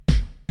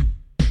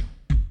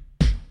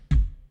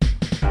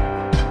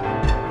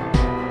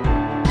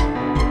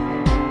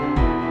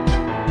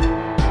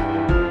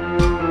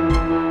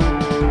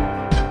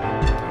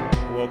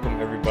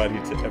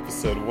to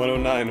episode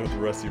 109 of the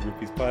Rusty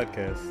Rupees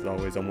podcast. As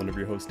always, I'm one of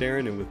your hosts,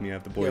 Darren, and with me I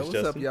have the boys, what's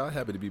Justin. up, y'all?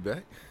 Happy to be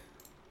back.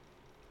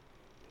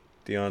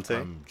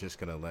 Deontay. I'm just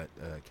going to let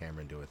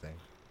Cameron do a thing.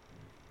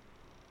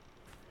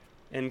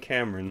 And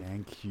Cameron.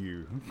 Thank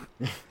you.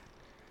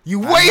 You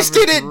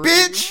wasted it, dream.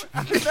 bitch!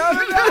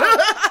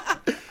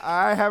 No.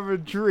 I have a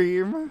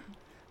dream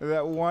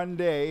that one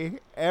day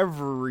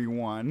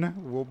everyone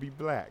will be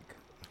black.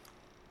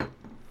 It's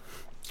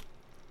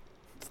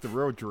the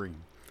real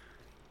dream.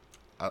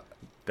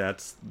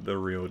 That's the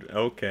real...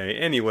 Okay,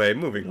 anyway,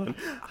 moving on.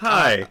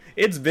 Hi,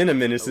 it's been a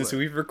minute since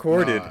we've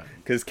recorded,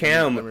 because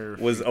Cam Let me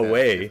repeat was that.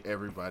 away. If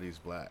everybody's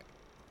black,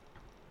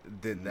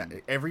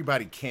 then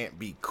everybody can't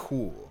be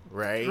cool,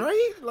 right?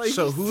 Right? Like,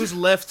 So who's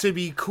left to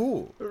be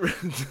cool?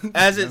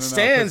 As it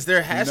stands, 'cause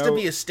there has you to know-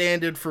 be a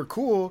standard for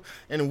cool,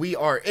 and we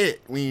are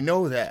it. We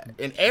know that.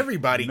 And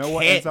everybody You know can't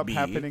what ends up be.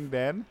 happening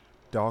then?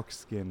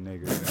 Dark-skinned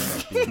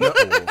niggas end up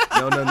being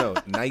cool. No.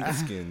 Night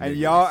skin. And niggas.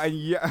 y'all, and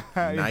yeah,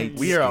 Night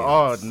We are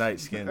all skins. night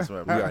skins. We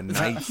are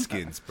night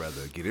skins,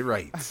 brother. Get it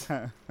right.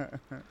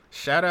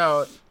 Shout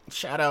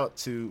out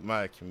to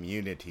my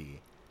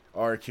community,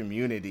 our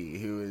community,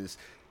 who is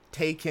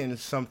taken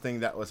something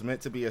that was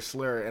meant to be a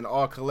slur and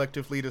all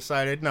collectively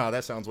decided, no,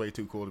 that sounds way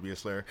too cool to be a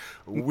slur.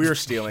 We're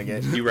stealing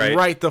it. You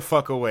right. the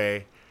fuck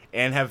away.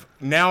 And have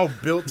now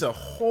built a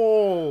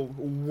whole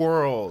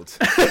world.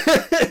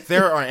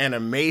 There are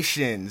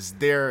animations.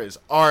 There is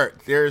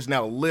art. There is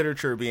now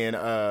literature being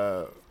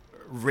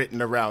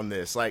written around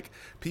this. Like,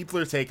 people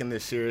are taking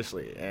this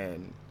seriously,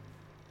 and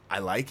I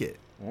like it.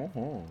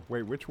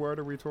 Wait, which word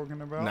are we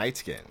talking about? Night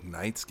skin.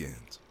 Night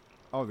skins.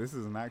 Oh, this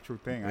is an actual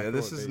thing. Yeah,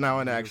 this is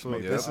now an they just actual.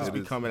 made This that has up.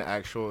 become an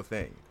actual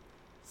thing.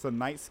 So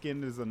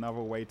night-skinned is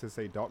another way to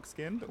say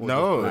dark-skinned? Or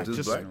No, black just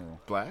in black.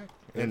 general? Black,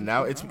 and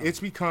now it's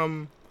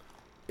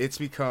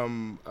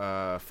become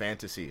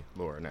fantasy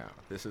lore now.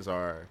 This is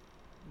our.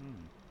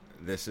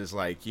 This is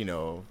like,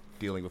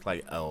 dealing with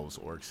like elves,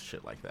 orcs,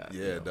 shit like that.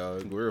 Yeah,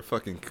 dog. We're a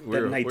fucking.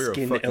 We're a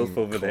night-skinned fucking elf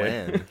over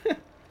there. clan.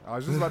 I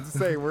was just about to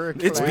say, we're a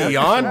It's clan.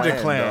 beyond a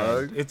Clan, clan.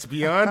 dog. It's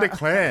beyond a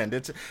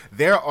clan.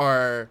 There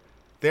are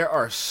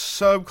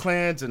sub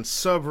clans and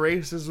sub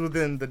races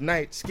within the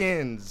night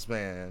skins,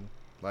 man.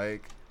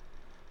 Like,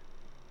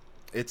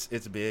 it's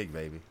big,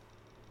 baby.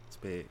 It's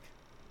big.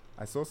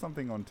 I saw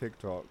something on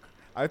TikTok.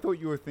 I thought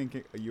you were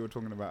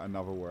talking about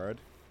another word,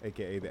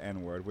 aka the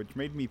N-word, which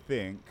made me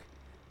think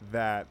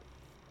that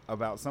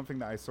about something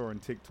that I saw on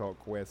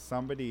TikTok where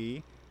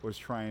somebody was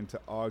trying to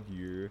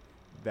argue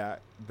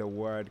that the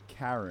word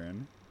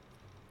Karen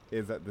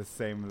is at the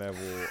same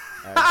level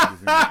as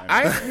using the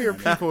I N-word. hear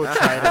people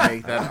try to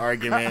make that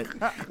argument,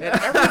 and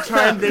every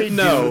time they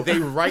No. do, they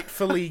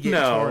rightfully get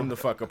No. torn the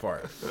fuck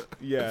apart.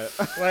 Yeah.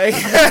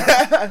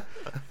 Like,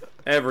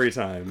 Every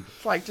time.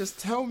 like, just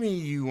tell me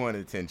you want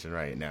attention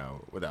right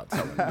now without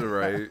telling me.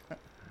 Right.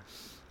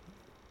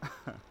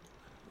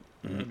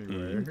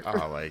 Anyway.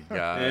 Oh my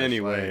god.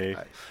 Anyway.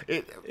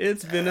 It,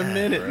 It's been a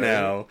minute Right.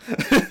 now.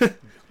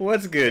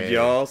 What's good, Hey.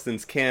 y'all?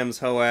 Since Cam's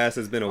hoe ass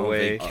has been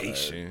away.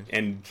 Vacation.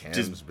 And Cam's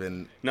just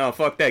been. no,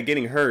 fuck that,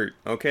 getting hurt.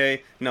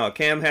 Okay, no,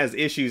 Cam has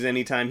issues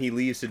anytime he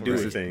leaves to do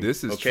This a is- thing.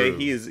 this is okay.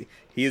 true.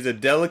 He is a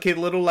delicate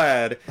little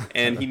lad,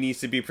 and he needs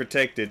to be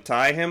protected.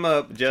 Tie him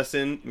up,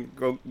 Justin.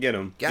 Go get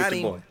him. Got Get him.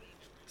 your boy.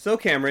 So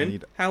Cameron,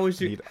 Need- how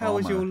was need your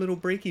armor. little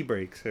breaky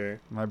break,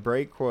 sir? My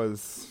break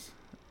was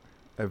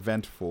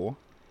eventful.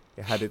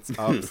 It had its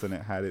ups and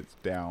it had its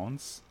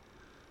downs.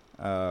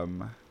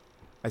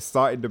 I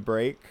started the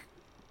break.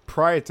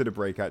 Prior to the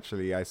break,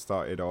 actually, I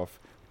started off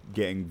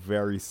getting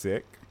very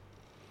sick.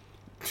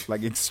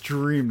 Like,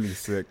 extremely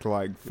sick.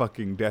 Like,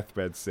 fucking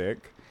deathbed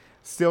sick.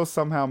 Still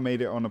somehow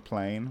made it on a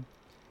plane.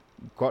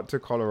 Got to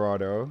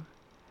Colorado.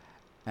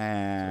 So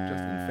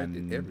just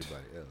infected And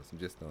everybody else. I'm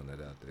just throwing that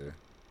out there.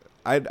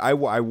 I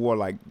wore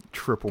like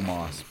triple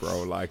mask,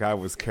 bro. Like, I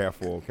was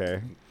careful,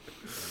 okay?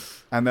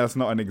 And that's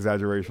not an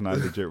exaggeration. I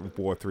legit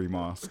wore 3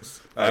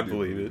 masks. I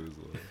believe it. as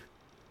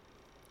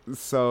well.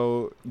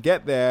 So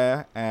get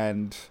there,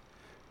 and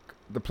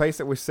the place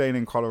that we're staying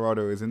in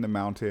Colorado is in the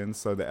mountains,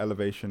 so the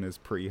elevation is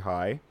pretty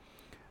high,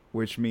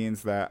 which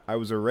means that I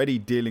was already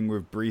dealing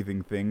with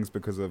breathing things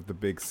because of the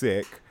big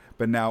sick,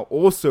 but now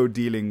also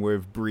dealing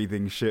with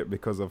breathing shit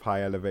because of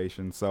high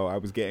elevation. So I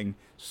was getting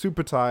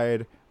super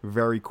tired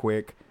very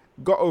quick.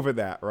 Got over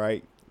that,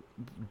 right?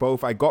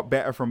 Both I got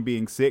better from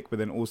being sick, but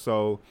then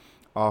also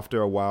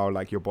after a while,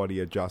 like, your body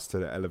adjusts to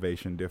the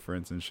elevation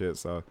difference and shit.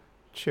 So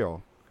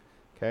chill,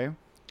 okay?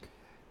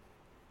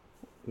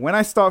 When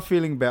I start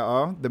feeling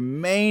better, the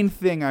main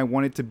thing I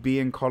wanted to be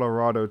in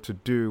Colorado to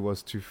do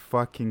was to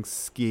fucking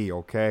ski,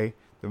 okay?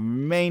 The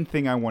main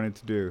thing I wanted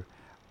to do.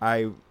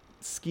 I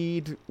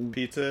skied.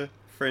 Pizza,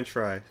 French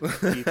fry.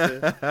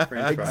 Pizza, French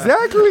fry.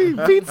 Exactly!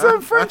 Pizza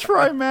and French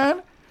fry,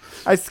 man!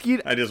 I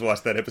skied. I just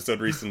watched that episode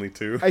recently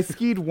too. I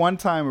skied one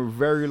time a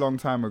very long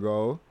time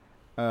ago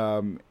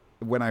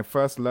when I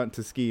first learnt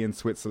to ski in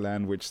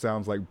Switzerland, which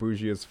sounds like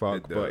bougie as fuck,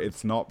 It but does.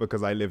 it's not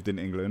because I lived in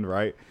England,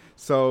 right?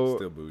 So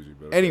Still bougie,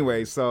 bro.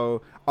 anyway,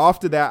 so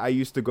after that, I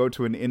used to go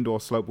to an indoor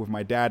slope with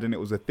my dad, and it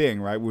was a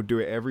thing, right? We'd do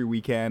it every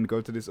weekend,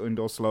 go to this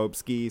indoor slope,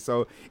 ski.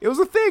 So it was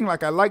a thing.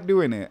 Like, I like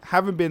doing it.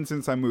 Haven't been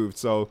since I moved.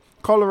 So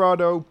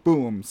Colorado,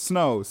 boom,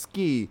 snow,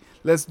 ski,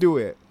 let's do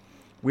it.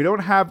 We don't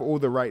have all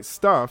the right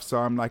stuff, so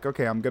I'm like,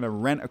 okay, I'm going to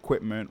rent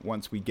equipment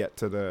once we get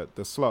to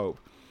the slope.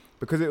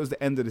 Because it was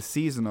the end of the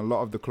season, a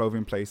lot of the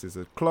clothing places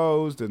had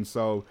closed, and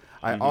so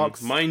I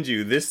asked... Mind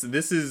you, this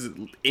is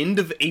end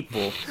of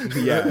April.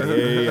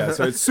 Yeah.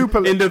 So it's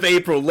super... End of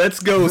April. Let's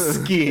go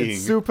skiing.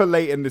 It's super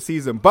late in the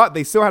season, but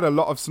they still had a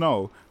lot of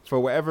snow for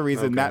whatever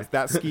reason. Okay.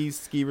 That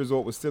ski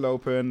resort was still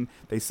open.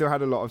 They still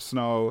had a lot of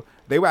snow.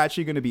 They were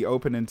actually going to be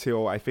open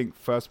until I think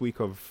first week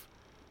of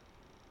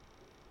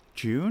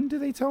June.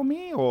 Did they tell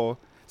me or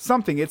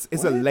something? It's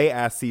a late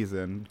ass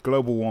season.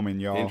 Global warming,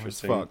 y'all.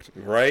 Interesting, It's fucked.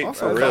 right?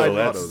 Also, For real,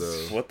 Colorado,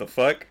 that's though. what the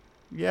fuck.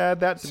 Yeah,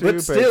 that too.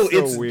 But still,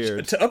 it's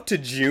weird. up to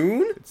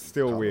June. It's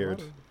still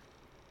weird.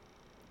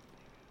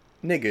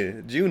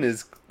 Nigga, June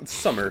is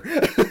summer.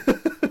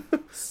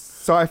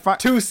 So I find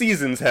 2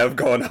 seasons have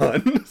gone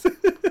on.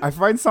 I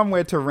find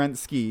somewhere to rent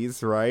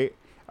skis, right?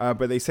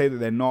 But they say that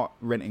they're not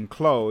renting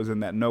clothes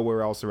and that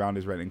nowhere else around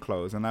is renting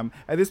clothes. And I'm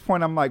at this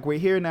point, I'm like, we're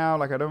here now.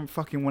 Like, I don't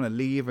fucking want to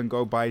leave and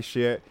go buy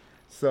shit.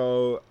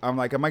 So I'm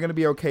like, am I gonna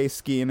be okay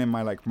skiing in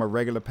my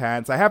regular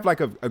pants? I have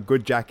like a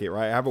good jacket,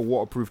 right? I have a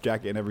waterproof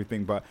jacket and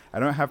everything, but I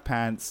don't have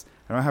pants.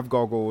 I don't have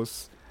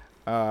goggles.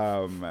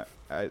 And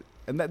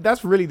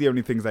that's really the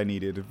only things I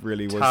needed.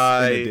 Really was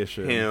Tie in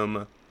addition.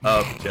 him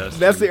up, Justin.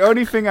 That's the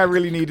only thing I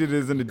really needed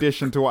is in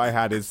addition to what I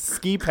had is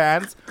ski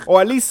pants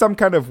or at least some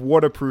kind of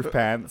waterproof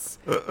pants.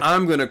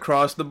 I'm gonna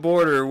cross the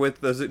border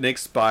with an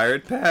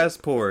expired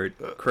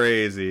passport.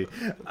 Crazy.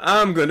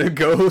 I'm gonna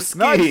go Not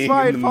skiing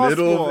expired in the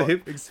middle passport,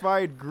 of the...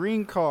 expired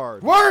green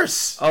card.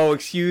 Worse. Oh,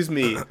 excuse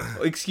me.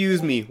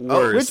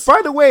 Worse. Which, by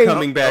the way,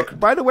 Coming back.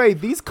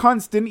 these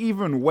cunts didn't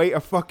even wait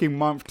a fucking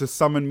month to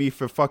summon me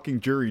for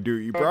fucking jury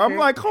duty, bro. I'm Okay,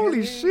 like,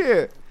 holy okay.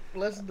 shit.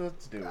 Let's do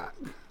it.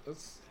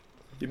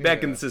 You're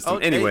back in the system.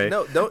 Anyway. hey,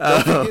 don't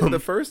forget the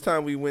first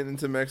time we went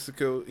into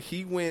Mexico,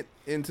 he went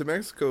into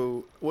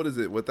Mexico. What is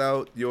it?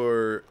 Without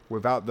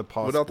Without the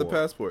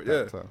passport.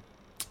 yeah. That's,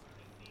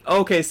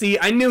 Okay, see,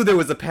 I knew there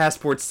was a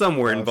passport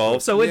somewhere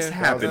involved, so it's Yeah,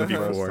 happened that was the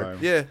first before. time.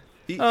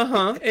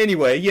 Yeah.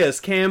 Anyway, yes,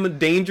 Cam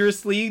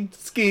dangerously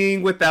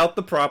skiing without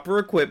the proper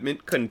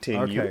equipment.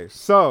 Continue. Okay,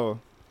 so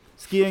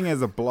skiing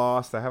is a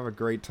blast. I have a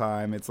great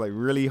time. It's like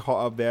really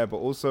hot up there, but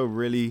also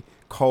really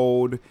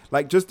cold.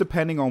 Like just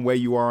depending on where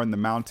you are on the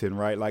mountain,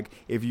 right? Like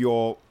if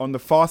you're on the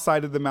far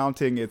side of the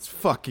mountain, it's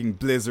fucking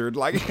blizzard.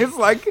 Like it's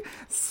like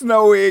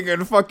snowing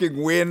and fucking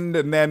wind.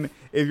 And then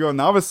if you're on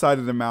the other side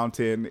of the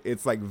mountain,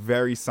 it's like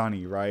very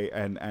sunny, right?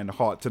 And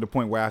hot to the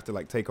point where I have to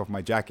like take off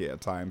my jacket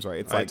at times, right?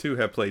 It's I like too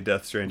have played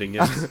Death Stranding.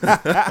 Yes.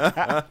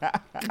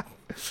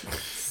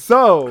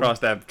 so. Across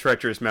that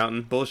treacherous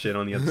mountain. Bullshit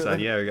on the other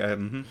side.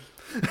 Yeah.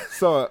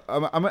 So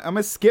I'm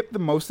gonna skip the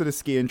most of the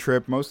skiing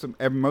trip.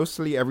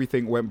 Mostly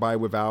everything went by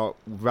without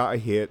a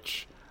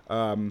hitch.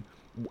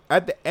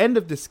 At the end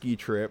of the ski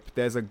trip,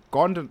 there was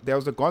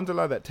a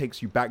gondola that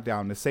takes you back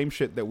down, the same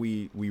shit that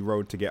we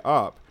rode to get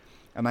up.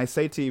 And I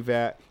say to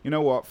Yvette, you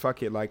know what,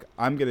 fuck it, like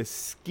I'm gonna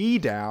ski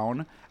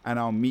down and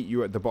I'll meet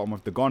you at the bottom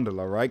of the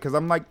gondola, right? Because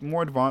I'm like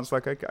more advanced,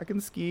 like I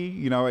can ski,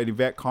 you know, and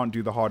Yvette can't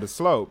do the harder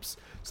slopes.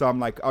 So I'm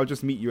like, I'll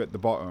just meet you at the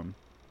bottom.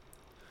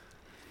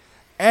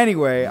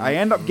 Anyway, I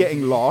end up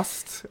getting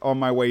lost on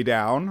my way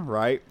down,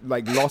 right?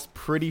 Like lost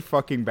pretty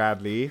fucking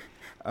badly.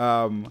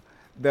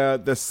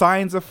 The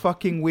signs are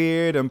fucking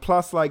weird, and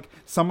plus like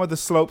some of the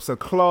slopes are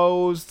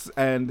closed,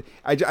 and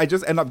I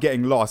just end up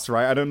getting lost,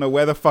 right? I don't know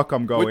where the fuck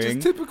I'm going. Which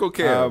is typical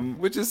Kev.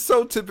 Which is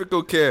so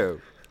typical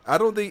Kev. I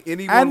don't think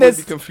anyone And would there's-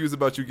 be confused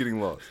about you getting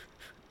lost.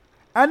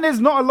 And there's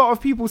not a lot of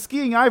people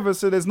skiing either,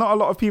 so there's not a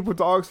lot of people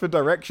to ask for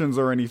directions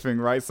or anything,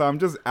 right? So I'm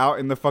just out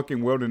in the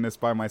fucking wilderness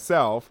by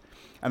myself,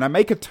 and I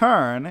make a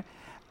turn,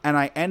 and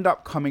I end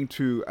up coming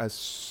to a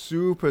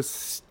super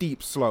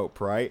steep slope,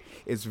 right?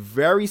 It's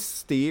very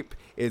steep,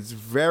 it's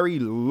very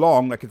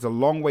long, like it's a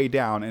long way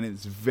down, and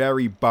it's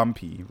very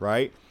bumpy,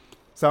 right?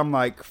 So I'm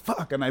like,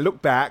 fuck, and I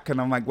look back,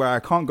 and I'm like, well, I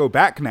can't go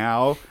back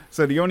now,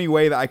 so the only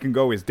way that I can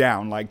go is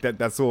down, like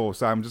that's all.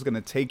 So I'm just gonna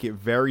take it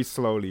very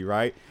slowly,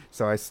 right?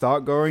 So I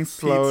start going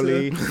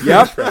slowly.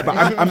 Yep. But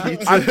I'm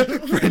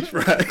French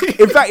fry.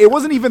 in fact, it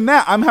wasn't even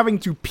that. I'm having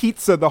to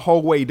pizza the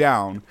whole way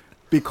down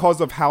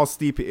because of how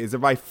steep it is.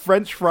 If I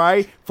French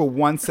fry for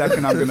 1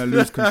 second, I'm going to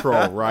lose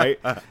control, right?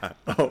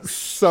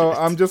 So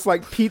I'm just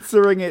like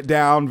pizzaing it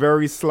down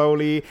very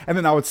slowly. And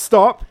then I would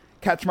stop,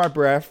 catch my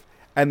breath,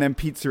 and then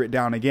pizza it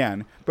down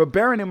again. But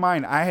bearing in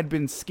mind, I had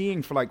been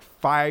skiing for like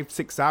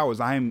 5-6 hours.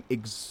 I am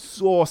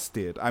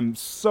exhausted. I'm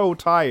so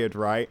tired,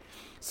 right?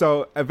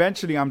 So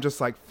eventually I'm just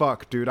like,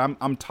 fuck, dude,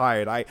 I'm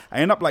tired. I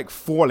end up like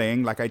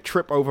falling, like I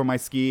trip over my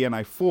ski and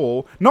I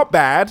fall. Not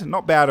bad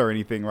or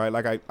anything, right?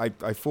 Like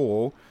I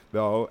fall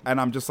though, and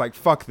I'm just like,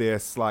 fuck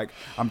this. Like,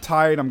 I'm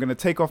tired. I'm going to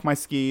take off my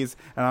skis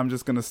and I'm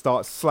just going to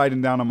start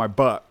sliding down on my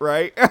butt,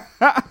 right?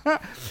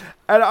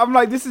 And I'm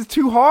like, this is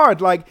too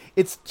hard. Like,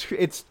 it's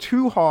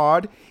too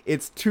hard.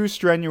 It's too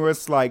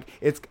strenuous. Like,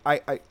 I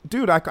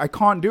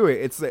can't do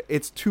it.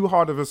 It's too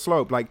hard of a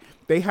slope. Like,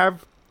 they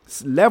have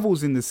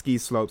levels in the ski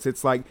slopes.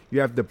 It's like you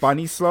have the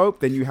bunny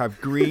slope, then you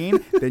have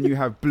green, then you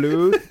have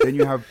blue, then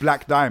you have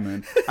black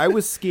diamond. I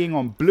was skiing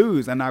on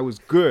blues and I was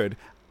good.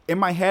 In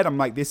my head, I'm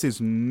like, this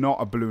is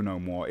not a blue no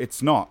more.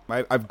 It's not.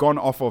 I've gone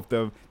off of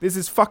this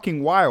is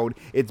fucking wild.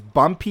 It's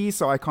bumpy,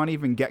 so I can't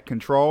even get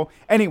control.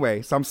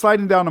 Anyway, so I'm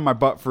sliding down on my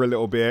butt for a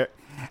little bit.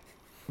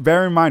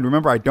 Bear in mind,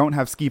 remember, I don't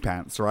have ski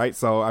pants, right?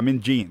 So I'm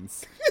in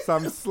jeans. So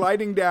I'm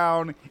sliding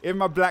down in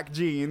my black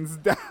jeans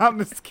down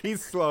the ski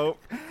slope.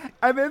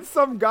 And then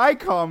some guy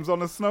comes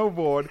on a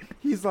snowboard.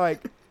 He's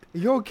like,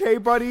 you okay,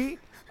 buddy?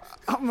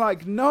 I'm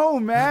like, no,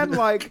 man.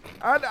 Like,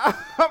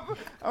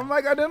 I'm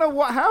like, I don't know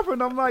what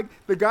happened. I'm like,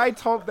 the guy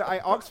told that I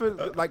asked for,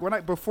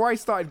 like, before I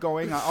started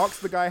going, I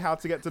asked the guy how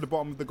to get to the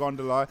bottom of the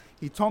gondola.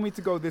 He told me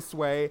to go this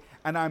way,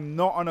 and I'm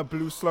not on a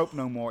blue slope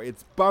no more.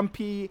 It's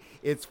bumpy.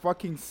 It's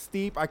fucking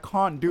steep. I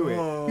can't do it.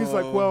 Oh. He's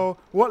like, well,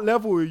 what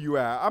level are you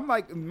at? I'm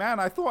like, man,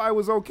 I thought I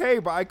was okay,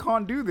 but I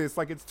can't do this.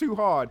 Like, it's too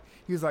hard.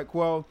 He's like,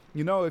 well,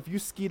 you know, if you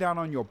ski down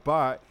on your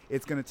butt,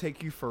 it's going to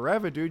take you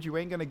forever, dude. You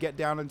ain't going to get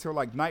down until,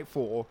 like,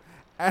 nightfall.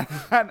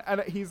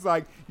 And he's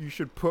like, you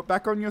should put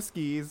back on your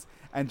skis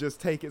and just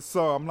take it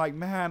slow. I'm like,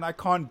 man, I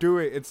can't do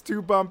it. It's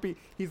too bumpy.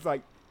 He's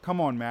like, come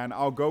on, man.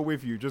 I'll go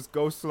with you. Just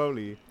go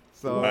slowly.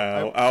 So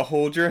wow, I'll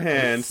hold your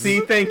hand.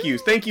 See, thank you,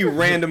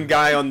 random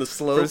guy on the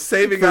slope for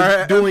saving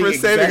our nigger.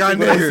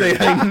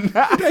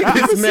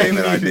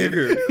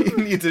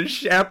 He needs a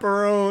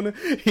chaperone.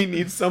 He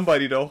needs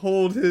somebody to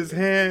hold his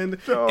hand.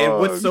 Dog. And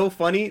what's so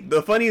funny?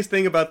 The funniest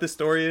thing about this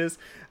story is,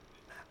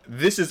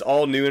 this is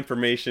all new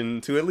information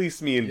to at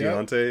least me and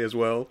Deontay as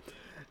well.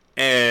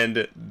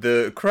 And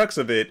the crux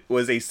of it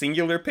was a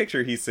singular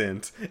picture he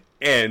sent.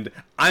 And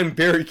I'm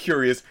very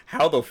curious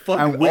how the fuck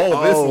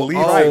all this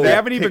leads to. They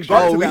haven't even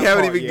got to that we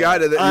haven't even got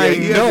to that. I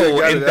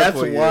know, and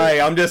that's why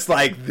I'm just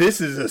like,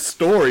 this is a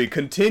story.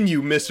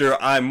 Continue, Mr.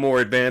 I'm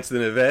more advanced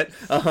than Yvette.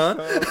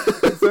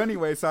 So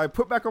anyway, so I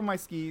put back on my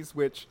skis,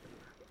 which,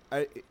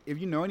 if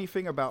you know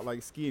anything about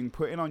like skiing,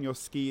 putting on your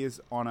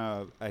skis on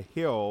a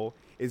hill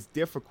is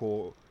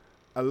difficult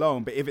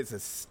alone, but if it's a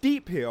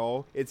steep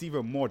hill, it's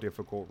even more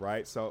difficult,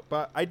 right? So,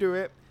 but I do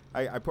it.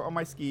 I put on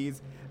my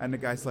skis, and the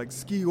guy's like,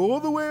 ski all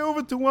the way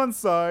over to one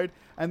side,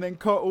 and then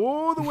cut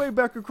all the way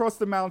back across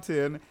the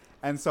mountain.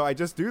 And so I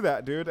just do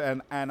that, dude,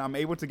 and I'm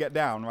able to get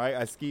down, right?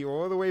 I ski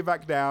all the way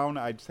back down.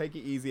 I take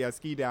it easy. I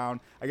ski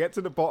down. I get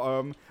to the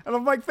bottom, and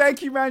I'm like,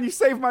 thank you, man. You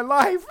saved my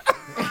life.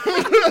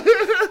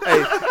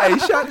 hey,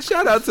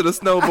 shout out to the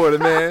snowboarder,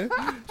 man.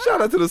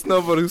 Shout out to the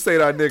snowboarder who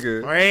saved our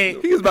nigga. Right.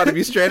 He was about to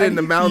be straight in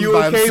the mountains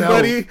by himself.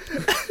 Buddy?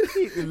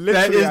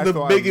 That is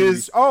the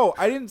biggest. Oh,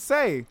 I didn't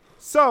say.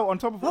 So, on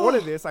top of all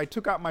of this, I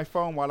took out my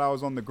phone while I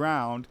was on the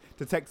ground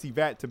to text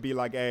Yvette to be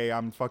like, hey,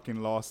 I'm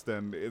fucking lost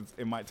and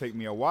it might take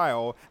me a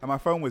while. And my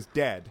phone was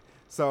dead.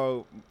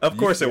 So, of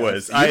course it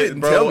was. You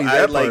didn't tell me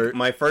that part.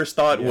 My first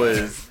thought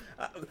was,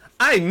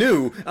 I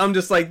knew. I'm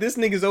just like, this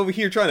nigga's over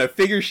here trying to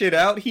figure shit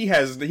out.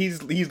 He's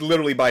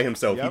literally by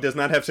himself. Yep. He does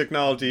not have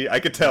technology. I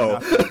could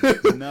tell.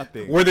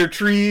 Nothing. Were there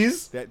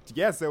trees?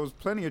 Yes, there was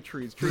plenty of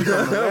trees. Trees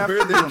on the left,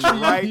 trees on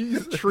the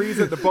right, trees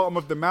at the bottom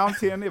of the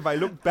mountain. If I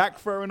looked back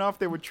far enough,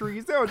 there were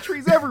trees. There were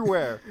trees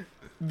everywhere.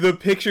 The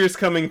picture's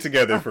coming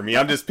together for me.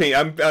 I'm just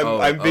I'm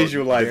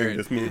visualizing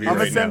this movie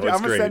right now. I'm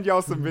gonna send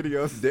y'all some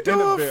videos.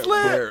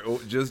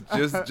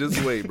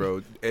 Just wait,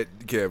 bro.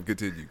 Kev,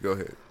 continue. Go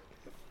ahead.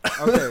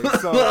 Okay,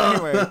 so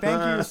anyway,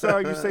 thank you,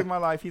 sir. You saved my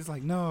life. He's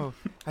like, no,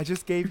 I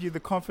just gave you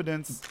the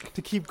confidence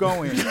to keep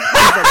going.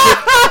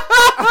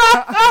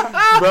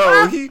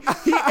 Bro, he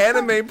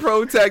anime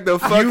pro tag the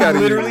fuck out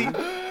of you.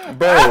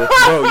 Bro,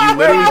 you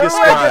literally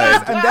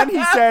described. And then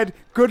he said,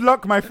 good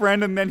luck, my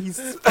friend. And then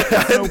he's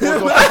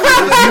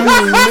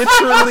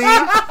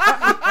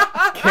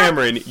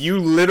Cameron, you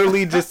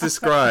literally just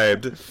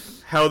described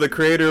how the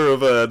creator of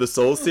the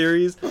Soul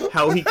series,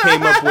 how he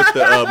came up with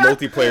the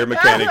multiplayer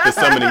mechanic, the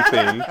summoning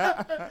thing.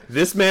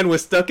 This man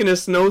was stuck in a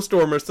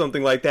snowstorm or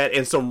something like that,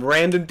 and some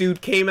random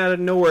dude came out of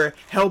nowhere,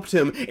 helped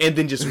him, and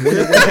then just went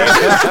away.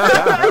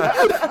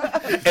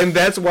 And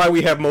that's why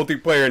we have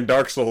multiplayer in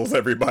Dark Souls,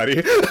 everybody.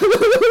 He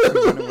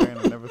went away and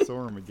I never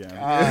saw him again.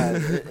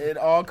 It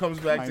all comes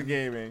back to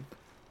gaming.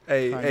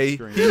 He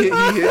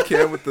hit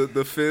Cam with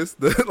the fist,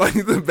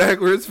 the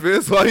backwards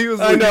fist while he was.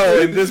 I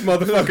know, and this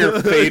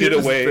motherfucker faded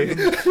away.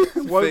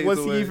 Was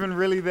he even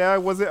really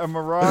there? Was it a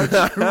mirage?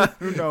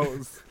 Who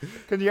knows?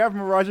 Can you have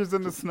mirages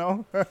in the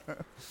snow?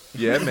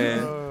 Yeah,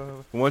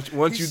 man.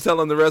 Once you tell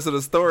him the rest of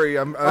the story,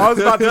 I was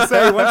about to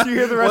say, once you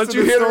hear the rest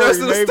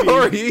of the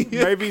story,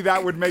 maybe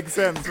that would make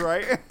sense,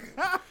 right?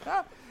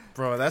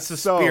 Bro, that's the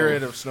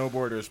spirit of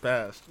snowboarders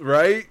past.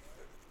 Right?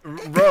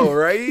 Bro,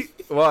 right?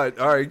 What?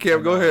 All right,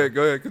 Cam, go ahead.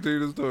 Continue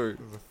the story.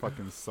 There's a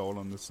fucking soul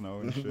on the snow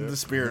and shit. The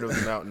spirit of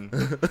the mountain.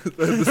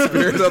 The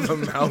spirit of the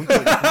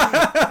mountain.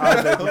 I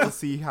was able to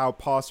see how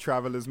past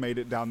travelers made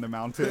it down the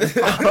mountain.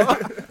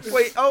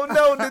 Wait, oh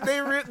no, did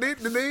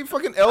they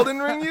fucking Elden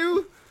Ring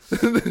you?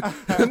 Did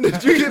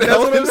you get That's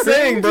what I'm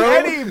saying, bro.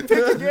 Eddie,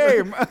 pick a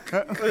game.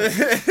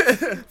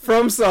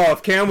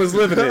 FromSoft, Cam was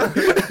living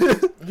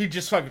it. He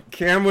just fucking.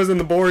 Cam was in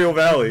the Boreal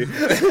Valley.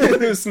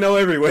 There's snow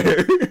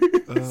everywhere.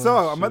 So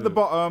I'm at the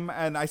bottom,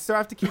 and I still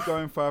have to keep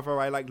going further.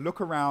 I like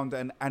look around,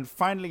 and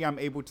finally I'm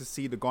able to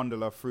see the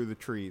gondola through the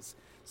trees.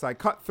 So I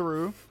cut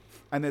through,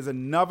 and there's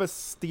another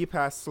steep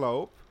ass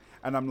slope,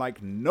 and I'm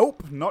like,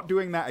 nope, not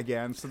doing that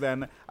again. So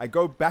then I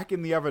go back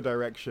in the other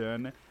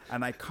direction,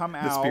 and I come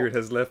out. The spirit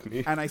has left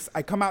me. And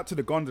I come out to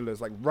the gondolas,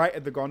 like right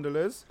at the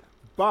gondolas,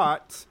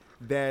 but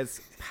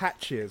there's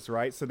patches,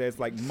 right? So there's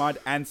like mud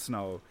and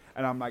snow,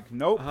 and I'm like,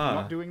 nope,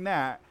 not doing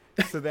that.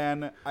 So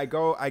then I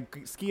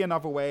ski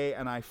another way,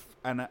 and I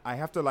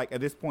have to, like, at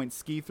this point,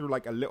 ski through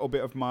like a little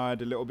bit of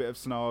mud, a little bit of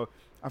snow.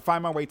 I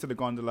find my way to the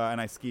gondola, and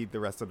I skied the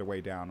rest of the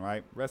way down,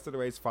 right? Rest of the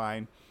way is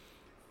fine.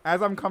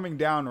 As I'm coming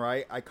down,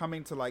 right, I come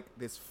into like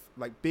this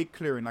like big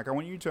clearing. Like, I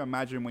want you to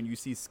imagine when you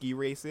see ski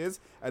races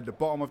at the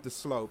bottom of the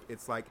slope,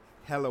 it's like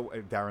hello.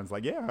 Darren's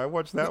like, yeah, I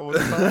watch that all the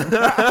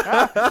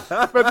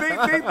time. But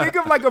think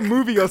of like a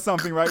movie or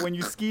something, right? When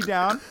you ski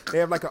down, they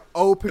have like an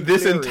open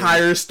This clearing.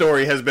 entire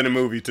story has been a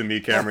movie to me,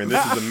 Cameron.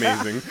 This is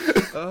amazing.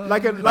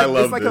 I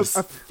love like this.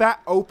 a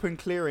fat open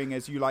clearing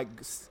as you like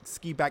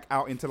ski back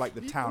out into like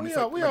the town. It's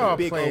like, We like all a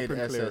big played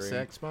open clearing.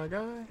 SSX, my guy.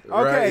 Okay,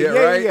 Right, yeah, yeah,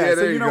 right, yeah. yeah, So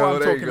there you you know go, what I'm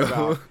there you talking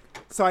go. about.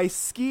 So I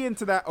ski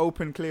into that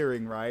open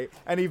clearing, right?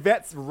 And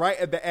Yvette's right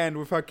at the end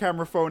with her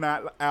camera phone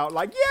out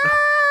like, yeah!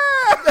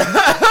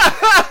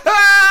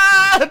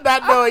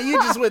 Not knowing you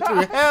just went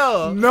through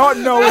hell. Not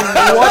knowing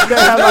what the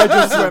hell I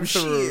just went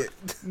through.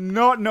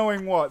 Not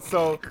knowing what.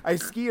 So I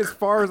ski as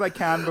far as I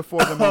can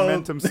before the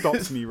momentum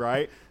stops me,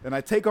 right? Then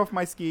I take off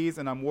my skis,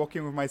 and I'm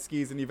walking with my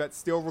skis, and Yvette's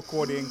still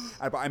recording,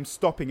 but I'm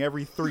stopping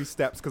every 3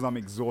 steps because I'm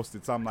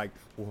exhausted. So I'm like,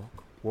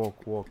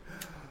 walk. walk.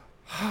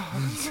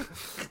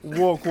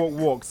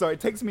 So it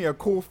takes me a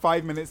cool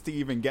 5 minutes to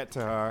even get to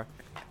her.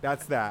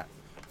 That's that.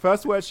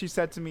 First word she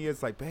said to me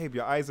is like, babe,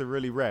 your eyes are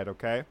really red,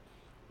 okay?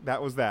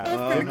 That was that.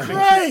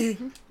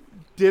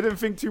 Didn't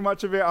think too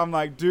much of it. I'm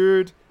like,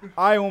 dude,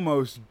 I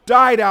almost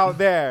died out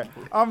there.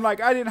 I'm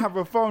like, I didn't have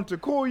a phone to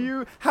call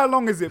you. How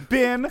long has it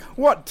been?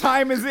 What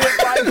time is it?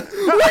 Like,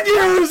 What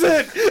year is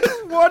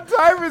it? what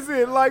time is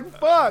it? Like,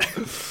 fuck.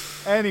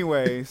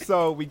 Anyway,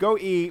 so we go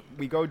eat,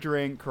 we go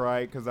drink,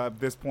 right? Because at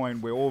this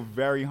point, we're all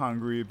very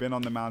hungry. We've been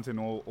on the mountain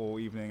all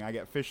evening. I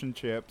get fish and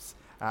chips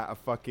at a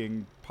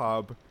fucking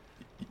pub,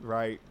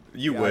 right?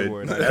 You Yeah, I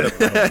would. would.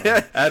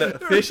 At a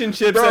fish and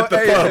chips Bro, at the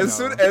hey, pub.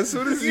 as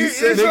soon as he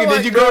said, Nigga,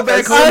 did you go back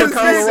as soon home as to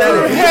he said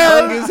Colorado? it, he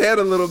hung his head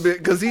a little bit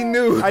because he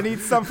knew. I need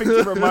something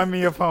to remind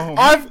me of home.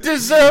 I've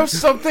deserved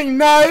something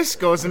nice.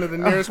 Goes into the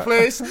nearest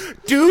place.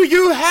 Do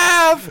you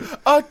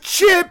have a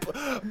chip,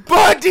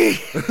 buddy?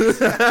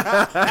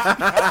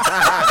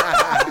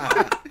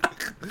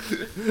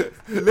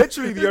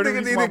 Literally, the This only nigga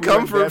reason needed why we went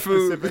comfort there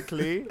food.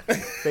 specifically,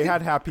 they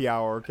had happy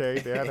hour, okay?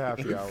 They had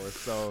happy hour.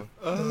 So,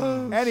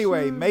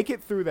 anyway, make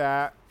it through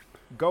that.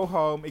 Go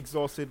home,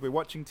 exhausted. We're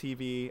watching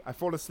TV. I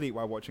fall asleep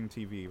while watching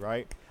TV,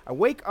 right? I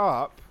wake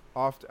up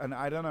after, and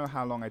I don't know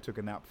how long I took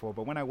a nap for,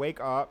 but when I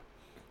wake up,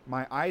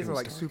 my eyes are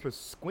like super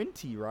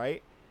squinty,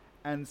 right?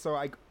 And so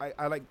I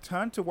like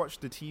turn to watch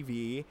the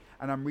TV,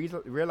 and I'm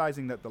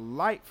realizing that the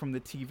light from the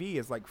TV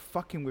is like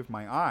fucking with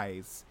my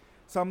eyes.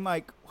 So I'm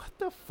like, what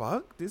the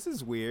fuck? This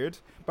is weird.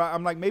 But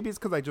I'm like, maybe it's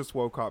because I just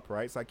woke up,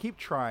 right? So I keep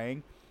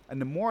trying,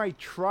 and the more I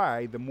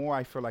try, the more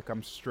I feel like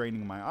I'm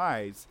straining my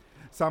eyes.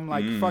 So I'm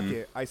like, fuck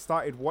it. I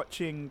started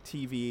watching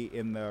TV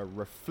in the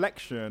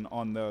reflection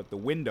on the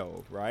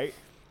window, right?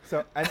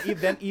 So, and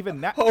then even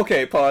that...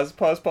 Okay, pause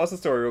the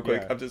story real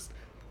quick. Yeah.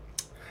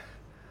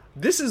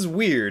 This is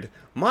weird.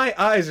 My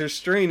eyes are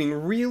straining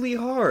really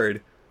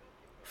hard.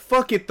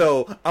 Fuck it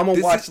though. I'm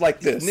gonna watch like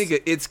this.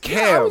 Nigga, it's Cam.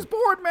 Yeah, I was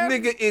bored, man.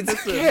 Nigga,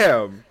 it's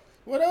Cam.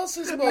 What else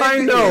is I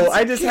know.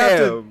 I just have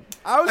to.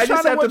 I was I trying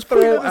just to have to watch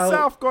Queen throw of the out-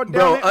 South, goddammit.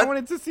 Bro, I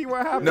wanted to see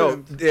what happened. No,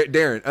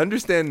 Darren,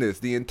 understand this.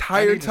 The I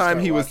entire need to time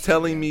start he was watching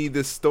telling again. me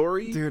this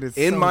story, Dude, it's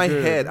in so my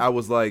good. head, I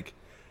was like,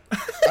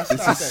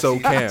 this is so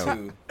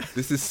Cam.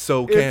 This is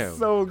so Cam. It's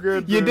so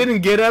good, You dude.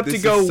 didn't get up This to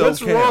is go. so What's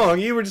Cam. wrong?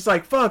 You were just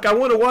like, "Fuck, I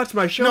want to watch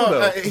my show." No,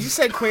 though. he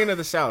said Queen of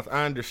the South.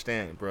 I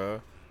understand,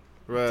 bro.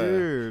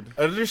 Dude.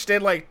 I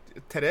understand, like,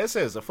 Teresa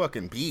is a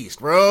fucking beast,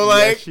 bro.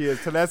 Like, Yes, she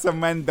is. Teresa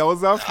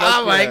Mendoza. fuck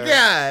oh my yeah.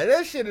 god,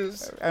 that shit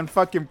is. And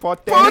fucking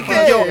Pote. Pote!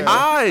 Your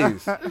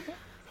eyes.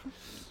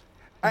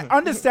 I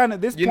understand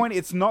at this point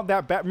it's not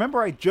that bad.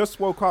 Remember, I just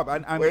woke up.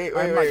 I'm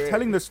like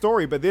telling the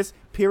story, but this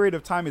period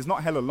of time is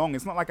not hella long.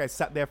 It's not like I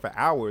sat there for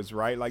hours,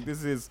 right? Like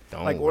this is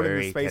Don't like all in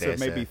worry, the space of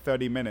Teresa. maybe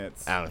 30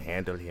 minutes. I'll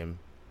handle him.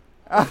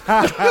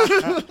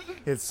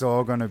 It's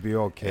all gonna be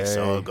okay. It's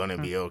all gonna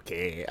be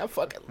okay. I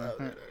fucking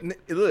love it.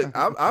 Look,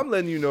 I'm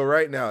letting you know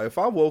right now. If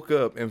I woke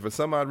up and for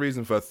some odd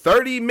reason for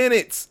 30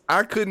 minutes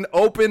I couldn't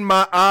open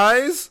my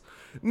eyes,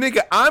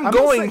 nigga, I'm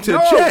going to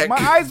check. My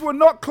eyes were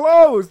not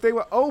closed; they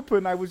were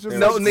open. I was just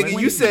No, like, nigga,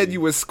 you squinting. said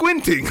you were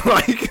squinting.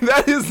 Like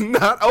that is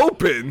not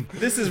open.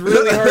 This is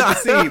really hard to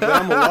see, but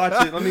I'm gonna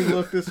watch it. Let me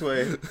look this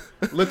way.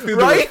 Look through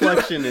the Right?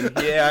 reflection, and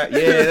yeah,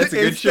 that's a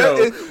good show.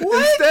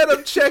 Instead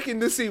of checking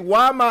to see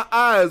why my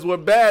eyes were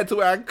bad to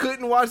where I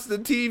couldn't watch the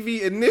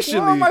TV initially,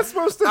 What am I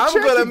supposed to I'm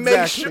check gonna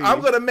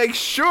exactly? make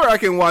sure I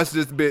can watch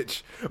this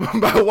bitch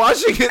by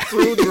watching it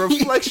through the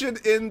reflection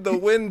in the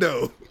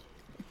window.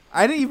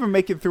 I didn't even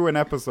make it through an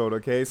episode,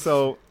 okay?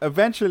 So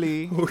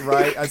eventually,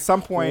 right, at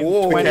some point,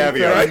 Whoa, 20, 30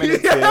 caveat.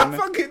 minutes Yeah, in,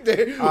 fucking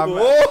day. Um,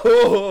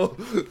 Whoa.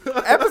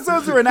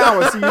 episodes are an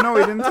hour, so you know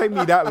it didn't take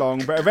me that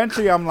long. But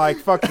eventually I'm like,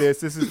 fuck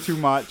this is too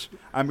much.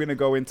 I'm going to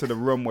go into the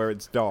room where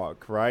it's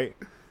dark, right?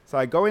 So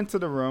I go into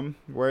the room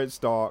where it's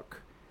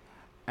dark,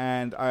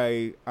 and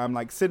I'm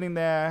like sitting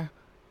there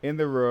in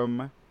the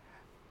room,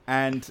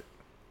 and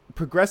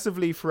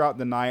progressively throughout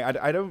the night,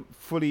 I don't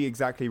fully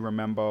exactly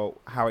remember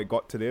how it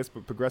got to this,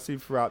 but progressively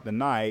throughout the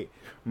night,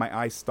 my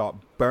eyes start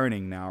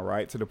burning now,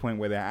 right? To the point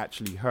where they're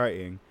actually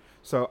hurting.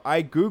 So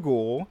I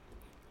Google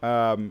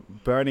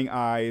burning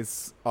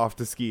eyes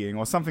after skiing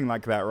or something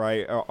like that,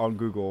 right? On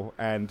Google.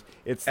 And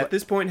it's At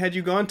this point, had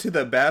you gone to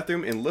the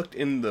bathroom and looked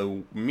in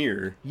the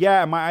mirror?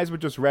 yeah, my eyes were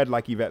just red,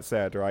 like Yvette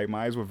said, right?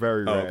 My eyes were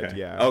very Oh, red. okay.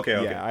 Yeah.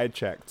 Okay. Yeah, I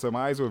checked. So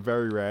my eyes were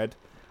very red.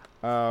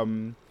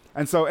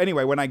 And so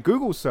anyway, when I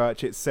Google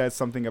search, it says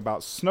something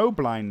about snow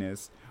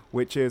blindness,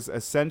 which is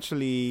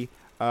essentially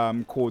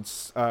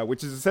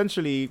which is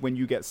essentially when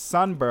you get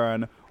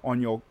sunburn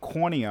on your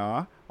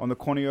cornea, on the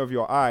cornea of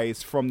your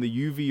eyes from the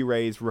UV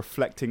rays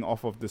reflecting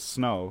off of the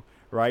snow,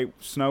 right?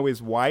 Snow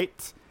is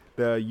white.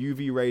 The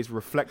UV rays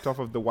reflect off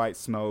of the white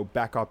snow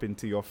back up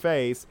into your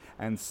face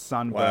and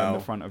sunburn Wow. the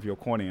front of your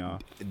cornea.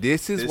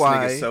 This is This why.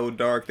 nigga's so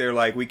dark. They're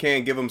like, we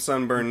can't give him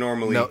sunburn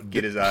normally. No,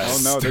 Get his Oh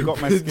eyes. no, they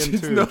got my skin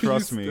too. No,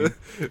 Trust me.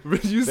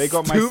 You They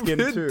got my skin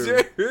stupid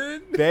too.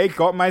 dude. They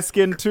got my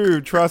skin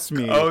too. Trust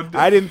me. Oh,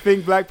 I didn't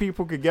think black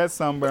people could get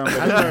sunburn, but it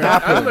I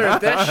happened.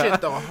 learned that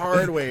shit the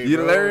hard way. You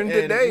bro. learned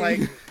And, today.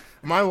 Like,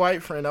 my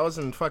white friend, I was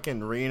in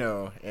fucking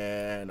Reno,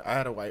 and I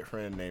had a white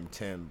friend named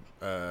Tim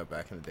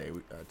back in the day.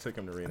 I took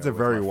him to Reno. That's a with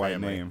very my white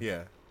family. name.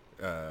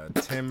 Yeah.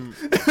 Tim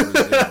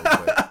Brazil,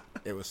 but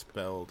it was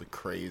spelled a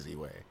crazy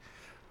way.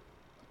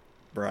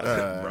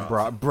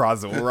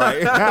 Brazil,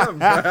 right?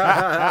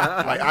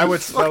 Like, I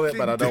would spell it,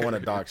 but I don't want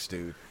to dox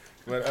dude.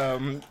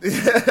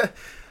 But,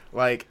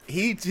 like,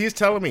 he's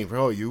telling me,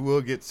 bro, you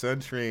will get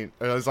sunscreen.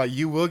 I was like,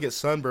 you will get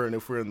sunburn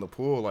if we're in the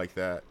pool like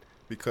that.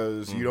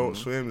 Because you don't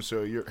swim,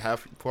 so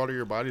part of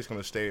your body's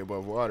gonna stay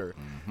above water,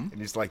 and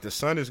he's like, the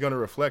sun is gonna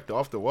reflect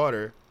off the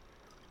water,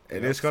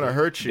 and it's gonna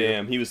hurt you.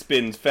 Damn, he was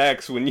spitting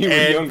facts when you were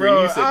And younger.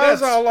 bro, You said, I was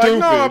that's all like, stupid.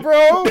 "Nah,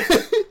 bro,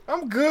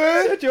 I'm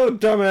good." Shut your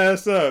dumb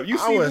ass up. You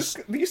I see was-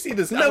 this? You see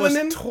this I was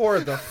melanin? tore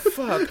the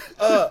fuck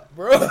up,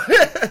 bro.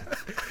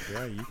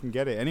 Yeah, you can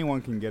get it. Anyone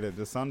can get it.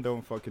 The sun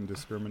don't fucking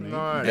discriminate.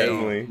 No,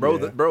 Definitely. Bro,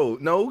 Yeah.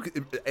 no.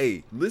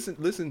 Hey,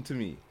 listen to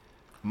me.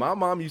 My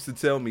mom used to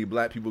tell me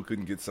black people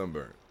couldn't get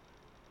sunburned.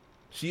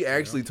 She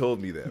actually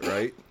told me that,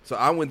 right? So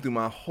I went through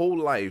my whole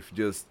life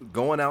just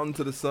going out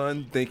into the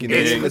sun, thinking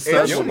It's- the it's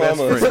sun's your my best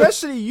mama. friend.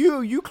 Especially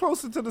you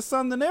closer to the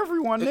sun than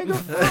everyone, nigga.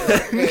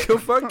 Nigga,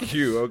 fuck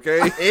you,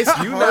 okay? It's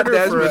You not harder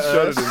that for much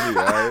shorter us. than me,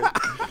 all right?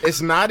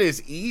 It's not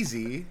as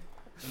easy,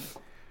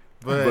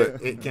 but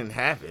But- it can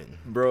happen.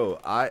 Bro,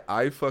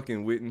 I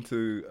fucking went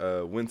to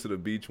the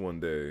beach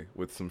one day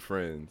with some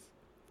friends.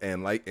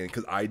 And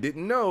because I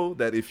didn't know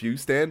that if you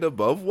stand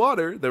above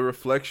water, the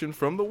reflection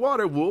from the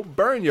water will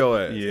burn your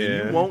ass. Yeah.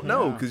 And you won't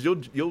know Yeah. because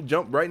you'll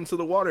jump right into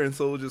the water and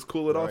so it'll just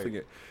cool it off Right.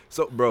 again.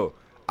 So, bro,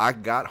 I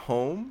got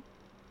home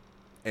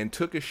and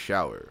took a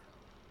shower.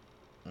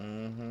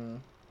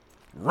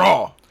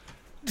 Raw.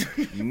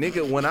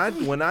 Nigga,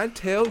 when I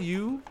tell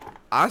you,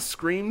 I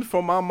screamed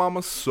for my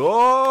mama so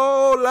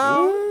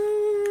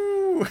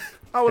loud.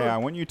 I was Hey, I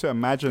want you to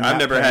imagine. I've that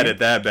never pain. had it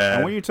that I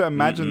bad. want you to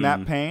imagine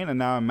that pain, and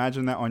now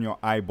imagine that on your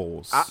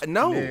eyeballs.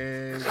 no,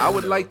 Man, I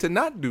would like to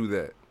not do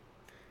that.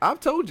 I've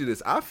told you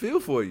this. I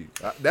feel for you.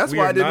 That's we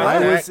why are I didn't not like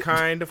that it.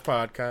 kind of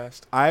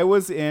podcast. I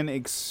was in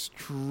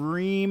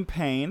extreme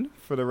pain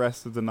for the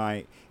rest of the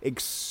night.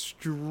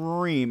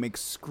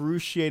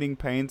 Excruciating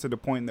pain to the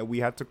point that we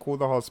had to call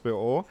the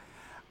hospital.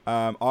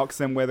 Ask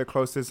them where the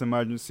closest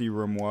emergency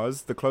room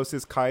was. The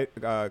closest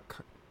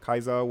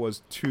Kaiser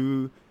was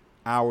 2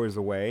 hours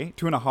away,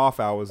 2.5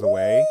 hours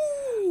away.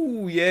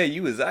 Ooh, yeah,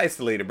 you was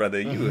isolated, brother.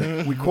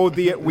 You We called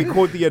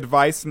the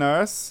advice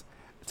nurse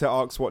to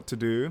ask what to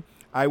do.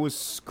 I was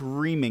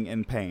screaming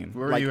in pain,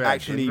 Where were like you at,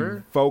 actually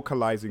Denver?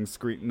 vocalizing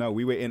scream. No,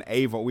 we were in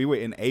Avon.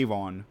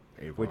 Avon.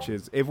 Which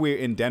is, if we were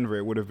in Denver,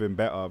 it would have been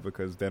better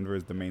because Denver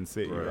is the main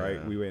city, right?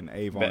 Right. We were in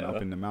Avon Better. up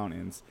in the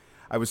mountains.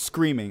 I was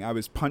screaming. I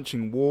was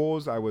punching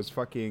walls. I was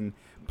fucking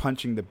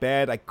punching the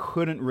bed. I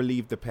couldn't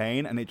relieve the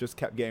pain, and it just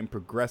kept getting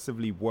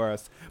progressively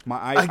worse. My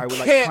eyes. I would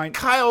can't like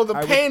Kyle the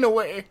pain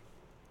away.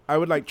 I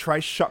would like try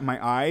shut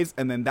my eyes,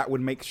 and then that would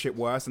make shit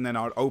worse, and then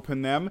I would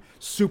open them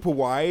super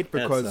wide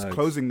because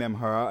closing them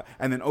hurt,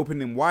 and then opening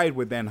them wide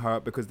would then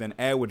hurt because then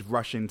air would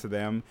rush into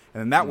them, and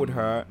then that would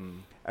hurt.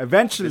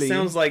 Eventually, it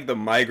sounds like the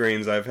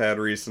migraines I've had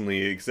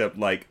recently, except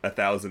like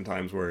 1,000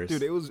 times worse.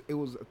 dude, it was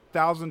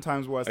 1,000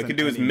 times worse. I than could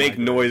do is any make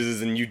migraine.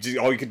 noises, and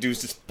all you could do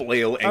is just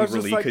flail I was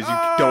just angrily like, because you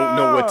don't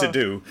know what to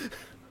do.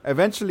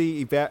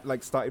 Eventually, Yvette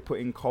like started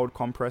putting cold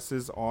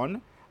compresses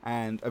on,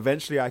 and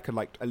eventually I could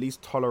like at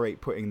least tolerate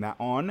putting that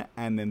on,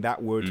 and then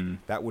that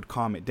would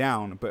calm it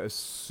down. But as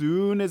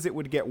soon as it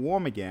would get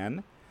warm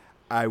again,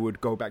 I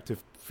would go back to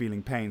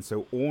feeling pain.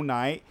 So all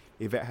night,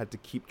 Yvette had to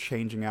keep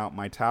changing out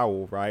my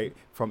towel, right?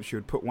 She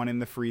would put one in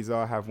the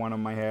freezer, have one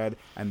on my head,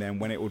 and then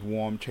when it would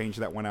warm, change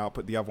that one out,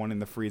 put the other one in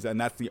the freezer,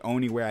 and that's the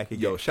only way I could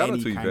get shout any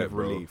out to kind Yvette, of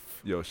bro.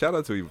 relief. Yo, shout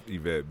out to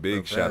Yvette.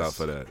 Big shout out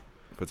for that.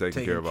 For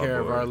taking care of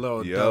our boy.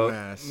 little Yo.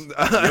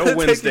 dumbass. Your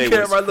Wednesday Taking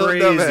care of was our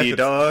little crazy, dumbass.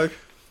 dog.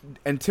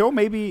 Until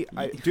maybe,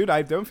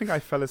 I don't think I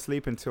fell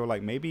asleep until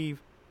like maybe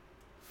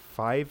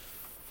 5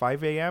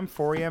 a.m.,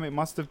 4 a.m. it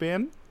must have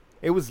been.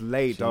 It was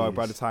late, dog,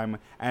 by the time.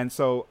 And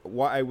so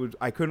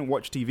I couldn't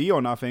watch TV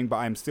or nothing, but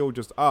I'm still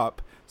just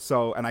up.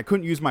 So, and I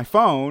couldn't use my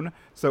phone.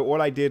 So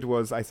all I did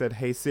was I said,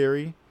 "Hey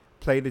Siri,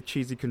 play the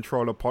Cheesy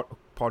Controller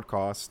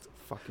podcast."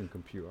 Fucking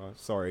computer.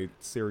 Sorry,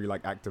 Siri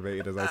like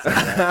activated as I said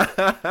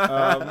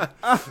that.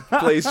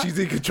 Plays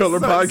Cheesy Controller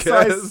So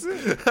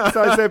podcast.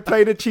 I said,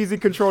 play the Cheesy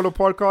Controller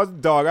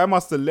podcast. Dog, I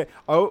must have,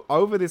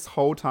 over this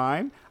whole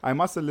time, I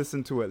must have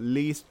listened to at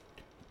least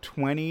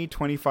 20,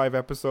 25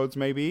 episodes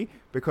maybe,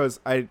 because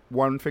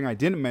one thing I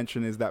didn't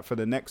mention is that for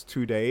the next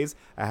 2 days,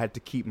 I had to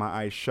keep my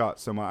eyes shut.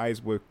 So my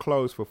eyes were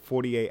closed for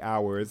 48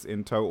 hours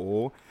in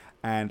total.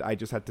 And I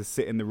just had to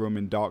sit in the room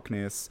in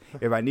darkness.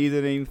 If I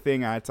needed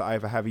anything, I had to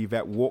either have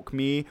Yvette walk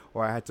me,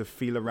 or I had to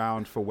feel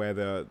around for where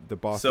the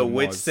bathroom was. So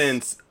which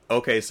sense?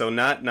 Okay, so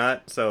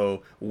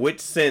so which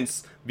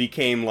sense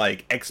became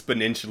like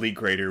exponentially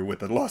greater with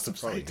the loss of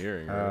sight?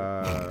 Hearing,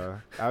 right?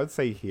 I would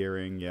say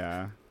hearing,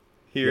 yeah.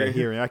 Hearing. Yeah,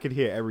 hearing. I could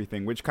hear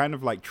everything, which kind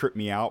of like tripped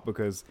me out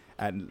because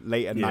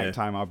late at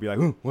nighttime I'll be like,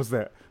 "Ooh, what's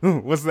that? Ooh,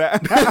 what's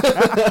that?"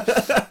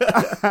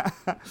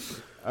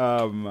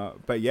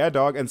 But yeah,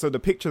 dog. And so the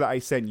picture that I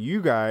sent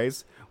you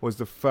guys was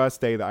the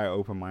first day that I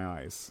opened my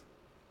eyes.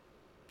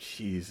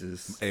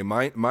 Jesus. Hey,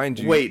 mind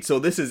you. Wait, so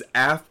this is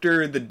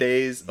after the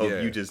days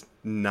of you just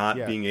not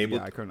being able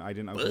Yeah, I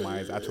didn't open my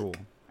eyes at all.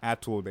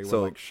 At all. They were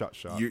So like shut.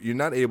 You're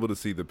not able to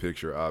see the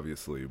picture,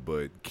 obviously,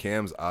 but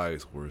Cam's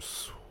eyes were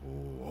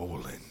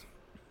swollen.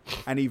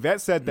 And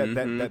Yvette said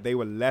that they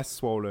were less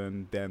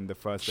swollen than the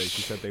first day.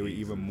 She said they were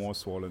even more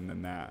swollen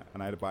than that.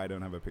 And I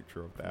don't have a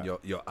picture of that.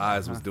 Your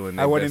eyes was doing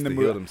that. I wasn't in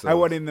the mood. Themselves. I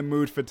wasn't in the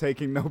mood for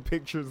taking no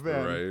pictures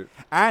then.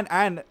 Right.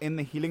 And in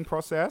the healing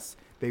process,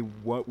 they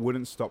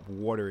wouldn't stop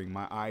watering.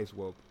 My eyes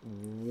were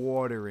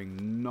watering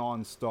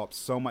nonstop.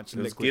 So much It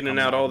was liquid getting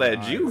coming out of all my that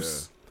eyes.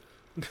 juice.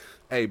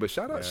 Hey, but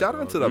shout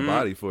out to the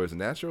body for its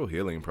natural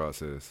healing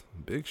process.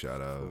 Big shout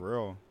For out.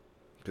 real.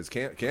 Because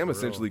Cam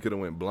essentially could have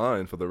went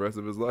blind for the rest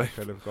of his life.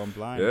 Could have gone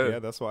blind. Yeah. Yeah,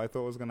 that's what I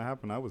thought was gonna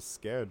happen. I was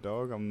scared,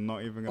 dog. I'm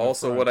not even gonna.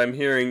 Also, what I'm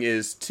hearing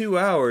is 2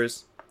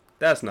 hours.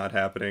 That's not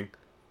happening.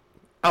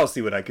 I'll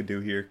see what I could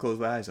do here. Close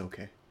my eyes.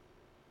 Okay.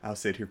 I'll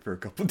sit here for a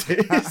couple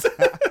days.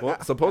 Well,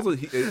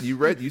 supposedly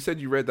you said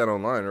you read that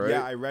online, right?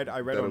 Yeah, I read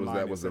online.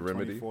 That was it the said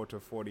remedy. 24 to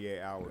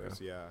 48 hours.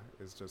 Yeah,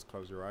 it's just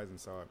close your eyes and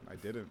so I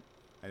didn't.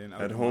 At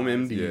open home my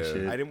eyes. MD Yeah.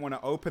 shit. I didn't want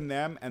to open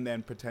them and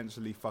then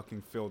potentially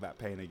fucking feel that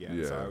pain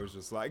again. So Yeah. I was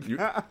just like, You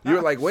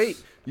were like,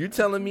 wait, you're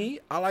telling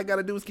me all I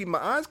gotta do is keep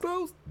my eyes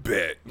closed?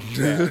 Bet.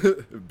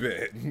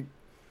 Bet.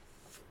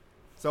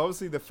 So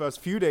obviously the first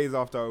few days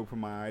after I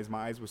opened my eyes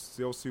were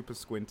still super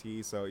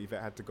squinty. So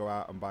Yvette had to go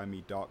out and buy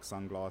me dark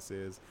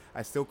sunglasses.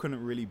 I still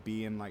couldn't really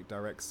be in like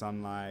direct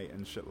sunlight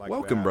and shit like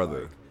Welcome, that.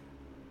 brother.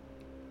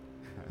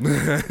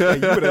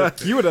 Like, yeah,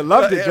 you would have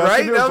loved it, Justin.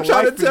 Right? It was I'm a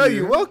trying to life for tell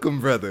you, welcome,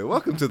 brother.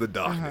 Welcome to the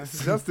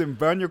darkness. Justin,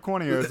 burn your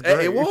cornea. It's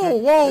Hey, great. whoa,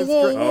 whoa, It's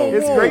whoa, great. whoa,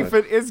 It's whoa.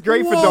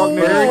 great for Whoa,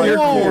 darkness. Burn whoa, your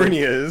whoa.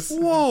 corneas.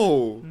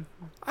 Whoa.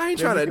 I ain't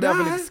trying You to can have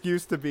an die.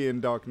 excuse to be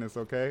in darkness,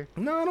 okay?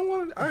 No, I don't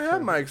want to. I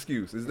have my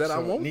excuse. Is that I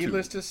want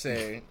needless to. to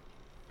say,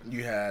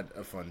 you had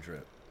a fun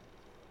trip.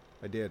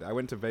 I did. I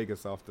went to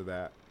Vegas after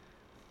that,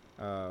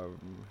 and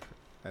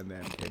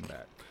then came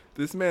back.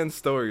 This man's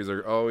stories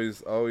are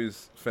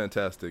always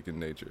fantastic in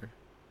nature.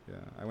 Yeah,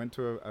 I went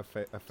to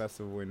a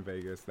festival in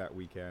Vegas that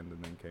weekend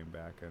and then came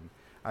back, and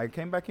I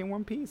came back in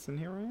one piece, and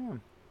here I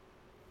am.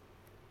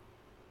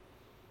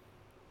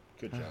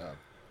 Good job.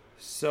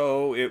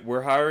 So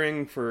we're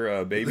hiring for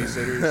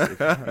babysitters. If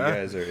you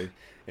guys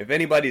if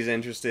anybody's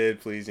interested,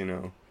 please,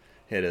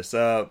 hit us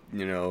up.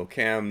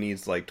 Cam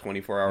needs like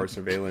 24-hour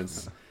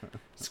surveillance.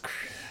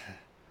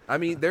 I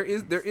mean, there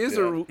is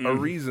a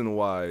reason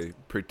why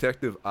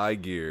protective eye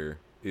gear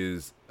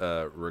is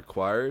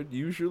required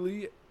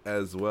usually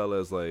as well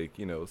as like,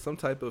 you know, some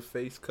type of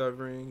face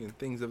covering and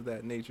things of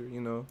that nature,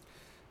 you know,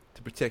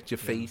 to protect your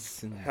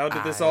face. And How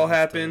did this all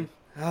happen?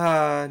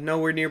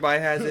 Nowhere nearby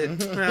has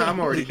it. I'm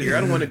already here.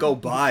 I don't want to go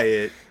buy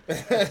it.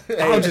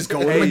 I'll just go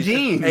with my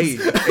jeans. Hey,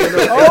 no,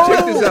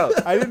 check this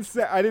out. I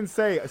didn't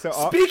say. So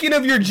Speaking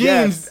of your jeans,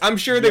 yes, I'm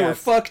sure they were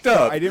fucked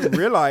up. I didn't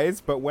realize,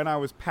 but when I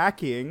was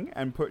packing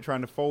and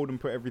trying to fold and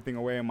put everything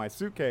away in my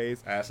suickage,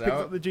 Ass picked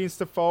out? up the jeans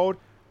to fold,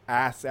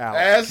 ass out.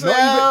 Ass Not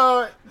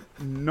out.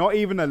 Not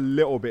even a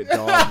little bit,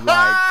 dog.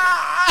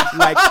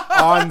 Like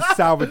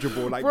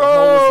unsalvageable. Like Bro, the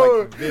hole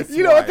was like this.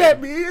 you know what that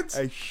wide. means?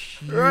 A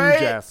huge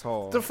Right?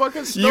 asshole. The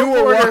fucking You were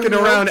snowboarder walking who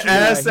around helped you.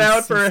 ass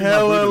out for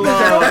hella long.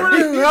 Snowboarder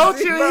who helped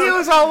you, he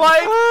was all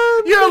like,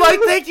 you're like,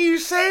 thank you, you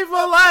saved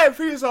my life.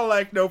 He was all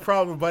like, no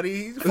problem,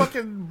 buddy. He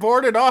fucking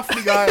boarded off and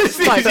he got,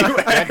 like,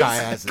 that guy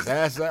has his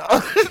ass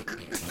out.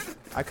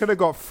 I could have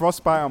got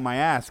frostbite on my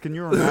ass. Can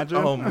you imagine?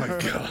 Oh my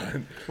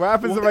god. What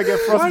happens if I get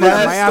frostbite on my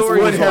That ass? story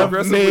would also? have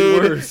progressively made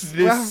worse.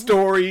 this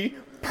story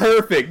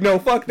perfect. No,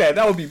 fuck that.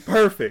 That would be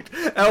perfect.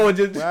 That would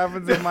just. What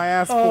happens if my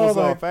ass Oh falls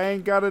my- off? I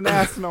ain't got an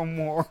ass no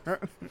more. Hey,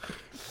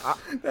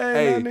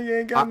 that nigga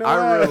ain't got no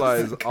I ass.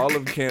 realize all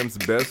of Cam's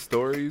best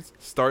stories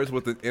starts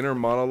with an inner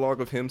monologue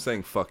of him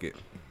saying "fuck it."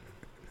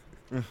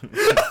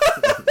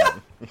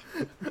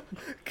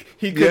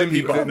 He couldn't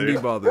he be couldn't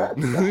bothered. be bothered.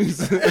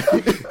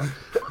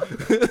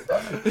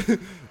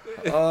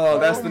 Oh,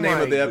 that's the name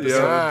of the episode.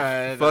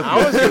 God. Fuck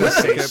I was going to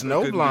say Couldn't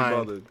be snowblind.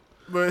 bothered.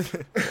 But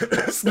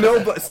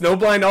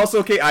Snowblind also.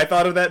 Okay, I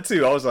thought of that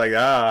too. I was like,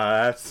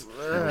 that's.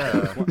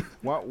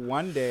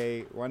 One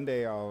day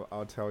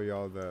I'll tell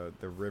y'all the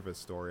river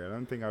story. I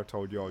don't think I've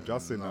told y'all.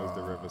 Justin knows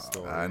the river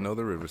story. I know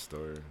the river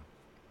story.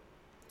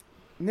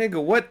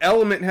 Nigga, what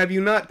element have you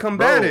not Bro,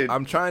 combated?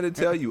 I'm trying to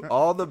tell you,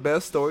 all the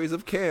best stories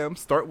of Cam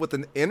start with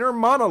an inner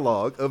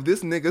monologue of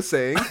this nigga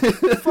saying,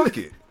 "Fuck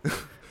it."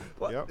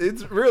 Yep.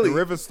 It's really. The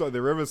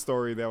river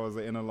story. There was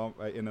an inner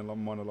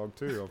monologue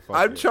too. Of fuck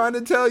I'm it. trying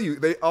to tell you,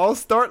 they all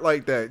start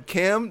like that.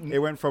 Cam. It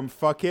went from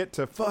fuck it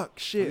to fuck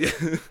shit.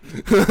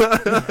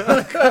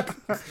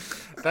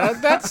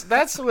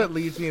 that's what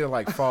leads me to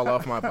like fall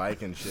off my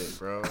bike and shit,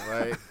 bro.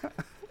 Like,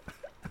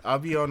 I'll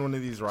be on one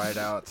of these ride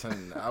outs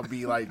and I'll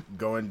be like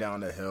going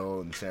down a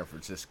hill in San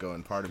Francisco,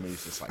 and part of me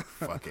is just like,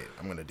 fuck it,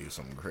 I'm gonna do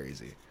something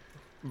crazy.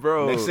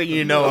 Bro. Next thing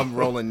you know, I'm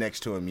rolling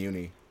next to a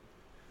Muni.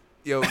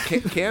 Yo,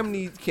 Cam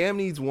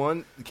needs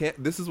one.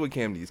 This is what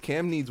Cam needs.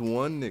 Cam needs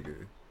one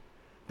nigga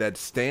that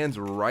stands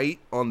right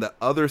on the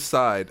other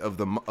side of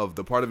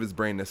the part of his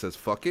brain that says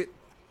 "fuck it,"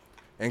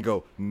 and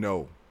go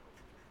no.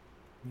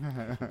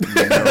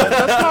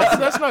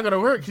 That's not gonna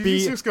work. You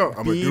just go, I'm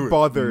gonna Be do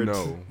bothered.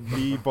 No.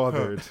 Be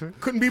bothered.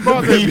 Couldn't be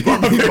bothered. Be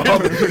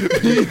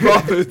bothered. Be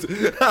bothered.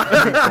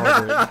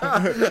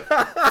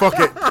 Fuck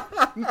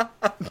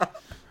it.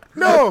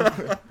 No,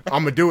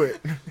 I'm gonna do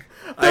it.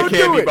 I Don't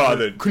can't do be it.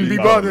 bothered. Couldn't be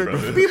bothered.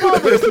 brother. Be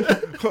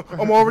bothered.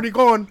 I'm already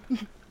gone.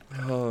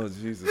 Oh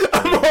Jesus.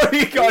 I'm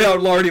already going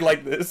out already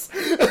like this.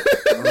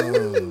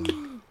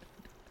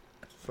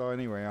 So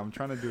anyway, I'm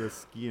trying to do a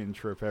skiing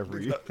trip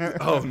every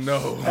Oh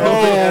no.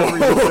 every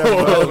December.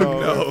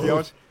 Oh, So no.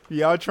 if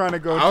y'all trying to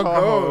go I'll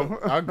Tahoe. go.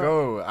 I'll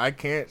go. I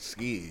can't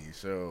ski,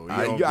 so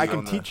I- you I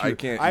don't can teach I you.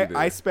 can't I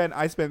either.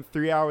 spent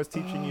 3 hours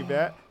teaching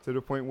Yvette to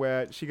the point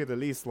where she could at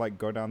least like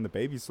go down the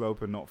baby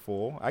slope and not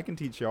fall. I can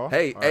teach y'all.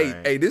 Hey, All hey,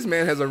 right. hey! This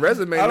man has a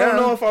resume I now. don't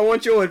know if I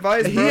want your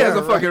advice, He bro. has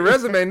a fucking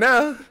resume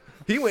now.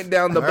 He went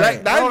down the All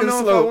Black right. I don't Diamond know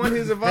if I slope. want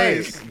his Hey,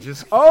 advice.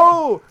 just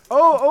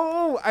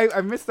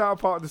I missed out a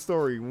part of the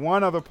story.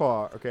 One other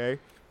part, okay?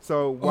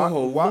 So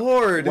Lord.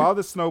 while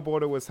the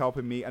snowboarder was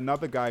helping me,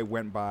 another guy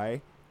went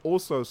by,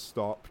 also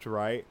stopped,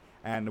 right?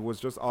 And was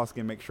just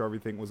asking, make sure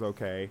everything was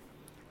okay.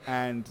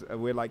 And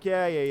we're like,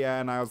 yeah.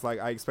 And I was like,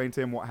 I explained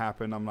to him what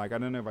happened. I'm like, I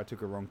don't know if I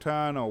took a wrong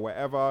turn or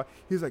whatever.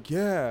 He's like,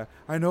 yeah,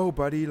 I know,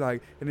 buddy.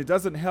 Like, and it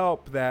doesn't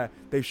help that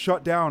they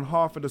shut down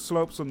half of the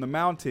slopes on the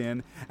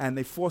mountain and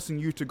they forcing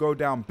you to go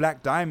down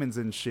black diamonds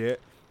and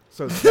shit.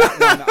 So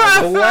that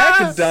one, Black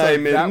so that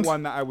diamond.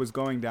 one that I was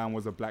going down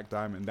was a black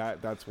diamond.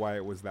 That's why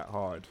it was that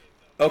hard.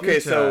 Okay,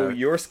 He's, so uh,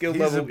 your skill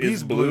he's level a- he's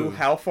is blue. blue.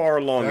 How far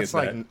along that's is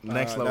like that?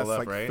 next level that's up,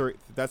 like right?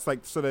 that's like,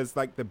 so there's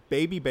like the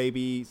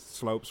baby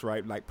slopes,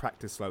 right? Like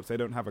practice slopes. They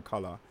don't have a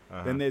color.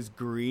 Then there's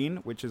green,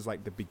 which is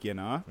like the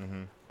beginner.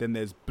 Then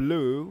there's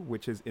blue,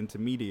 which is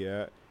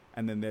intermediate.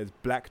 And then there's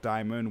black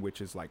diamond,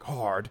 which is like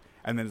hard.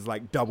 And then there's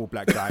like double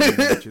black diamond,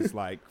 which is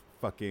like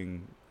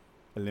fucking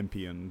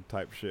Olympian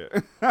type shit.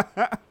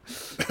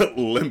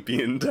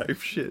 Olympian type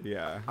shit.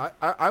 Yeah.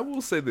 I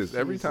will say this: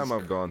 every time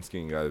I've gone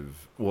skiing,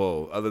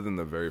 other than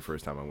the very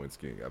first time I went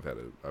skiing, I've had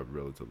a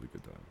relatively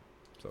good time.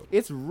 So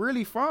It's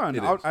really fun.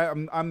 It is.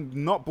 I'm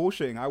not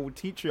bullshitting. I will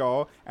teach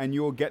y'all, and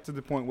you'll get to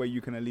the point where you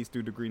can at least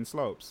do the green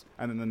slopes.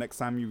 And then the next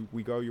time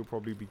we go, you'll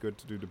probably be good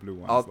to do the blue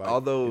ones. Like,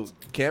 although it's-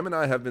 Cam and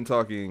I have been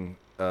talking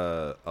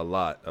a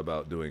lot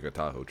about doing a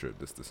Tahoe trip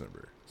this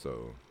December,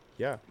 so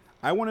yeah,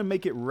 I want to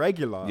make it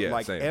regular, Yeah,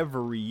 like same.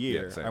 every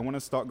year. Yeah, same. I want to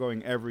start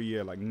going every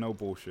year, like no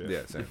bullshit.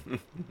 yeah, same.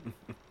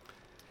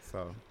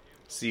 So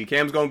See,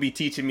 Cam's gonna be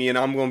teaching me, and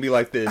I'm gonna be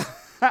like this.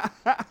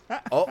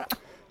 Oh,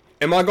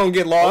 Am I gonna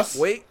get lost?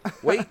 wait.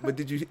 But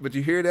did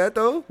you hear that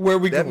though? Where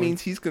we That going?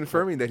 means he's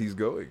confirming that he's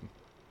going.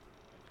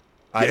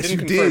 I Yes, didn't you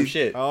confirm did.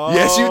 shit. Oh.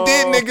 Yes, you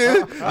did,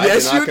 nigga. I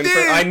Yes, did not you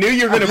confirm- did. I knew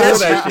you were gonna Yes, pull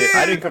that you shit.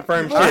 I did. didn't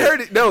confirm shit. I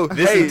heard it. No,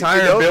 This hey, entire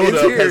it's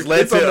build-up here. has led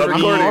It's on to the a I'm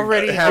recording.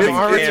 already, having I'm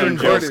already cam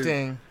jokes.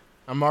 investing.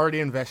 I'm already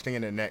investing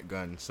in a net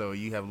gun, so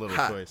you have little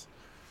Ha. choice.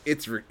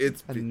 It's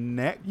A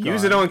neck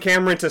Use gun. it on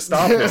Cameron to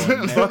stop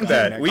him. Fuck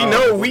that. We Oh.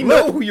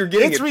 know who you're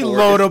getting It's it for. It's that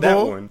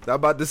reloadable. one. I'm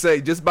about to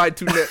say, just buy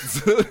 2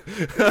 nets.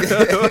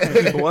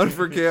 One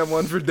for Cam,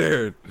 one for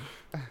Darren.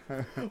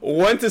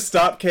 One to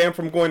stop Cam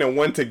from going and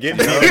one to get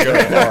me to go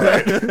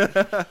hard.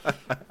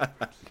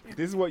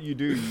 This is what you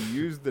do. You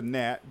use the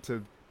net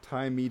to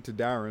tie me to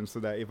Darren so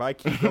that if I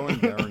keep going,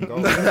 Darren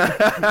goes.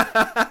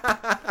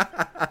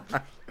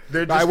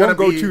 They're But I won't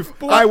go too.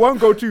 I won't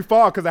go too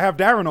far because I have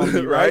Darren on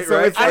me, right? Right, So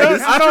right. it's I like,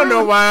 don't, I don't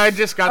know why I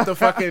just got the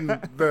fucking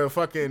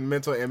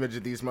mental image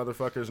of these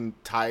motherfuckers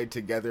tied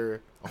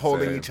together,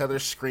 holding Same. each other,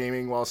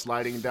 screaming while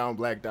sliding down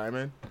Black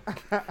Diamond.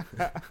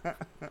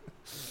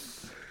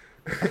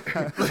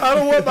 I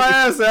don't want my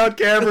ass out,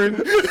 Cameron.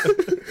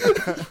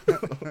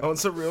 On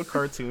some real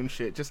cartoon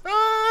shit. Just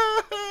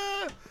yeah.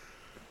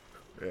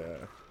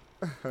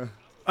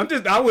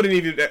 I wouldn't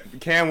even.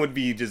 Cam would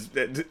be just.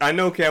 I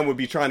know Cam would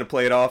be trying to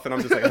play it off, and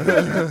I'm just like,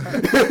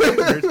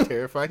 You're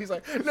terrified. He's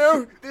like,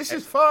 no, this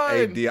is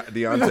fine. Hey,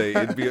 Deontay,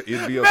 it'd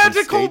be on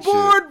Magical some skate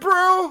board,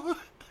 bro.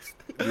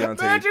 shit.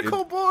 Deontay,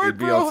 Magical board, it'd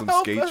be bro. on some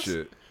Help skate us.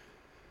 shit.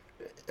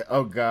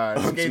 Oh God,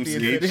 On skate some the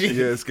skate infinity.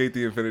 Yeah, skate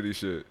the infinity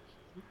shit.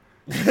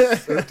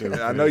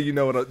 I know you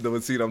know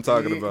what scene I'm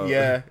talking about.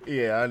 Yeah,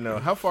 I know.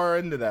 How far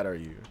into that are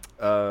you?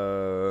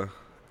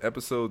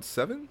 Episode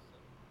 7.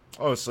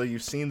 Oh, so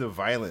you've seen the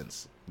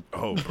violence.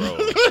 Oh, bro.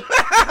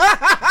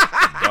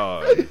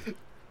 Dog.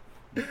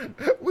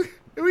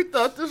 We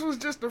thought this was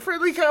just a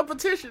friendly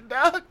competition,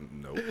 dog.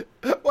 Nope.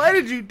 Why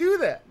did you do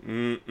that?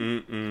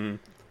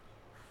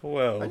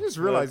 well. I just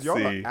realized let's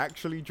y'all see. are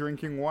actually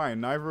drinking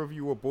wine. Neither of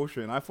you were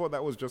bullshitting. I thought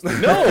that was just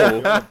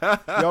No.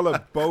 Y'all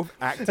are both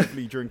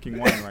actively drinking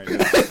wine right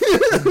now.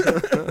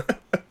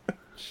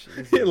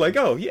 Yeah, like,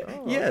 oh yeah,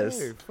 Oh, yes.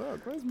 Hey,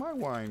 fuck, where's my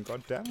wine?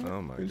 God damn it.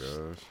 Oh, my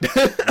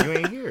gosh. You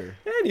ain't here.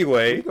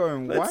 Anyway, We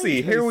going let's wine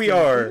see. Here we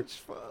tasting, are. bitch.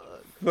 Fuck.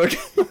 Look,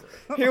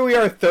 here we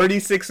are,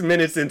 36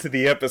 minutes into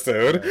the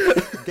episode.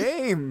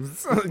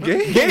 Games.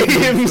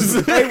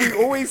 Games. Hey, we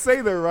always say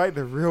that, right?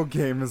 The real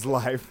game is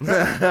life.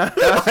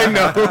 I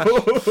know.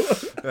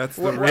 That's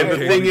the What- real And the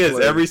game thing we is,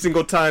 play. every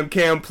single time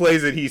Cam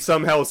plays it, he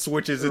somehow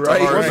switches it Right,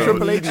 to hard right. mode.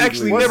 Triple H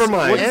Actually, what's- never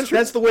mind. what's-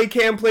 That's the way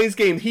Cam plays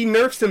games. He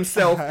nerfs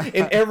himself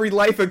in every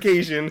life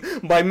occasion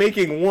by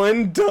making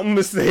one dumb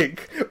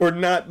mistake or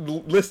not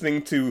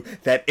listening to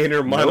that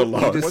inner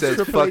monologue. just What's says,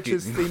 Triple "Fuck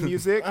H's it." theme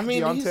music, I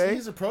mean, Deontay?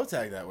 he's a pro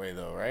tag that way,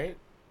 though, right?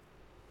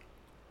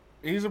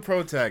 He's a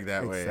pro tag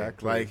that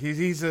Exactly. way. Like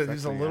he's a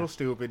Exactly, little yeah.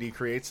 stupid. He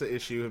creates the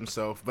issue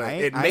himself, but I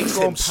it ain't makes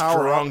gonna him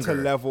power up to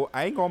stronger. level.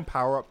 I ain't gonna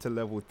power up to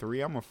level 3.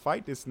 I'm gonna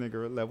fight this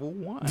nigga at level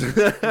 1. Even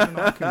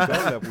though I can go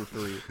level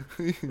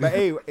 3. But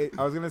hey,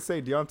 I was gonna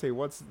say, Deontay,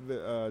 what's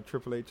the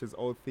Triple H's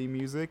old theme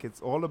music? It's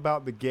all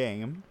about the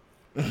game.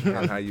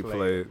 And how you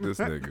play it, this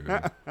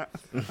nigga.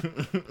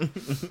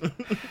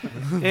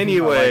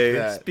 Anyway, I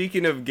like that.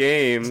 speaking of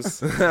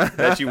games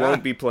that you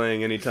won't be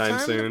playing anytime Time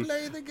soon. to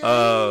play the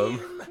game.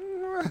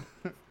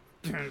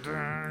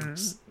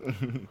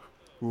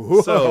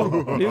 So,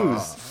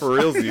 news for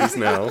realsies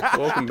now.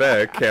 Welcome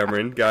back,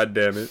 Cameron. God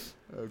damn it.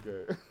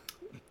 Okay.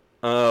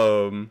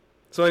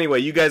 So anyway,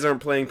 you guys aren't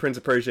playing Prince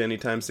of Persia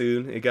anytime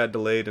soon. It got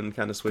delayed and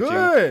kind of switching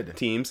Good.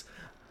 teams.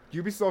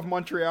 Ubisoft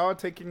Montreal are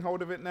taking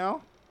hold of it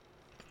now.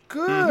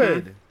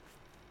 Good.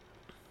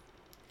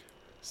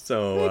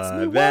 So Makes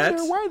me that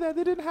wonder why that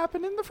didn't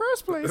happen in the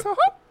first place.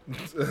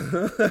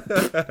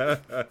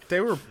 They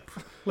were.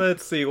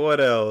 let's see what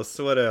else.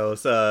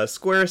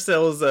 Square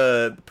sells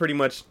pretty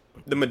much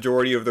the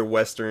majority of their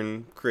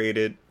Western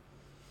created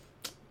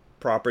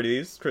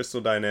properties. Crystal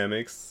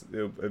Dynamics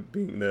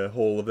being the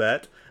whole of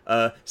that.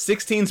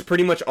 16's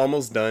pretty much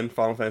almost done.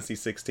 Final Fantasy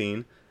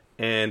 16.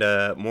 And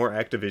more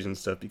Activision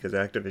stuff because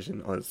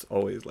Activision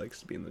always likes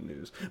to be in the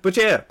news. But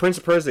yeah, Prince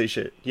of Persia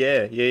shit.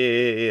 Yeah.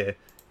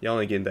 Y'all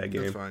ain't getting that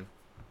That's game. fine.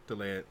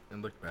 Delay it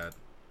and look bad.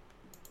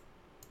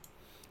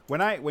 When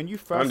you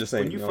I'm just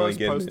saying, when you y'all ain't first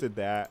getting it. posted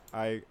that,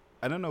 I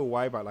don't know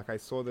why, but like I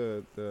saw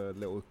the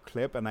little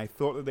clip and I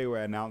thought that they were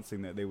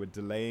announcing that they were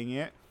delaying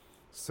it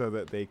so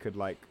that they could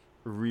like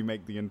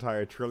remake the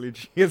entire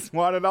trilogy as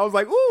one, and I was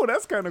like, "Ooh,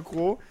 that's kind of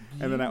cool."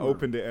 And then I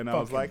opened it and I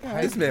was like,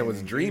 This man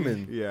was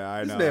dreaming. "Yeah,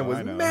 I know." This man was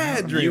I know.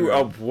 mad dreaming.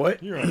 You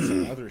what? You're on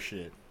some other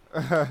shit.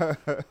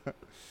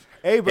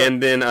 Hey, but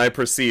And then I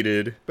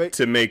proceeded But-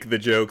 to make the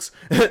jokes.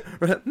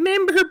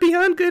 Remember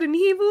Beyond Good and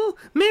Evil?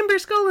 Remember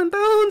Skull and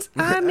Bones?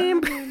 I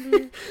remember.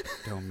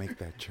 don't make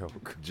that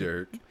joke.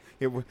 Jerk.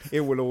 It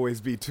will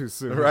always be too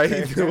soon. Right?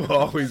 okay? It will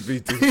always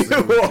be too It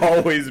soon. will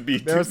always be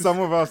There too are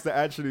some of us that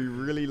actually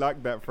really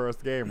liked that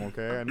first game.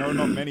 Okay, I know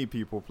not many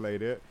people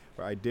played it,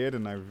 but I did,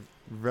 and I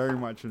very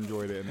much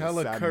enjoyed it. And it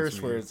Hella saddens curse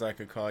me. words I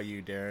could call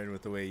you, Darren,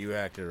 with the way you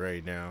acted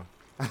right now.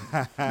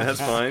 That's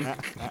fine.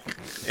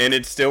 And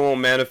it still won't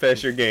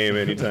manifest your game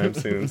anytime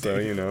soon, so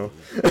you know.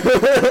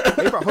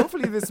 Hey, but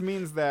hopefully this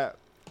means that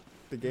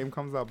the game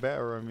comes out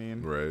better. I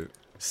mean, Right.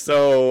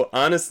 So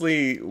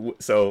honestly,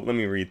 let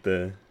me read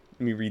the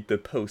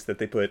post that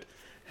they put.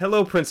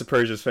 Hello, Prince of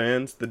Persia's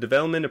fans. The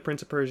development of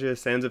Prince of Persia: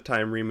 Sands of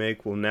Time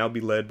remake will now be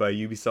led by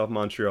Ubisoft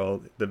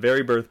Montreal, the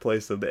very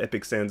birthplace of the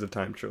epic Sands of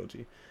Time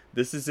trilogy.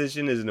 This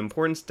decision is an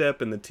important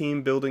step in the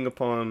team building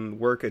upon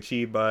work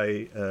achieved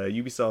by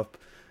Ubisoft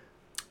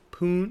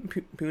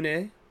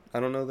Pune. I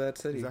don't know that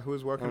city. is that who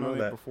was working on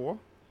it before?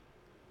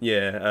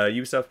 Yeah,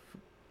 Ubisoft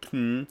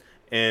Pune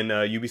and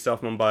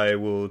Ubisoft Mumbai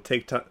will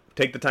take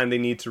the time they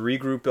need to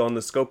regroup on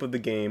the scope of the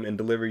game and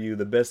deliver you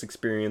the best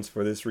experience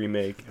for this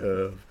remake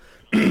of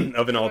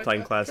of an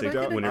all-time classic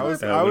when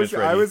it's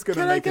ready. I was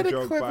gonna make get a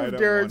joke, clip but I of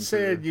don't Darren want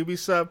saying to.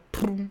 Ubisoft?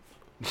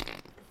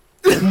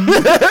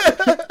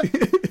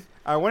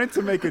 I wanted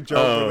to make a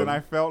joke, but then I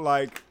felt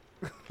like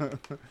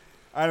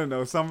I don't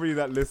know, somebody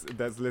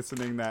that's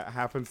listening that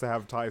happens to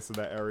have ties to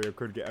that area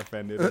could get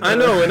offended. I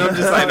know, and I'm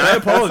just like, I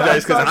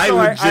apologize because I held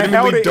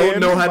legitimately it don't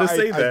in, know how to but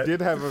say I that. I did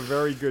have a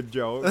very good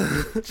joke.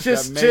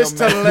 Just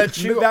that to let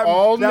you that,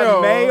 all that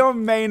know. may or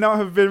may not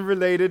have been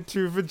related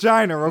to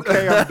vagina.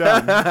 Okay, I'm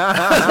done.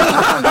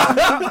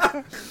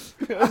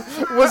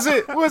 Was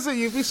it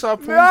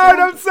Ubisoft? No,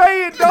 don't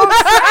say it. Don't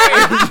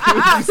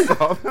say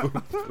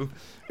it.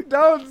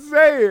 Don't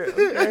say it.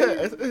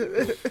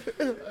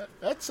 Okay?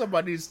 That's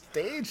somebody's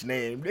stage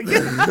name.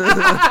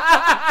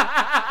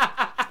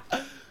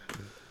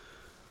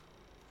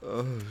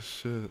 Oh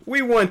shit.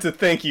 We want to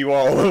thank you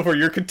all for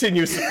your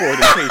continued support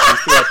and patience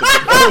throughout the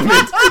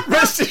development.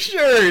 Rest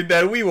assured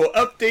that we will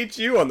update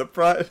you on the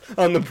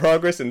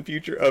progress and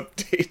future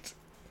updates.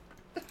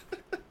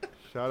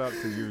 Shout out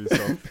to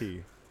Ubisoft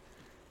P.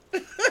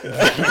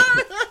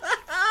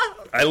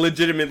 I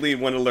legitimately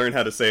want to learn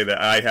how to say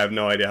that. I have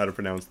no idea how to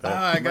pronounce that.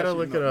 I gotta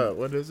look it up.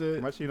 What is it?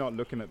 I'm actually not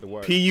looking at the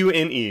word.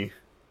 Pune.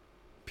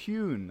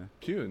 Pune.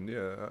 Pune,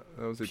 yeah.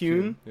 That was it.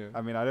 Pune? Yeah.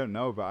 I mean, I don't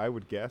know, but I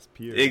would guess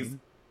Pune.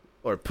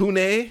 Or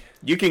Pune.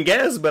 You can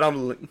guess, but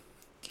I'm.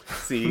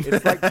 See,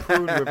 It's like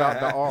prune without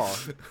the R.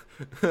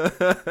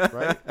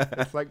 Right?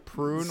 It's like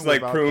prune it's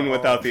like prune the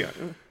without R. the.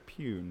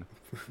 Pune.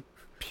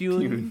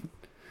 Pune.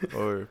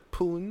 Or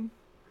Pune.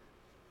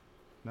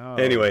 No.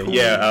 Anyway, Pune.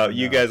 yeah,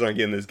 you No. guys aren't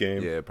getting this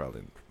game. Yeah,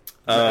 probably.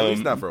 At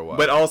least not for a while.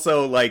 But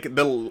also, like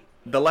the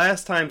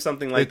last time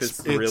something like It's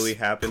this really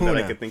happened that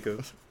I Pune. could think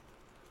of.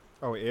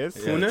 Oh, it is?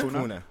 Pune?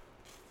 Pune.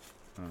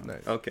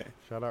 Nice. Okay,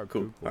 Shout out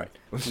cool. Google. All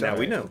right, now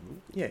we know.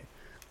 Yeah.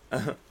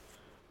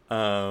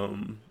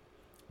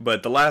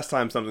 But the last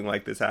time something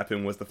like this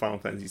happened was the Final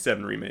Fantasy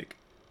VII remake.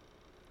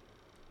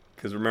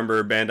 Because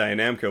remember, Bandai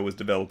Namco was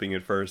developing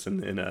it first,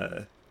 and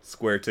then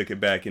Square took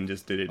it back and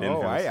just did it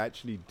in-house. Oh, I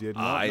actually did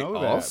not I know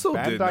that. also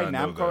Bandai did not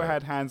know Namco that.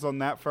 had hands on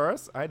that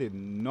first. I did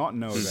not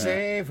know that.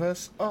 Save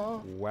us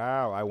all.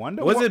 Wow, I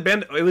wonder Was what... it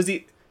Band? It was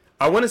the.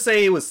 I want to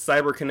say it was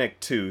CyberConnect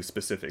 2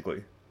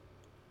 specifically.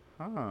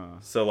 Huh.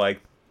 So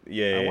like,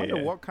 yeah. I wonder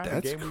yeah. what kind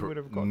of game we would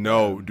have got.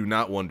 No, there. do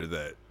not wonder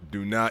that.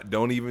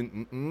 Don't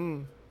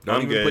even. Don't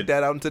I'm even good. put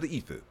that out into the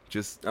ether.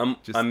 Just I'm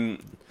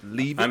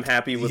leave it. I'm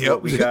happy with Yep.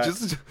 what we got.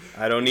 Just-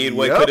 I don't need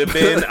what Yep. could have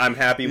been. I'm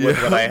happy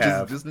with what I Yep.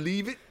 have. Just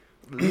leave it.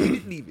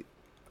 Leave it.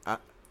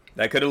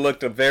 That could have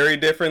looked very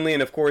differently,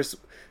 and of course,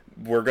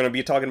 we're going to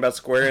be talking about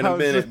Square in a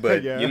minute.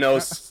 But yeah. you know,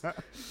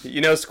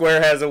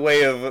 Square has a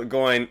way of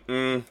going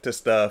to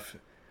stuff.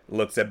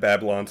 Looks at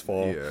Babylon's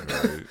Fall. Yeah,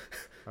 right.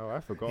 Oh,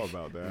 I forgot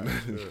about that.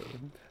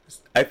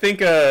 I think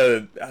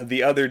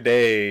the other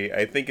day,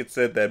 I think it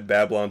said that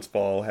Babylon's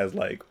Fall has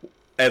like,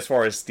 as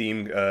far as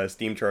Steam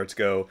charts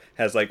go,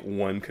 has like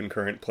 1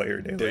 concurrent player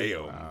daily.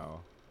 Damn. Wow.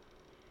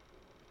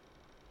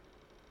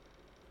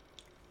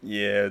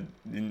 Yeah.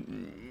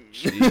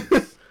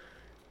 Jeez.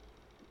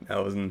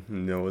 That was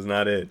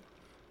not it.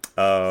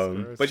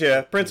 But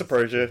yeah, Prince of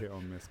Persia. Hit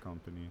on this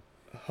company.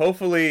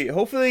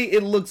 Hopefully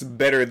it looks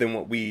better than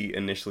what we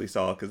initially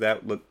saw, because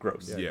that looked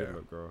gross. Yeah, Yeah. it did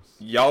look gross.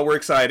 Y'all were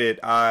excited.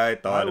 I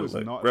thought I it was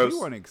looked not. gross.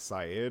 You weren't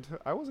excited.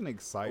 I wasn't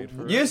excited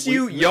for Yes,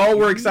 it. y'all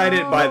were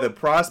excited by the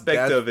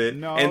prospect That- of it,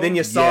 No. and then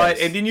you saw Yes.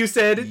 it, and then you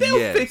said they'll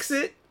Yes. fix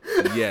it.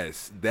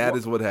 Yes, that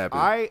is what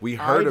happened. We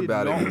heard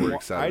about it and we're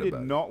excited I did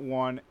about not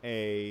want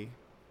a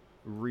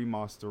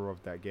remaster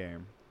of that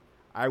game.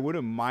 I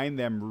wouldn't mind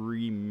them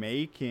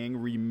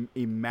reimagining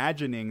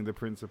the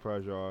Prince of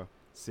Persia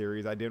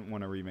series. I didn't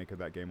want a remake of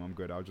that game. I'm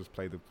good. I'll just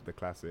play the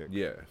classic. it.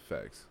 Yeah,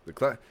 facts.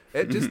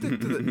 Just stick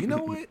to the. You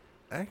know what?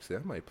 Actually, I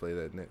might play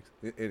that next.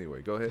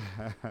 Anyway, go ahead.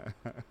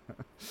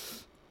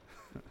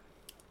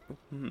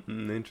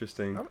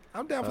 Interesting.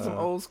 I'm down for some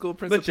old school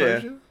Prince but of yeah.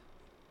 Persia.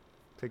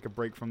 Take a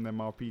break from them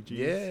RPGs.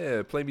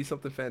 Yeah, play me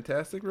something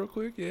fantastic real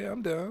quick. Yeah,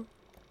 I'm down.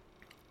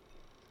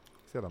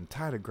 Said I'm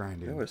tired of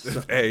grinding. That was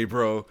so- Hey,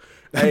 bro.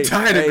 I'm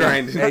tired of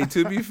grinding. Hey,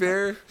 to be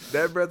fair,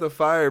 that Breath of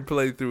Fire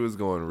playthrough is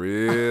going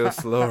real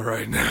slow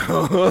right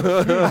now.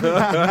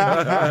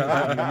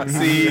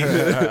 See,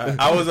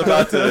 I was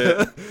about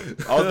to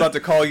I was about to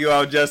call you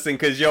out, Justin,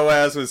 because your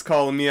ass was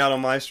calling me out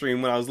on my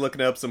stream when I was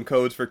looking up some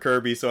codes for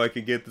Kirby so I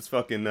could get this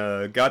fucking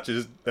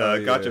gotcha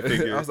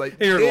figure. I was like,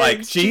 and you're like,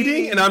 it's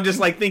cheating? And I'm just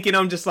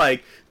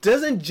like,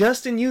 doesn't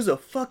Justin use a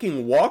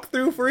fucking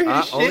walkthrough for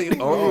his shit? Only He's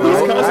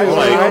on constantly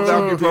like,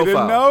 Valkyrie didn't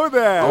profile. know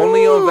that.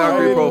 Only on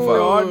Valkyrie I did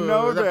profile. not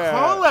know The that.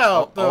 call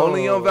out, though.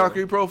 Only on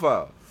Valkyrie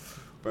profile.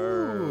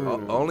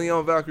 Bird. Only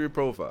on Valkyrie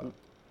profile.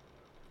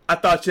 I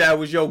thought that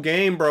was your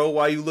game, bro.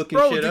 Why you looking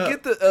Bro, shit to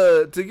up?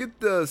 get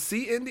the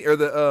C ending or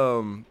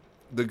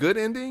the good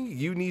ending,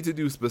 you need to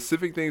do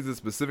specific things at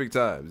specific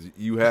times.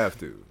 You have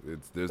to.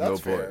 There's no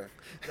point. fair.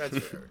 That's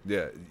fair.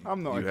 Yeah,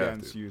 I'm not you have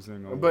against to.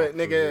 using a But walkthrough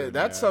nigga, here,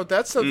 that's man.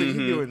 that's something you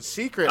Mhm. do in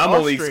secret. I'm off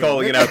only stream,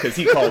 calling it nigga. out because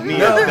he called me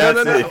No, out.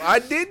 That's no. it. I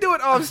did do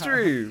it off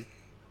stream.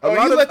 Oh,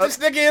 you let this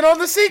nigga in on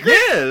the secret?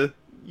 Yeah.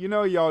 You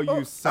know, y'all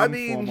use some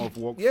form of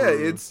walkthrough. yeah,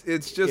 it's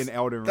just in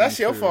Elden Ring. That's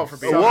your too. fault for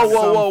being- Some- Whoa, whoa,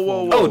 some whoa, whoa,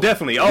 form whoa. Oh, of-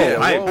 definitely. Oh, Yeah,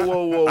 I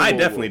whoa,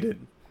 definitely whoa.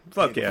 did.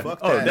 Fuck yeah. fuck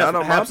Oh, that. Not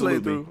definitely. on my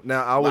Absolutely. playthrough.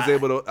 Now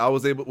I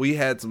was able. We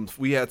had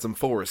some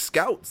forest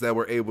scouts that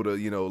were able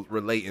to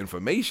relate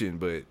information,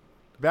 but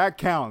That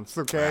counts,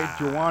 okay?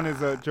 Jawan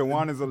is a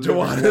Jawan is a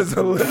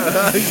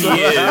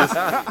He is.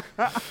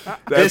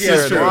 This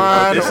is true.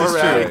 One This is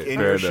right true. in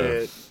Fair your enough.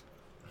 shit.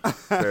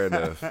 fair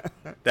enough.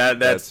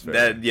 That's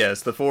fair.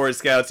 yes. The Forest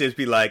Scouts just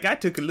be like, I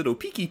took a little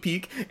peeky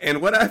peek,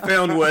 and what I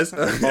found was, Say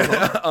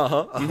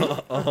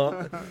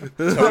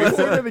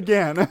it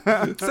again.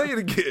 Say it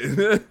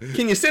again.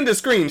 can you send a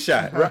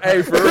screenshot?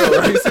 Hey, for real,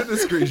 right? Send the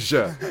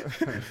screenshot.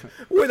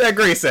 Where that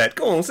grace at?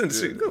 Go on, send a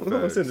Yeah, go on,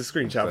 facts. send a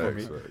screenshot for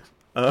me.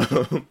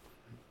 Facts.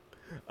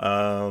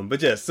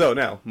 But yes. So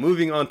now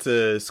moving on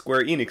to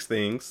Square Enix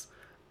things.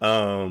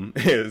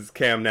 Is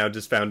Cam now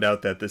just found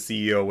out that the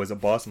CEO was a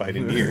boss fight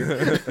in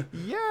here.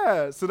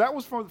 Yeah, so that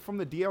was from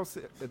the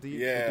DLC. The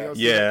Yeah. DLC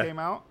Yeah. that came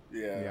out.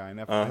 Yeah. Yeah, I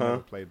never Uh-huh.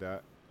 played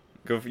that.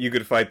 You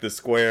could fight the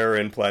Square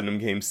and Platinum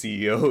Games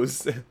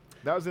CEOs.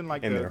 That was in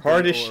like And the they're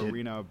hard as little shit.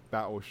 arena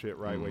battle shit,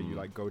 right? Where you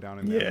like go down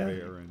in the Yeah.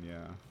 elevator and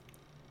yeah.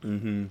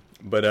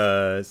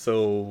 But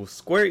so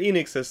Square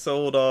Enix has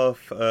sold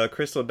off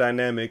Crystal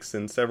Dynamics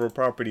and several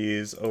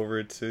properties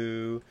over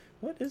to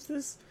what is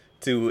this?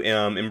 To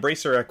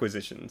Embracer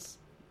Acquisitions.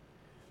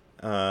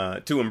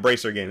 To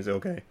Embracer Games,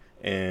 okay.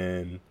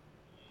 And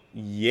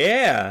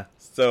yeah,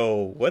 so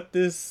what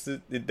this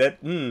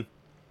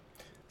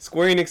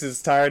Square Enix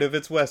is tired of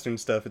its Western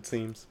stuff, it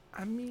seems.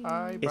 I mean,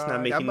 It's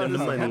not making them the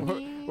money.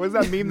 What was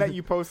that meme that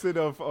you posted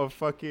of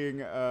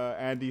fucking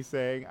Andy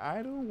saying,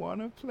 "I don't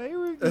want to play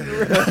with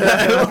you"?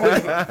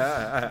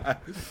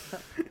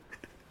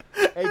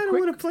 Hey, I don't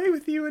want to play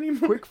with you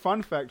anymore. quick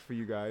fun fact for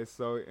you guys.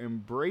 So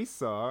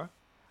Embracer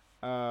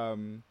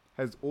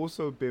has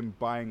also been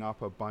buying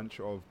up a bunch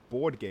of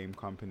board game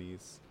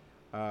companies.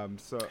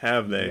 So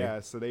Have they? Yeah,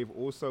 so they've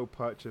also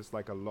purchased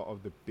like a lot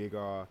of the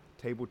bigger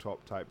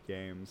tabletop type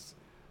games.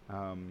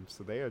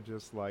 So they are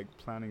just like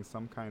planning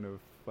some kind of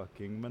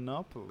fucking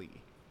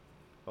monopoly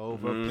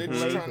over They're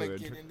just trying to playhood.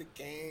 get in the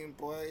game,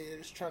 boy. They're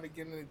just trying to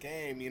get in the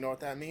game. You know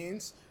what that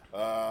means?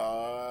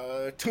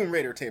 Tomb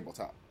Raider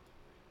tabletop.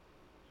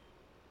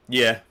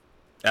 Yeah,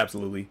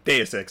 absolutely.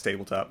 Deus Ex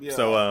tabletop. Yeah.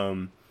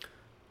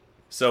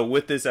 So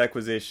with this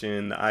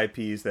acquisition, the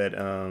IPs that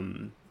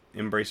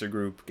Embracer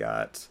Group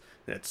got,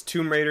 that's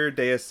Tomb Raider,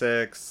 Deus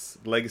Ex,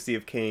 Legacy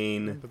of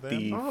Kain, Remember them?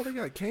 Thief. oh, they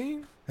got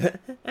Kane.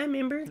 I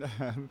remember.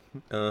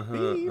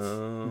 Thief.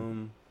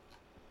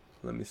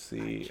 Let me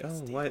see. Oh,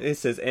 why it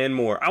says and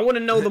more. I want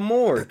to know the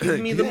more. Give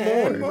me the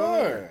And more.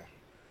 more.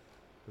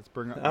 Let's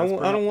bring up, I let's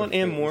bring up don't the want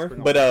full- and let's more, bring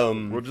up but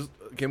the- We'll just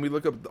can we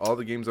look up all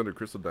the games under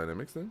Crystal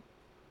Dynamics then?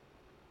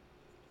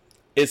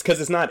 it's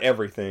because it's not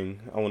everything.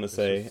 I want to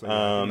say. just say-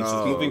 It says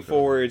Oh, moving okay.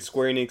 forward,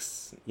 Square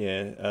Enix.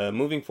 Yeah,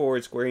 moving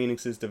forward, Square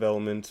Enix's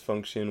development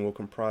function will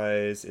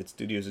comprise its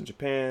studios in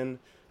Japan,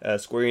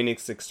 Square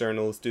Enix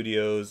external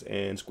studios,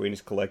 and Square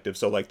Enix Collective.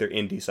 So like their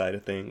indie side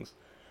of things.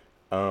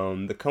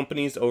 The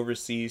company's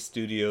overseas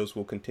studios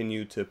will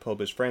continue to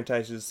publish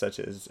franchises such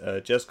as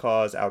Just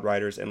Cause,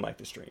 Outriders, and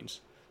Life is Strange.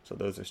 So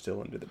those are still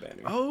under the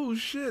banner. Oh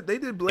shit, they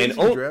did Blazing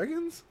oh-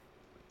 Dragons.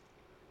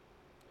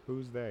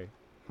 Who's they?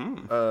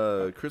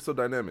 Crystal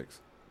Dynamics.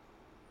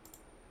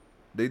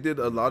 They did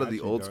a lot of the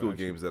Actually, old don't school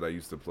actually. games that I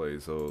used to play.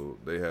 So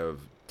they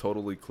have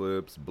Total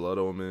Eclipse, Blood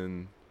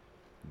Omen,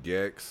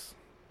 Gex.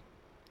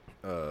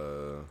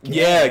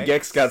 Yeah,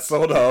 Gex got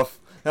sold off.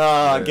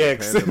 Ah, yeah,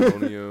 Gex.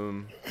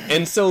 Pandemonium.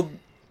 And so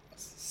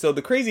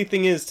the crazy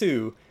thing is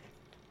too,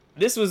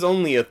 this was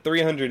only a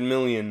 300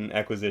 million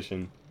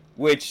acquisition,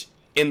 which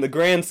in the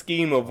grand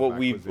scheme of what's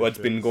been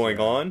Acquisitions, going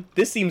yeah. on,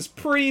 this seems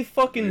pretty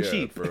fucking Yeah,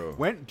 cheap. bro.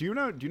 When do you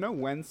know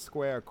when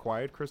Square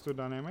acquired Crystal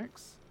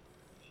Dynamics?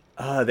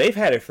 They've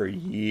had it for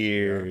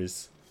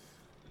years.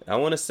 I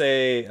want to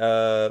say,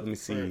 let me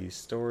see,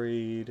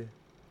 storied,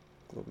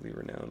 globally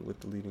renowned with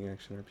the leading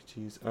action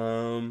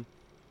RPGs.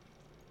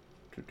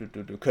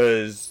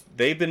 Because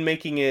they've been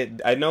making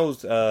it. I know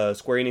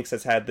Square Enix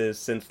has had this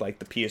since like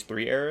the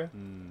PS3 era,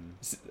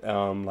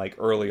 like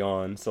early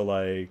on. So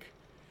like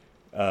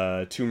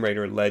Tomb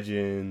Raider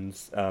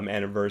Legends,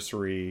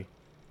 Anniversary,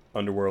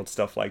 Underworld,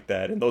 stuff like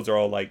that, and those are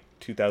all like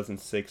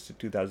 2006 to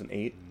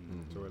 2008.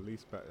 So at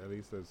least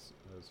as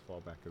far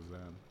back as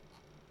then.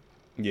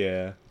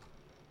 Yeah.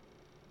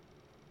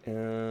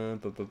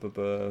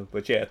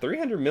 But yeah,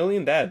 300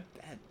 million. That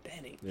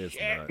ain't It's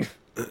shit.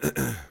 not.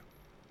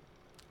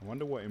 I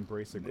wonder what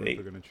Embracer Group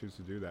are going to choose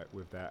to do that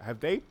with that.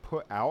 Have they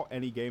put out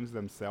any games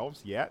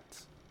themselves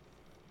yet?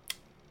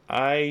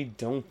 I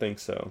don't think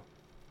so.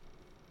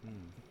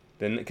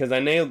 Then, because I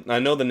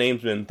know the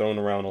name's been thrown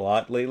around a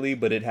lot lately,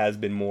 but it has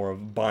been more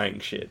of buying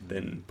shit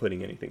than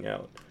putting anything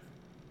out.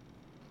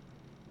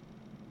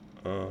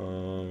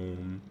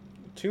 Tomb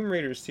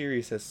Raider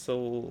series has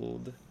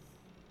sold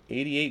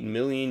 88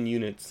 million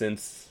units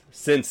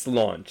since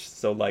launch.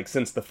 So like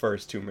since the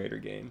first Tomb Raider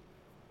game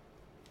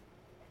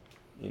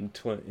in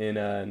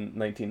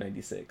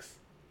 1996.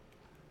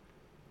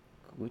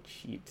 Good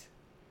shit.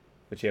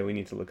 But yeah, we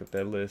need to look up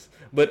that list.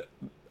 But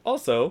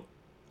also,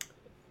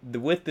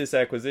 with this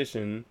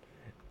acquisition,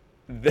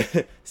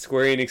 the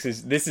Square Enix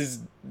is this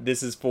is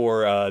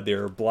for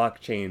their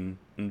blockchain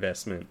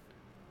investment,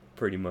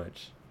 pretty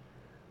much.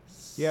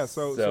 Yeah.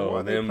 So what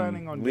are they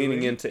planning on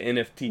leaning doing? into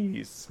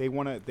NFTs? They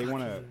wanna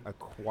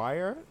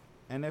acquire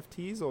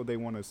NFTs, or they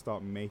wanna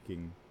start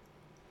making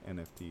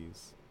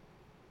NFTs.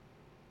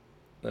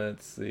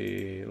 Let's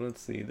see.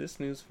 This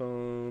news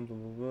phone. Blah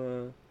blah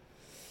blah.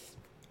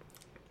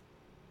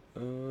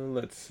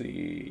 Let's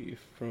see.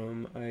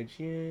 From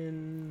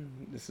IGN,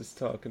 this is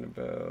talking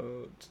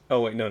about.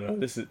 Oh wait, no.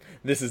 This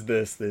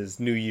is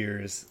New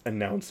Year's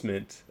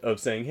announcement of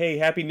saying, "Hey,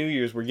 Happy New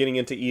Year's! We're getting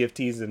into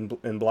EFTs and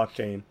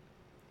blockchain."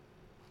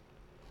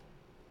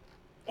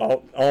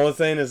 All I'm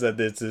saying is that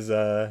this is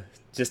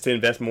just to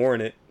invest more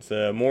in it.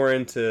 So more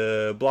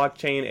into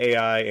blockchain,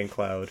 AI, and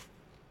cloud.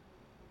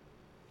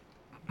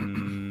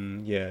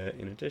 Yeah,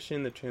 in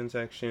addition, the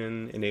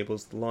transaction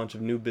enables the launch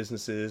of new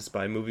businesses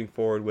by moving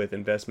forward with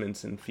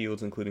investments in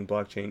fields including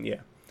blockchain. Yeah,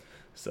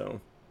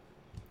 so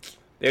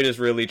they're just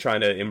really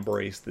trying to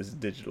embrace this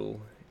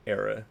digital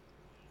era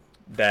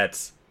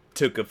that's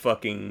took a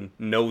fucking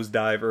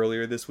nosedive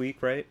earlier this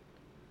week, right?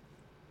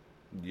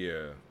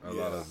 Yeah, a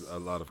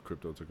lot of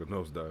crypto took a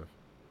nosedive.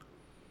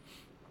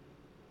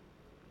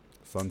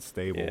 It's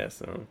unstable. Yeah,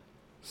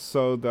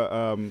 so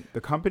the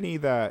company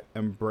that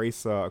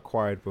Embracer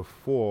acquired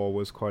before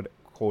was called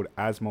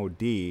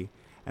Asmodee,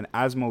 and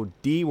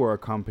Asmodee were a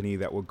company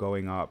that were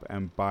going up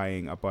and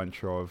buying a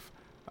bunch of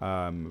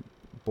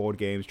board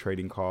games,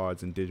 trading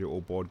cards, and digital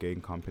board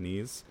game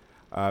companies,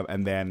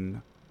 and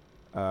then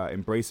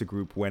Embracer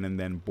Group went and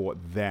then bought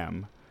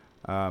them.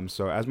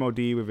 So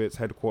Asmodee, with its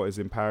headquarters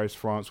in Paris,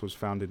 France, was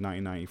founded in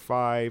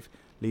 1995.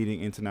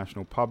 Leading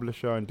international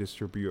publisher and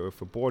distributor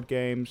for board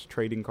games,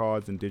 trading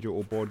cards, and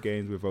digital board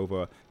games, with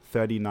over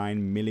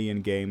 39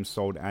 million games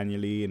sold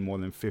annually in more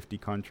than 50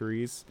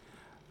 countries.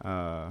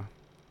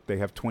 They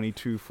have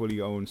 22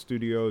 fully owned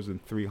studios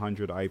and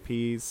 300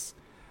 IPs.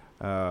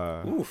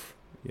 oof.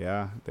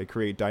 Yeah, they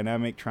create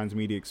dynamic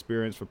transmedia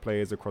experience for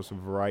players across a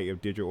variety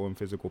of digital and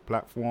physical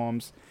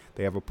platforms.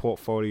 They have a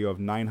portfolio of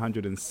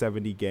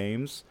 970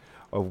 games,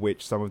 of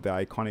which some of the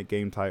iconic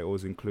game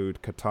titles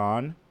include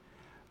Catan,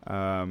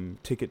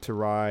 Ticket to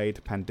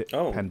Ride,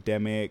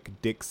 Pandemic,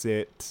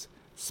 Dixit,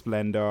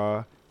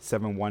 Splendor,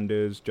 Seven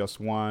Wonders, Just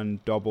One,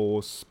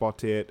 Double,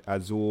 Spot It,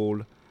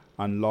 Azul,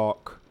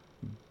 Unlock,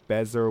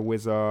 Bezer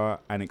Wizard,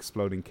 and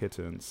Exploding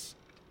Kittens.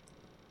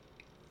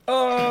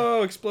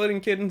 Oh,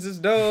 Exploding Kittens is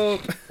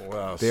dope.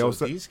 Wow,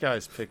 these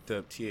guys picked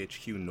up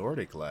THQ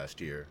Nordic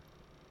last year.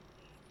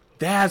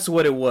 That's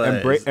what it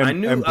was.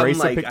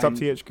 Embracer picked up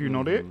THQ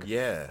Nordic?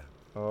 Yeah.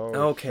 Oh,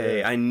 Okay,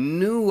 shit. I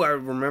knew I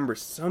remember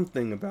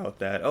something about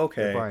that.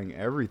 Okay. They're buying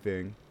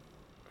everything.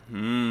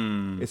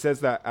 Hmm. It says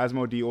that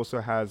Asmodee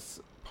also has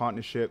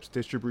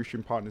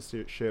distribution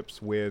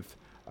partnerships with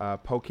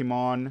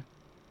Pokemon,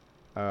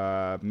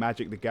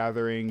 Magic the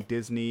Gathering,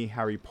 Disney,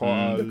 Harry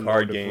Potter, the Lord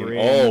card of game.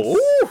 Rings, Oh,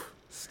 ooh.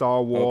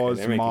 Star Wars,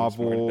 they're making smart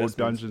Marvel, investments.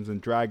 Dungeons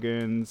and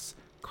Dragons,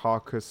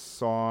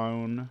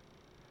 Carcassonne.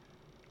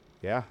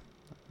 Yeah,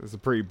 it's a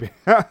pretty big.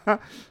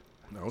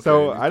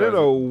 So I don't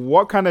know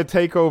what kind of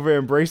takeover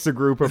Embracer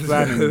Group are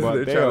planning,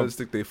 but they're trying to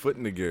stick their foot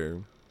in the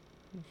game.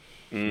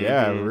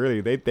 yeah, Mhm.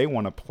 really, they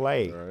want to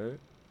play. All right.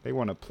 They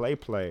want to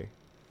play.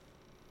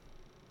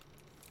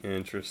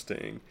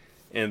 Interesting.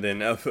 And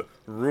then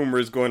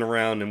rumors going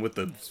around, and with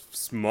the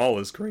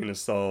smallest grain of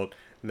salt,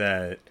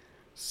 that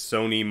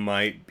Sony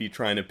might be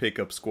trying to pick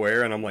up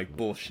Square, and I'm like,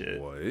 bullshit.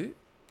 What?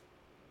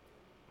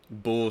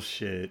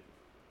 Bullshit.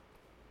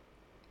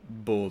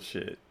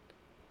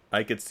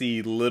 I could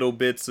see little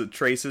bits of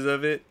traces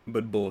of it,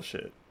 but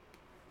bullshit.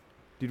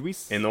 Did we?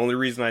 And the only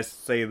reason I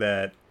say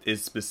that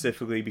is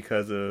specifically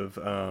because of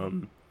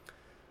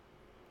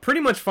pretty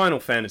much Final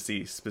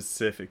Fantasy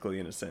specifically,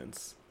 in a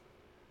sense.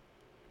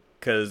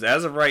 Because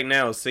as of right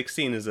now,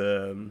 16 is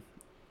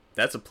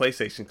that's a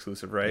PlayStation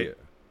exclusive, right?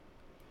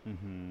 Yeah.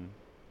 Mm-hmm.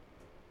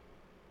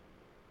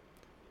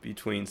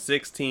 Between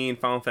 16,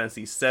 Final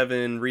Fantasy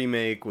 7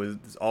 Remake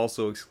was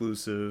also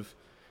exclusive.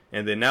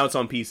 And then now it's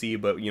on PC,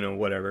 but,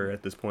 whatever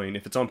at this point.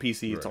 If it's on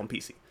PC, it's on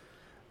PC.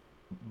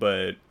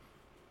 But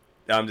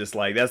I'm just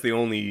like, that's the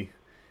only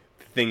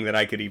thing that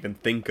I could even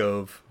think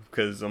of,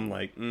 because I'm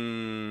like,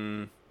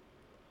 So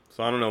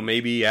I don't know,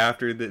 maybe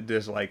after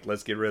there's like,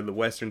 let's get rid of the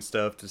Western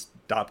stuff to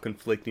stop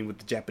conflicting with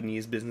the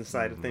Japanese business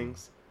side of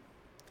things.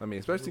 I mean,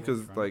 especially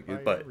because like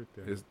But-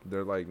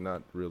 they're like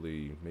not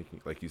really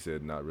making, like you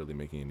said, not really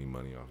making any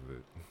money off of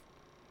it.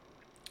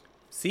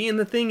 See, and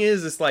the thing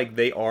is, it's like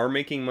they are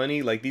making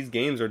money. Like, these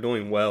games are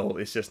doing well.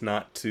 It's just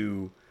not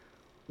to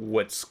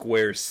what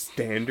Square's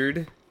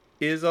standard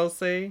is, I'll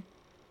say.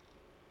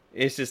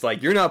 It's just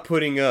like, you're not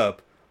putting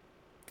up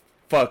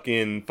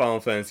fucking Final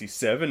Fantasy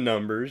 7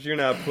 numbers. You're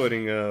not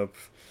putting up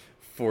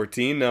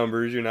 14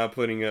 numbers. You're not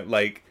putting up,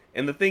 like...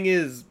 And the thing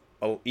is,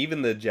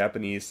 even the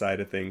Japanese side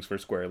of things for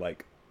Square,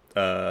 like,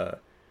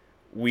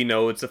 we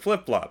know it's a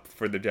flip-flop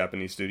for the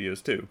Japanese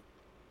studios, too.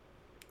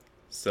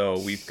 So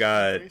we've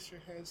got...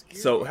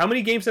 So how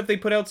many games have they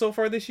put out so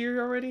far this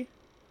year already?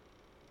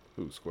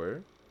 Who,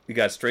 Square? We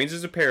got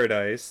Strangers of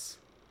Paradise,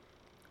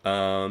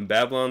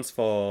 Babylon's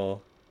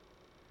Fall.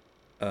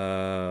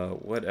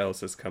 What else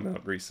has come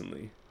out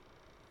recently?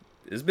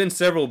 There's been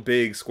several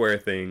big Square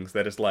things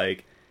that is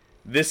like,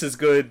 this is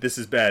good, this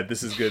is bad,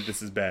 this is good,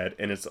 this is bad,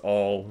 and it's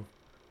all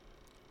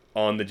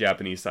on the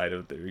Japanese side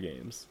of their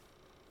games.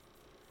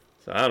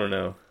 So I don't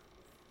know.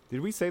 Did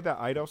we say that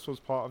Eidos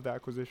was part of the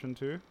acquisition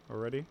too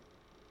already?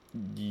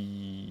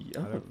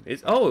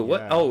 It's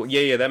what? Yeah. Oh,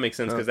 yeah, that makes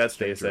sense because that's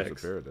Deus Strangers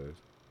Ex. of Paradise.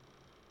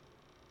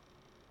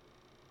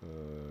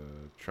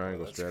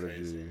 Triangle that's Strategy.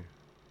 crazy.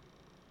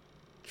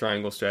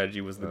 Triangle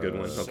Strategy was the good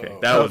one. So- Okay,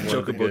 that was one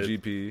of the Chocobo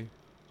good. GP.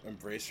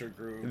 Embracer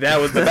Group. That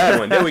was the bad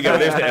one. There we go.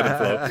 There's the ebb and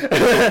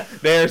flow.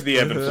 There's the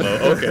ebb and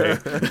flow. Okay.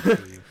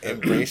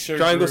 Embracer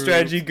Triangle Group,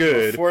 Strategy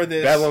good. Before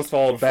this, Babylon's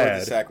Fall before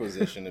bad. this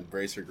acquisition,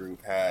 Embracer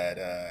Group had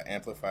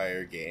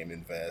Amplifier Game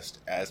Invest,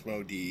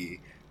 Asmodee,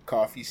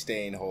 Coffee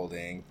Stain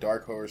Holding,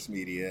 Dark Horse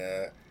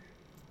Media,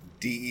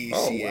 DECA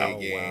Oh, wow.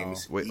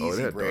 Games, Wait, Easy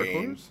they had Dark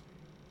Brain, Horse?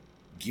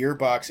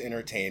 Gearbox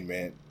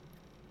Entertainment,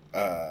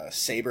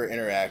 Saber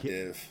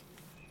Interactive.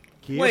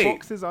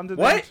 Gearbox is under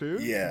there what? too?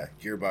 Yeah,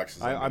 Gearbox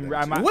is. I'm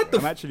What the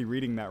I'm actually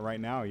reading that right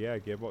now. Yeah,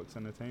 Gearbox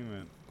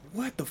Entertainment.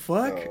 What the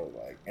fuck?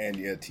 And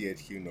yeah,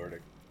 THQ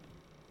Nordic.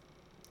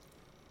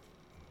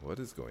 What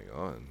is going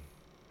on?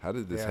 How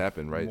did this They have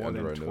happen right more under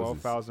than our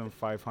noses?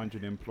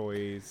 12,500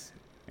 employees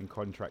and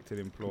contracted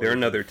employees. They're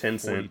another in 40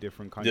 Tencent.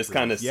 different countries. Just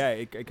kinda Yeah,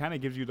 it kind of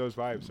gives you those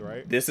vibes,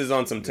 right? This is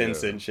on some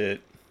Tencent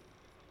shit.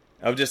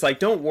 I was just like,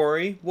 don't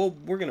worry. We're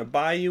going to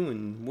buy you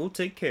and we'll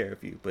take care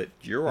of you. But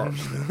you're ours.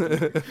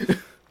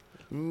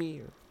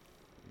 Me.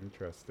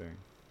 Interesting.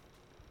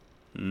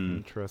 Mm.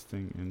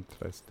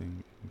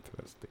 Interesting.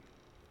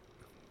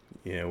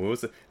 Yeah, what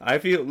was it? I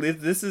feel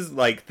this is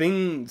like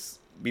things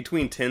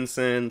between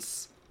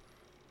Tencent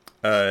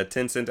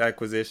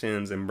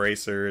acquisitions,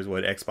 Embracers,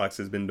 what Xbox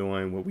has been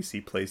doing, what we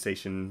see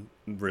PlayStation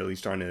really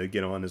starting to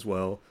get on as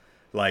well.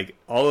 Like,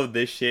 all of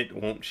this shit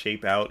won't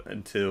shape out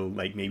until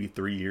like maybe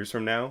 3 years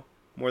from now,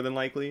 more than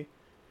likely.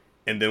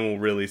 And then we'll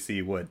really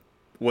see what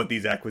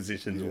these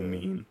acquisitions will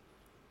mean.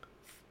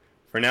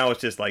 For now,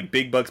 it's just like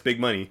big bucks, big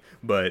money.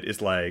 But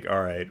it's like,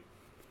 all right,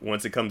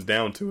 once it comes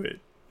down to it.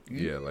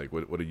 Yeah, like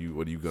what are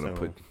you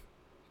gonna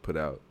put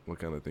out? What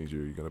kind of things are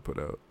you gonna put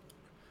out?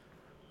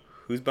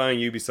 Who's buying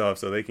Ubisoft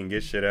so they can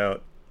get shit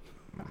out?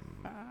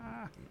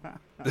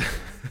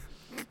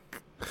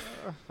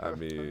 I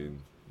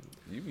mean,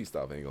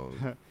 Ubisoft ain't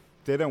gonna.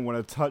 They don't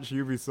want to touch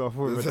Ubisoft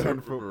with a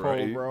 10-foot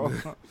Right. pole,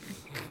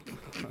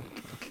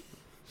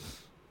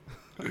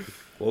 bro.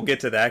 We'll get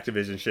to the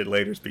Activision shit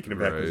later, speaking of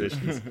Right.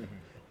 acquisitions.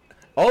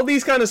 All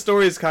these kind of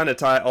stories kind of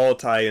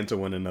tie into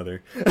one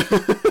another.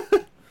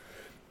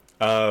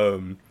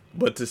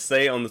 But to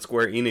say on the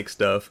Square Enix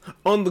stuff,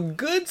 on the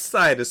good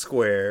side of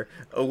Square,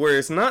 where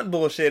it's not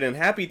bullshit and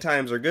happy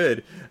times are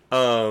good,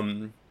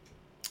 Final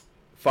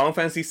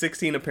Fantasy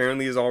 16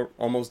 apparently is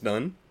almost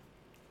done.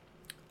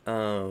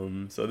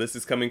 So this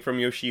is coming from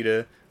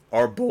Yoshida,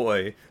 our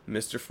boy,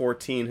 Mr.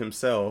 14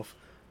 himself.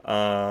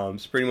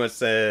 Pretty much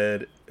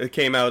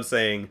came out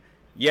saying,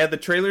 yeah, the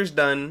trailer's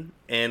done,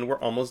 and we're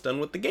almost done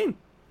with the game.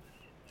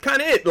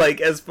 Kind of it, like,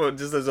 just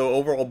as an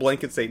overall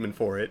blanket statement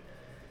for it.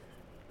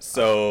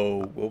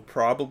 So we'll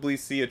probably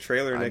see a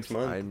trailer next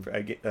month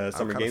for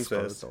Summer Games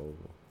Fest.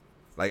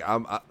 Like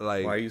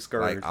like why are you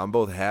scared? Like I'm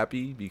both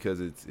happy because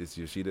it's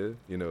Yoshida,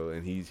 you know,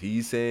 and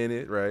he's saying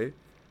it right,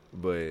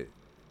 but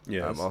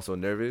Yes. I'm also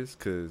nervous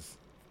because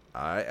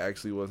I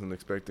actually wasn't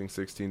expecting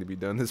 16 to be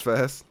done this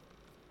fast.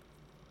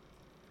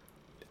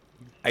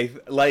 I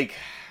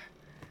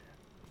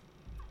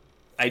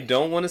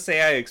don't want to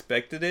say I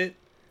expected it,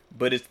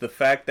 but it's the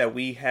fact that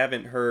we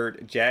haven't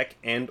heard jack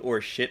and or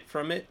shit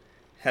from it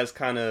has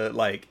kind of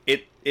like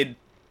it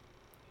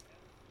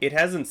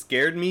hasn't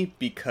scared me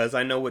because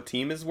I know what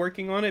team is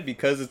working on it,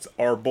 because it's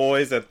our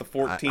boys at the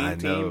 14 I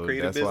team know,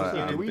 creative that's why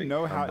business Do unit. we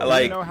know how?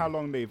 like- do we know how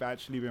long they've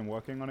actually been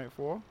working on it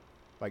for?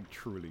 Like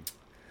truly.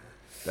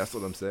 That's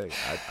what I'm saying.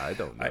 I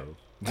don't know.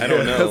 I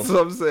don't know. That's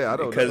what I'm saying. I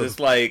don't because know. it's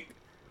like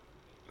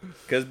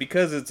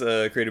because it's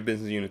a creative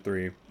business unit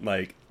 3,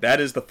 like that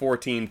is the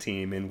 14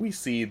 team, and we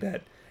see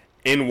that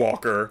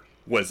Endwalker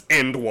was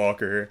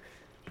Endwalker.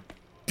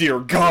 Dear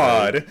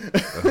God.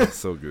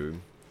 So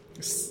good.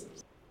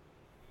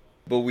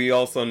 But we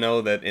also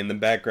know that in the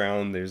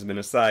background there's been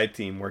a side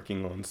team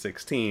working on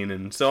 16,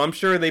 and so I'm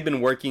sure they've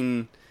been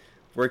working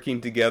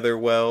together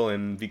well,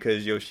 and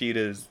because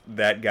Yoshida's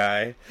that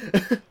guy,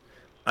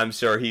 I'm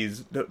sure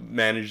he's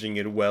managing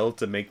it well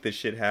to make this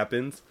shit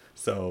happen.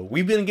 So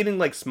we've been getting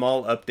like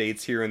small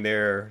updates here and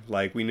there.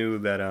 Like we knew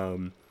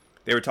that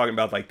they were talking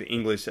about like the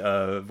English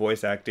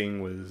voice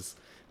acting was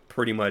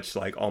pretty much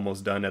like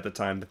almost done at the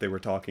time that they were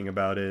talking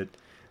about it.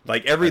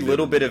 Like every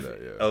little bit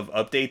of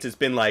updates, it's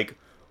been like,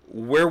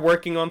 we're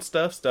working on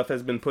stuff. Stuff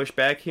has been pushed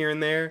back here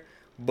and there,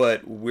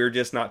 but we're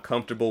just not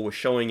comfortable with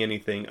showing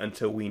anything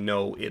until we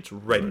know it's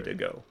ready to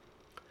go.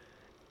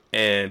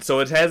 And so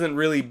it hasn't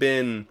really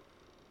been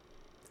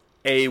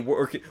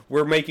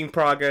we're making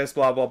progress,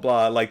 blah, blah,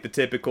 blah, like the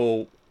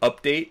typical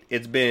update.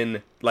 It's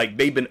been like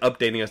they've been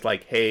updating us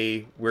like,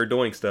 hey, we're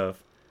doing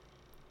stuff.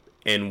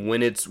 And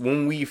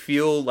when we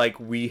feel like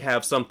we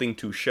have something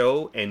to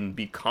show and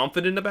be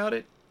confident about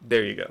it,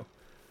 there you go.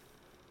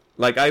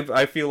 Like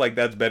I feel like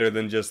that's better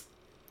than just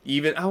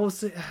even I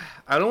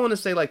don't want to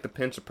say like the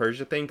Prince of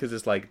Persia thing, because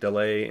it's like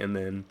delay and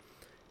then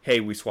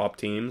hey, we swap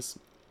teams,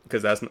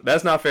 because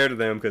that's not fair to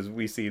them, because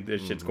we see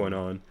this shit's going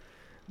on.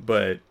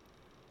 But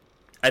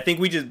I think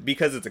we just,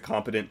 because it's a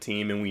competent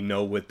team and we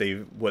know what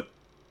they've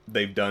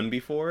done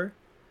before,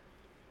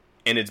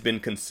 and it's been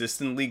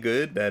consistently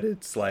good, that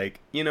it's like,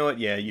 you know what,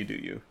 yeah, you do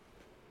you.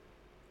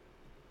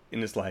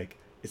 And it's like,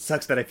 it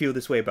sucks that I feel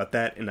this way about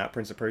that and not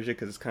Prince of Persia,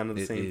 because it's kind of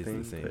the same thing. It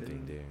is the same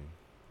thing, dude.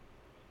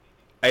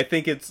 I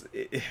think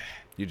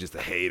You're just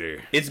a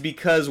hater. It's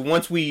because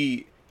once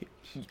we...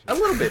 A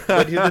little bit.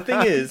 But the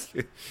thing is...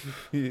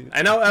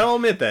 I'll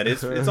admit that.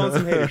 It's on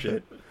some hater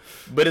shit.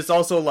 But it's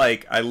also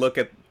like, I look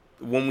at...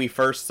 When we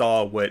first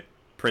saw what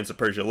Prince of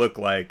Persia looked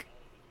like,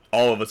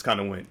 all of us kind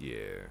of went...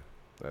 Yeah,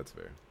 that's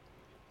fair.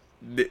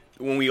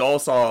 When we all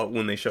saw...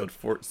 When they showed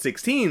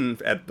 16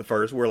 at the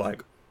first, we're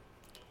like...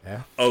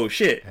 Oh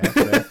shit.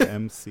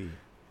 FFMC.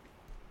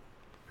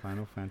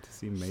 Final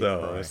Fantasy Made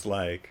So Cry. it's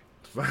like...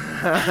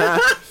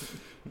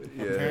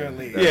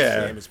 Apparently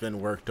that game has been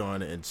worked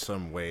on in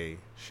some way,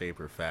 shape,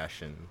 or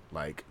fashion,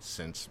 like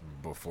since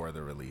before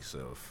the release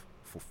of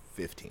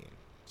 15.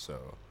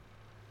 So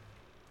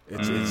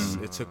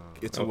it's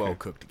a well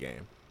cooked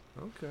game.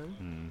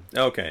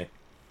 Okay.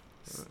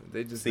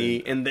 They just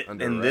see, and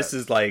this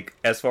is like,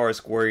 as far as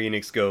Square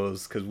Enix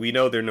goes, because we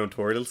know they're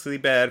notoriously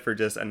bad for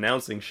just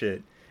announcing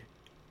shit,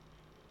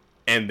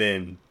 and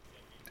then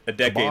a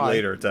decade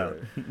later it's out.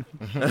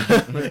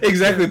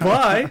 Exactly,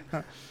 bye.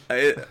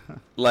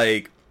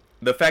 Like,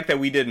 the fact that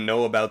we didn't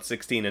know about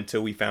 16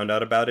 until we found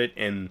out about it,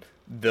 and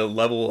the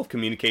level of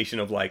communication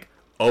of like,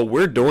 oh,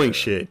 we're doing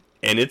shit,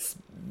 and it's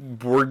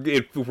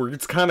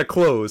kind of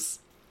close.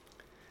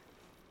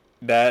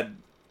 That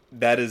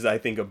is, I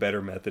think, a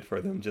better method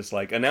for them. Just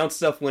like, announce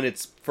stuff when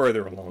it's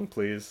further along,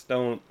 please.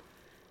 Don't.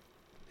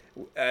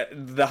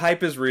 The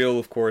hype is real,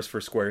 of course, for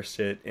Square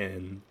shit,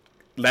 and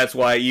that's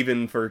why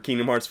even for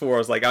Kingdom Hearts 4, I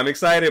was like, I'm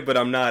excited, but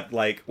I'm not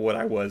like what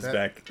I was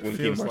back when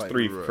Kingdom Hearts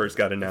 3 first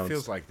got announced. It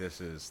feels like this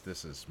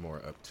is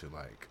more up to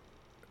like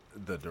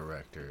the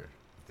director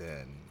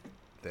than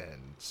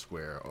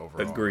Square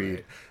overall.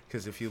 Agreed.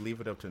 Because if you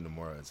leave it up to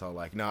Nomura, it's all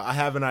like, no, I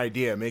have an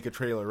idea, make a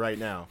trailer right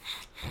now.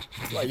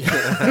 Like,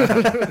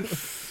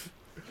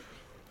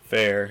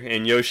 fair.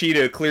 And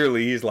Yoshida,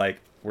 clearly, he's like,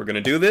 we're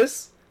gonna do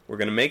this, we're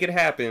gonna make it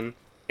happen,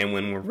 and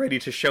when we're ready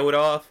to show it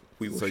off,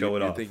 we will show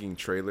it off. You're thinking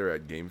trailer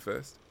at Game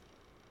Fest?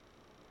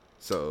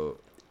 So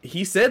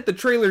he said the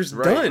trailer's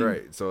done.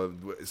 Right.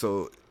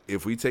 So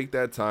if we take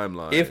that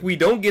timeline, if we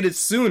don't get it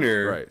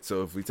sooner, right.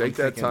 So if we take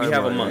that timeline, we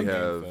have a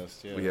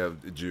month. We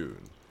have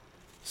June.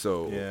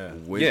 So yeah.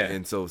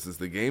 And so since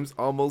the game's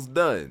almost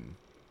done,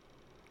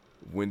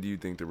 when do you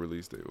think the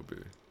release date will be?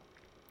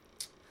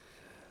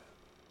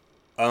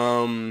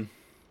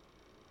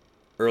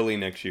 Early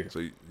next year.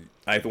 So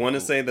I want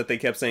to say that they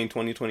kept saying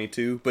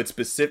 2022, but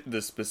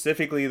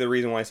specifically the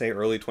reason why I say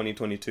early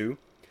 2022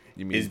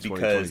 is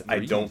because I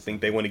don't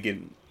think they want to get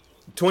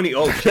 20.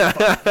 Oh shit!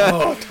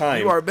 Oh,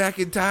 time. You are back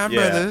in time,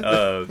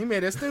 brother. He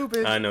made it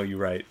stupid. I know you're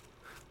right.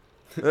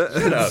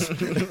 Shut up.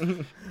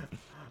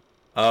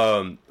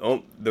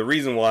 The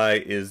reason why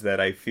is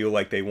that I feel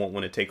like they won't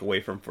want to take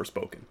away from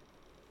Forspoken.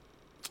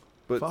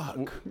 But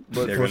fuck.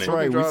 But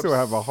we still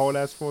have a whole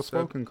ass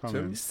Forspoken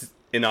coming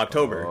in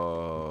October.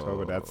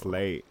 October, that's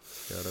late.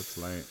 Yeah, that's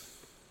late.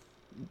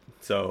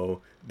 So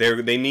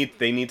they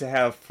need to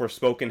have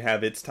Forspoken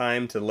have its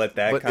time to let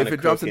that kind of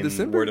cook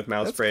and word of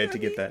mouth spread to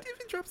get that. If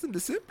it drops in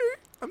December,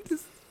 I'm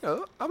just,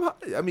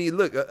 I mean,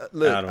 look,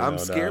 I'm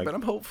scared, dog. but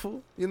I'm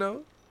hopeful. You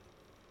know,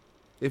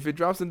 if it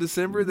drops in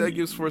December, that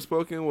gives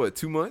Forspoken what,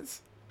 2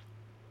 months?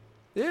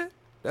 Yeah,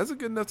 that's a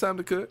good enough time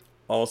to cook.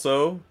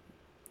 Also,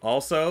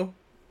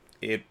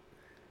 it's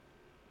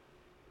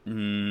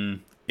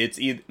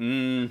either.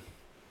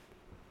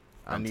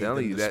 I'm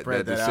telling you that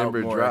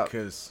December drop.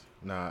 Because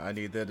I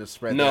need them to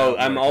spread. No, that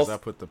out I'm more, 'cause also. I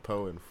put the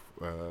Poe in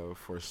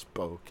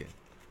Forspoken.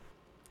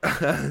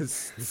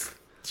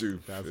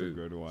 Stupid. That's a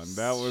good one.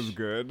 That was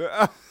good.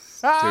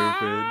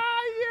 Stupid.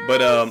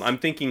 But I'm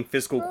thinking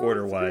fiscal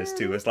quarter wise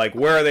too. It's like,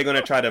 where are they going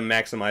to try to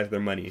maximize their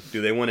money?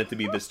 Do they want it to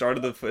be the start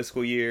of the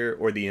fiscal year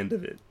or the end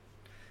of it?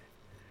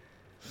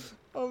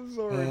 I'm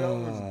sorry, that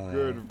was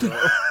good, bro.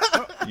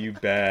 You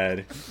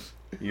bad.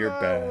 You're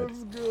bad. That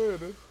was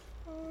good.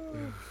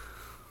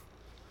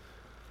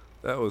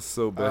 That was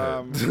so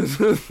bad.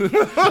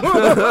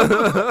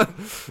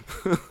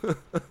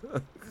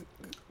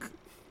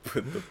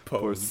 Put the Or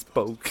pose.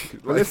 spoke.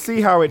 Well, let's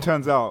see how it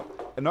turns out.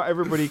 Not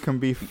everybody can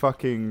be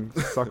fucking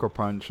Sucker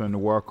Punch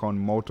and work on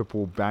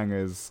multiple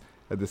bangers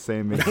at the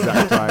same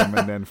exact time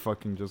and then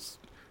fucking just...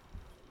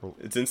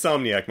 It's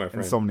Insomniac, my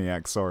friend.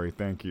 Insomniac, sorry,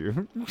 thank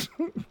you.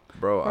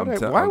 Bro,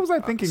 Why was I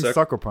thinking Suck-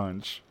 Sucker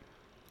Punch?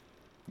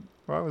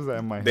 Why was that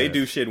in my head? They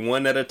do shit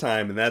one at a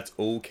time, and that's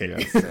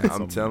okay. Yes,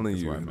 I'm telling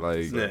you,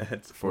 like,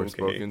 That's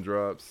Forspoken okay.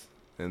 drops,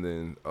 and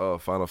then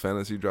Final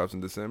Fantasy drops in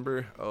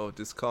December. Oh,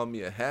 just call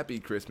me a happy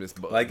Christmas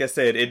bug. Like I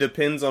said, it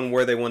depends on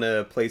where they want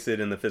to place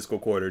it in the fiscal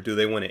quarter. Do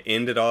they want to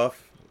end it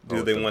off? Do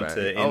Oh, they the want bang.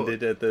 to end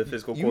it at the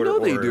fiscal you quarter? know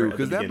they or do, at the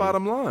because that beginning?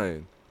 bottom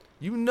line.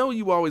 You know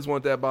you always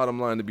want that bottom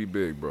line to be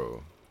big,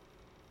 bro.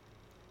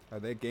 Are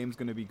their games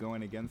going to be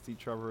going against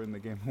each other in the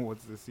Game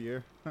Awards this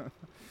year?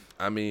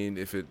 I mean,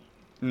 if it...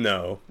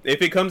 No.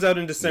 If it comes out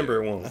in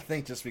December, it I won't.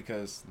 think just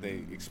because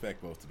they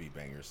expect both to be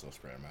bangers, they'll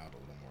spread them out a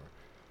little more.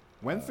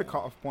 When's the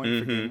cutoff point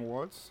for Game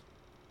Awards?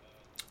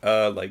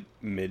 Like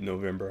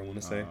mid-November, I want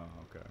to say.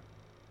 Okay.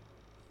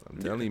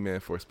 I'm telling you, man,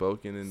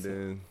 Forspoken, and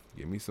then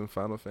give me some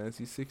Final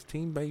Fantasy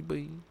 16,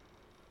 baby.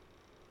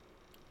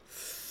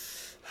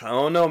 I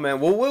don't know,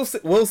 man. Well,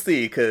 we'll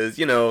see, because,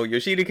 you know,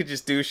 Yoshida could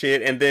just do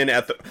shit, and then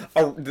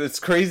this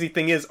crazy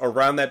thing is,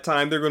 around that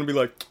time, they're going to be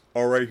like,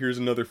 all right, here's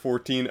another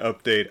 14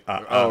 update.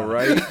 All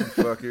right, you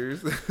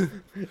fuckers.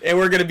 And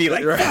we're going to be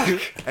like, Right.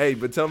 fuck. Hey,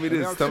 but tell me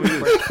this.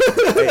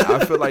 Hey,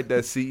 I feel like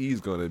that CE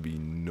is going to be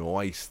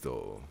nice,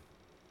 though.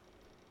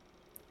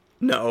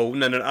 No,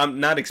 I'm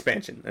not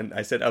expansion. And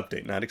I said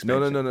update, not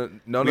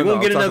expansion. No. We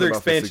won't get I'm talking another about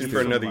expansion for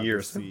 16. another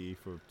year. C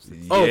for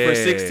Oh, for Yeah,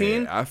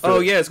 16? I feel- Oh,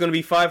 yeah, it's going to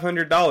be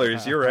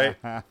 $500. You're right.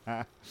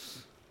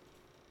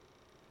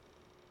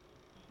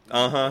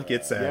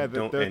 Get sad.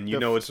 And you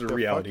know it's a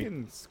reality.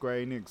 Fucking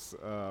Square Enix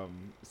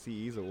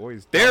CEs are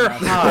always They're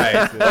dumbass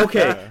high.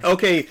 expensive.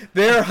 Okay,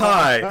 they're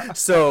high.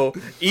 So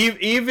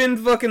even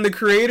fucking the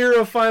creator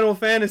of Final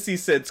Fantasy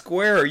said,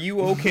 "Square, are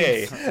you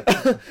okay?"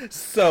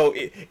 So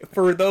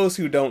for those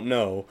who don't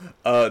know,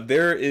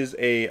 there is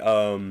a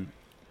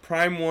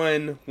Prime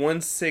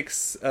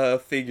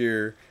 1/6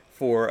 figure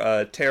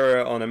for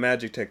Terra on a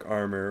Magitech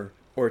armor,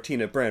 or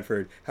Tina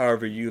Brantford,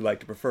 however you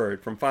like to prefer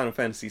it, from Final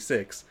Fantasy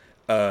VI.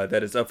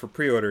 That is up for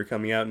pre-order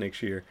coming out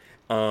next year.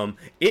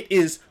 It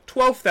is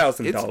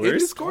 $12,000. It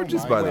is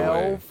gorgeous, by the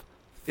way.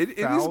 It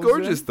is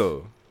gorgeous,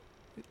 though.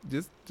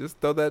 Just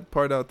throw that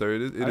part out there.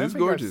 It I is don't think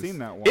gorgeous. I've seen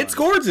that one. It's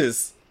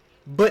gorgeous,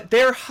 but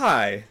they're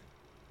high.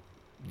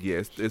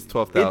 Yes, it's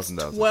 $12,000. It's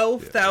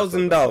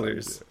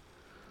 $12,000.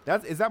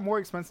 Is that more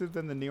expensive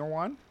than the Nier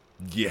one?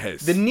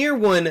 Yes. The Nier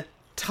one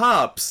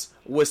tops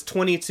was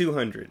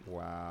 $2,200.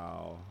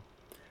 Wow.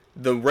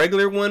 The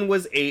regular one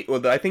was $8.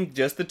 Well, I think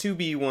just the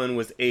 2B one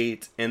was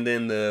 $8, and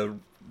then the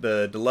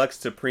deluxe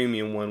to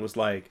premium one was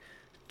like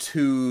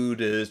 $2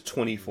 to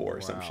 $24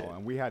 or some shit.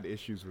 And we had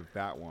issues with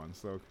that one.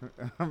 So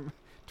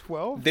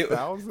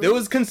 12,000. There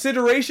was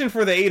consideration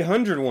for the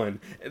 800 one.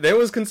 There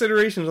was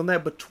considerations on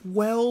that, but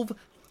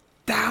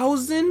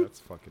 12,000. That's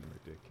fucking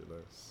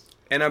ridiculous.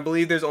 And I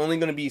believe there's only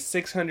going to be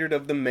 600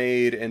 of them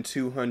made, and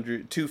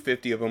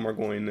 250 of them are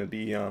going to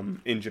be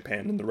in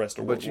Japan, and the rest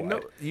are But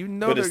worldwide. you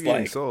know But they're it's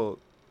getting like- sold.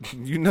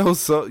 You know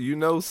some.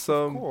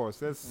 Of course,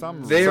 there's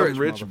some They're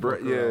rich motherfucker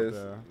out yes.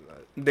 there.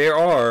 There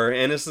are,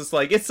 and it's just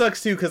like, it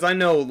sucks too, because I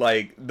know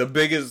like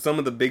some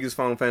of the biggest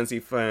Final Fantasy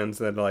fans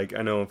that like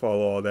I know and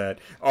follow all that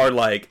are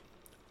like,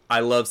 I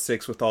love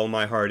 6 with all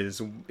my heart. It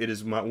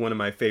is one of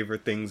my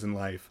favorite things in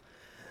life.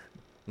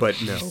 But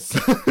no.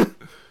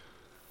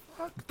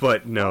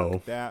 But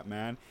no. That,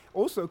 man.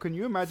 Also, can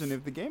you imagine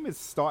if the game is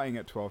starting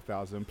at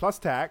 12,000 plus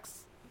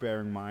tax? Bear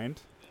in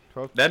mind,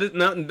 12. That is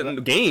not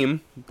the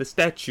game, the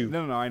statue.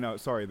 No, I know.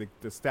 Sorry,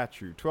 the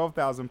statue.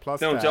 12,000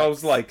 plus No, tax. I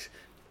was like,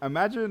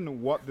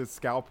 Imagine what the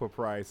scalper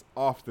price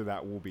after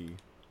that will be.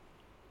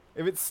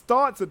 If it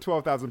starts at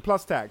 12,000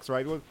 plus tax,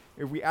 right? Well,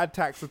 if we add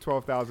tax to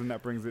 12,000,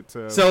 that brings it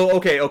to. so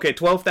okay,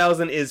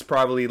 12,000 is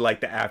probably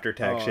like the after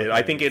tax Oh, shit. okay,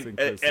 I think it's it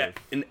inclusive.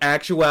 in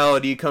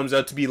actuality comes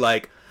out to be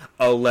like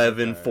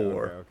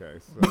 11,400. Okay.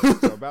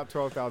 So about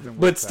 12,000.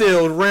 But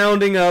still,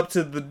 rounding up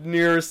to the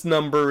nearest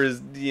number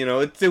is,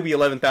 it'd still be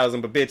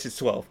 11,000, but bitch, it's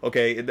 12.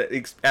 Okay,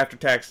 after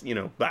tax,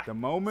 blah. The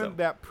moment So,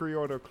 that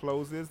pre-order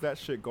closes, that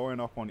shit going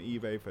up on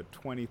eBay for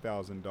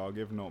 20,000, dog,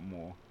 if not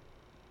more.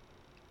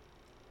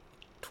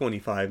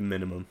 25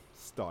 minimum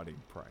Starting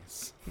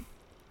price.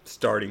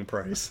 starting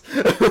price.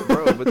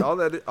 Bro, but all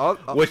that.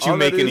 What you all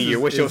make that in a is year?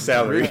 What's your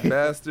salary? Rich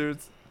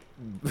bastards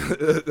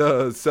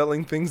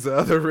selling things to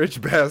other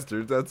rich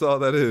bastards. That's all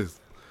that is.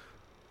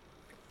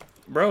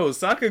 Bro,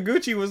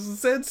 Sakaguchi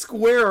said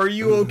square, are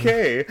you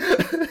okay?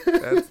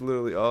 That's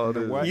literally all it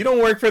is. What? You don't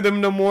work for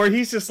them no more.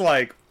 He's just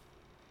like,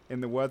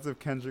 In the words of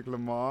Kendrick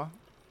Lamar,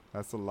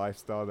 that's a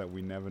lifestyle that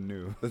we never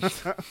knew.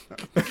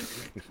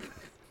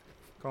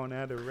 Gonna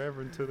add a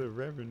reverend to the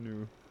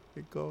revenue.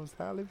 It goes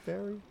Halle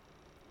Berry.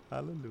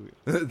 Hallelujah.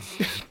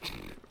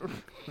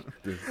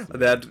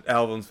 that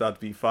album's about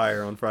to be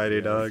fire on Friday,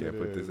 Yeah, dog.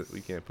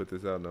 We can't put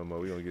this out no more.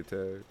 We gonna get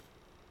tagged.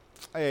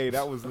 Hey,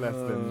 that was less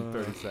than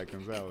 30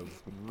 seconds. That was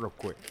real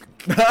quick.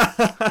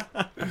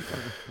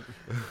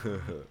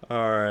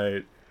 All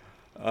right.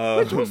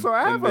 Which also,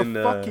 I have a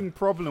fucking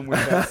problem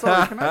with that.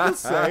 Sorry, can I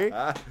just say,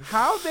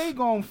 how they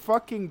gonna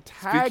fucking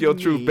tag Speak your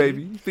me truth,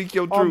 baby. Speak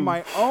your on truth.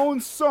 my own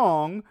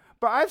song,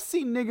 but I've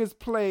seen niggas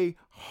play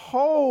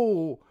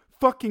whole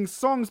fucking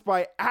songs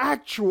by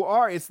actual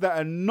artists that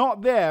are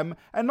not them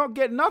and not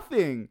get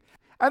nothing.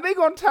 And they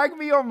gonna tag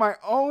me on my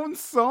own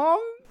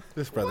song?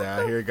 This brother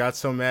out here got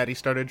so mad he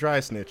started dry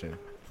snitching.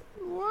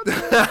 What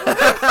the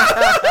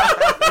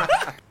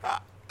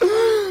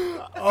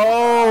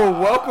Oh,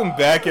 welcome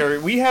back,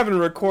 Eric. We haven't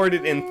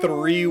recorded in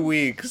 3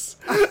 weeks.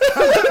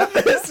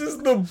 This is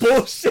the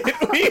bullshit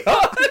we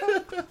are.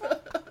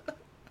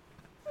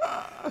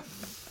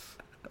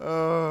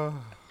 Oh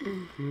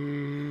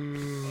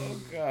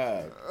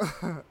God.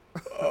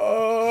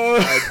 Oh,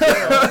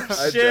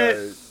 I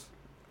shit.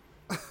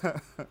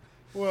 died.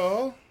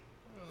 Well,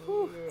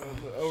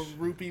 a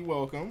rupee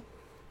welcome.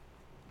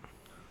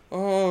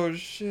 Oh,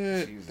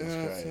 shit. Jesus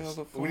That's Christ.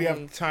 hella We have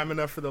funny. time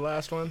enough for the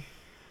last one.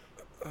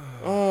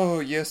 Oh,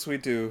 yes, we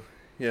do.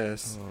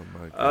 Yes. Oh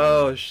my god.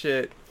 Oh,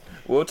 shit.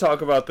 We'll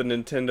talk about the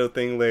Nintendo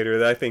thing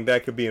later. I think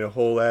that could be in a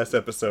whole ass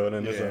episode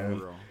on its Yeah. own.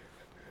 bro?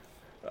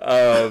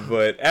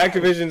 But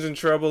Activision's in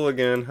trouble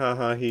again.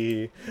 Haha,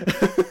 hee.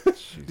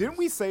 Didn't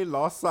we say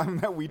last time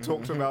that we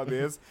talked about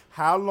this?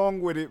 How long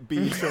would it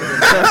be till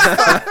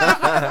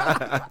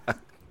the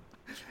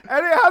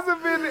And it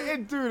hasn't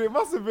been, dude, it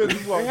must have been,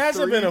 what, It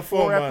hasn't been a full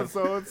 4 month.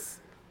 episodes?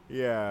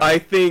 Yeah. I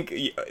think,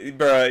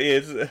 bruh,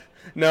 it's...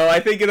 No, I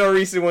think in our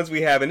recent ones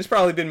we haven't. It's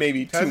probably been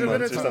maybe 2 Has it been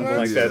months or 2 something months?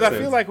 like that. 'Cause I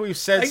since. feel like we've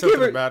said I something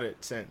give it- about it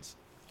since.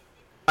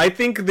 I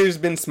think there's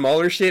been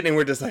smaller shit, and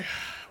we're just like,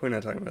 we're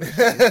not talking about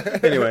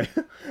this. Anyway.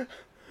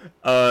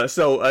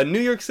 So, New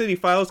York City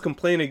files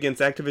complaint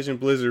against Activision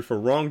Blizzard for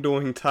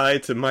wrongdoing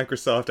tied to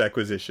Microsoft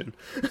acquisition.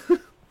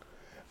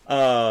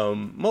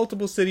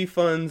 Multiple city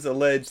funds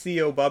allege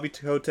CEO Bobby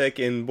Kotick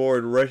and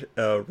board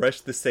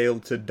rushed the sale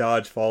to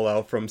dodge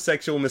fallout from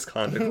sexual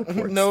misconduct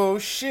reports. No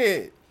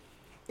shit.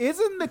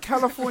 Isn't the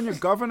California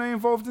governor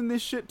involved in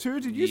this shit too?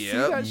 Did you see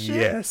Yep. that shit?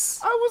 Yes.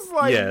 I was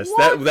like, Yes,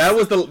 what? that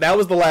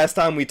was the last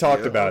time we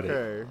talked about it.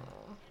 Okay.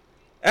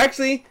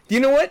 Actually, do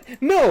you know what?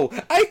 No,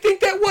 I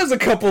think that was a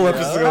couple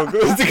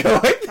episodes ago.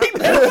 I think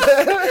that was,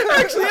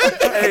 actually,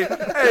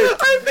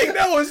 I think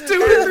that was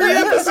 2 or 3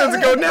 episodes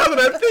ago. Now that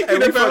I'm Hey, thinking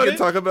we about fucking it,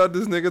 talk about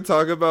this nigga,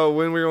 talk about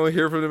when we're gonna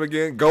hear from him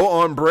again, go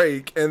on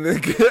break, and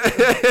then,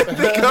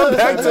 then come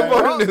back to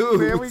more Oh, news.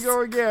 There we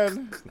go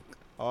again.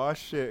 Oh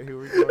shit, here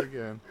we go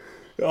again.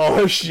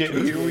 oh shit,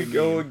 here we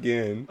go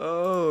again.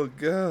 Oh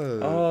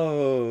god.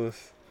 Oh,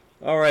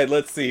 all right.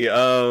 Let's see.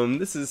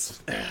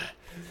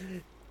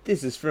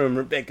 This is from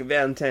Rebecca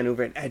Valentine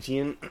over at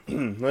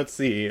IGN. Let's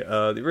see.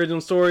 The original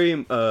story,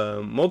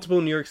 multiple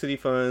New York City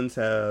funds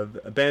have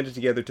banded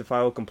together to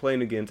file a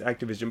complaint against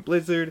Activision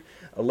Blizzard,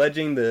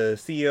 alleging the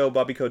CEO,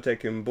 Bobby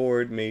Kotick, and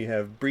board may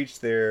have breached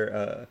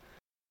their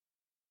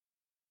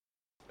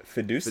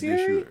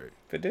fiduciary?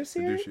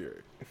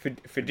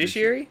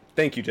 Fiduciary?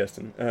 Thank you,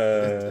 Justin.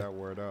 that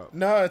word up.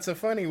 No, it's a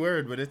funny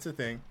word, but it's a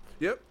thing.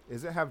 Yep.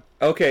 Is it have?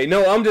 Okay,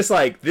 no, I'm just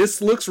like,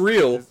 this looks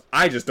real.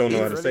 I just don't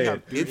know how to say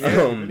it. It's-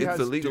 It it's has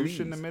the legalese. douche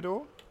in the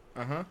middle.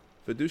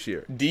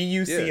 Fiduciary.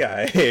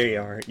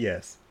 DUCIAR,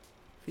 yes.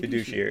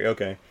 Fiduciary,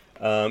 okay.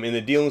 In the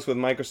dealings with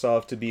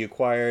Microsoft to be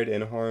acquired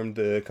and harmed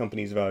the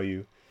company's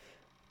value.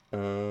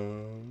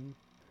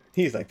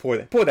 He's like, pour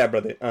that,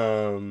 brother.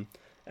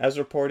 As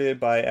reported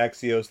by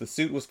Axios, the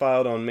suit was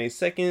filed on May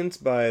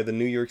 2nd by the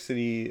New York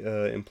City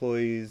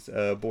Employees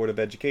Board of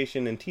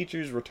Education and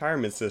Teachers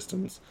Retirement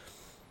Systems,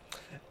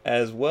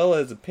 as well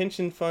as the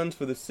pension funds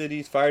for the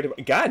city's fire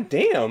department. God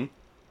damn!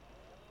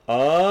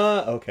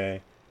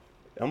 Okay.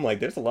 I'm like,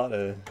 there's a lot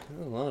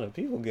of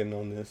people getting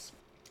on this.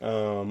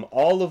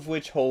 All of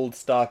which hold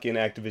stock in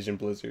Activision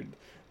Blizzard.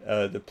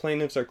 The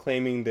plaintiffs are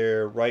claiming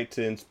their right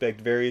to inspect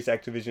various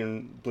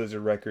Activision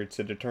Blizzard records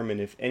to determine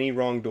if any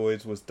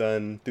wrongdoings was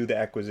done through the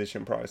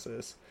acquisition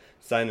process.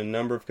 Cite a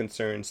number of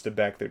concerns to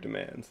back their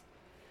demands.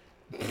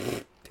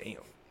 Damn.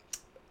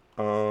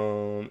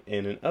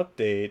 In an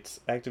update,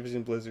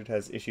 Activision Blizzard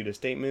has issued a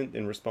statement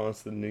in response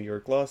to the New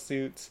York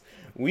lawsuits.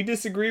 We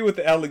disagree with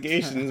the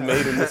allegations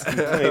made in this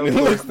complaint and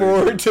look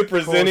forward to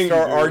presenting you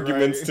our do,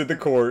 arguments right? to the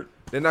court.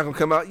 They're not gonna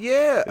come out.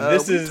 Yeah,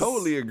 This we is-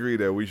 totally agree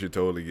that we should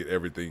totally get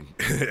everything,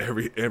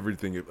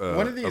 everything.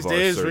 One of these our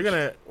days,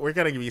 search. we're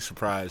gonna be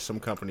surprised. Some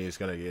company is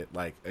gonna get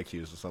like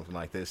accused of something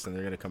like this, and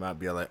they're gonna come out and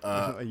be like,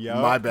 Yup.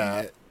 my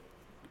bad,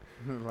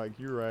 Like,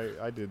 you're right.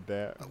 I did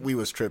that. we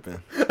was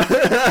tripping."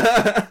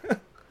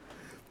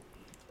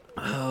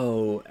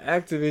 Yo,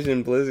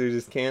 Activision Blizzard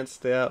just can't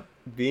stop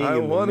being I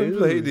in the want to news.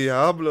 play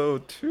Diablo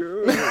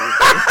 2.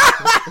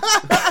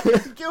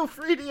 Kill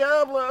free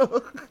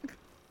Diablo.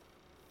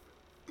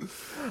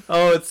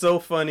 Oh, it's so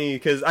funny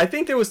because I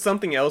think there was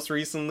something else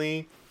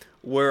recently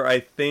where I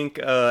think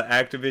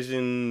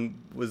Activision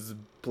was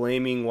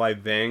blaming why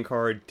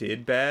Vanguard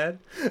did bad.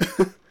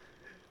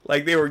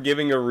 Like they were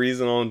giving a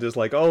reason on just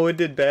like, oh, it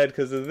did bad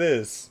because of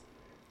this.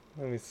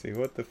 Let me see,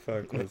 what the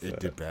fuck was that? It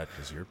did bad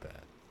because you're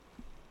bad.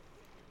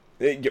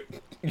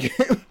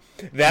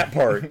 That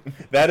part.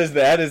 That is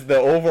the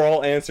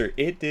overall answer.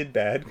 It did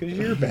bad because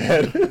you're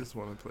bad. I just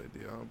want to play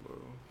Diablo.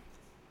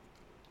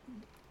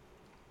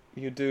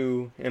 You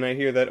do, and I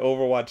hear that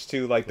Overwatch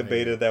 2, like the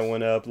beta that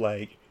went up,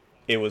 like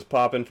it was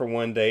popping for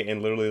one day,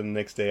 and literally the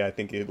next day, I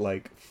think it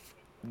like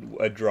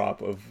a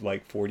drop of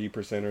like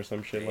 40% or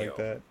some shit like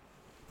that.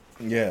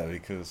 Yeah,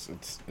 because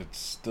it's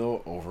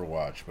still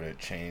Overwatch, but it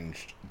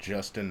changed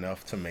just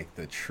enough to make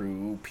the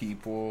true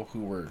people who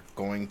were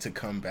going to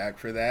come back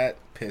for that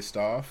pissed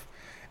off,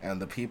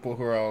 and the people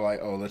who are all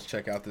like, "Oh, let's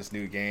check out this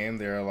new game,"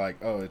 they're like,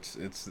 "Oh,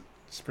 it's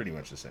pretty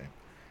much the same."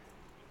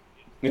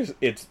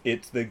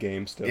 It's the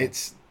game still.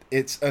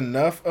 It's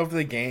enough of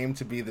the game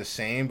to be the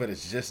same, but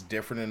it's just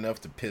different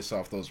enough to piss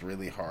off those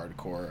really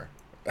hardcore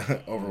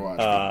Overwatch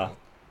people.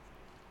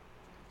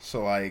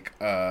 So like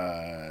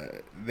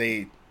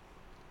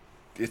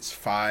it's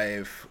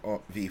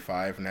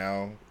 5v5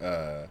 now.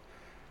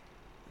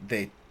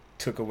 They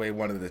took away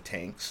one of the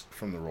tanks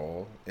from the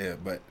role,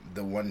 but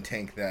the one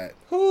tank that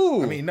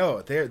Who? I mean,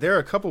 no, there are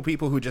a couple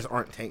people who just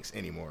aren't tanks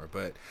anymore,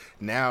 but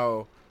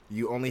now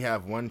you only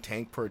have one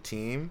tank per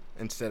team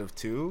instead of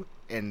two,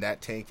 and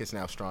that tank is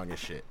now strong as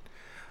shit.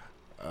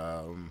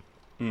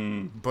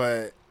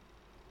 But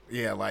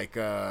yeah, like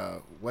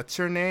what's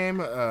her name?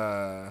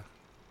 Ariza?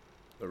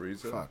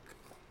 Fuck.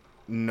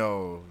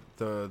 No,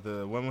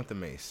 the one with the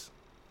mace.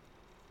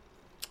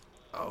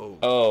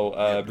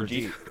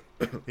 Brigitte.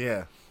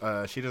 Yeah,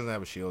 she doesn't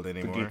have a shield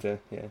anymore. Brigitte,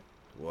 yeah.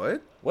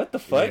 What? What the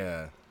fuck?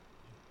 Yeah.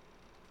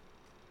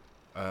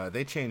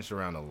 They changed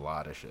around a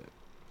lot of shit.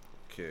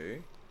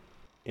 Okay.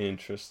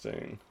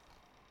 Interesting.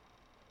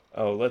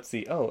 Oh, let's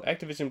see. Oh,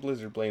 Activision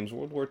Blizzard blames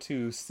World War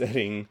II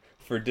setting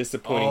for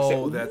disappointing.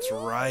 Oh, that's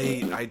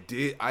right.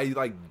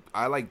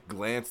 I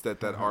glanced at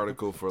that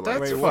article for like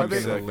That's 20 fucking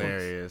seconds.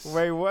 hilarious.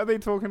 Wait, what are they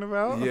talking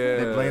about? Yeah.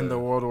 They blame the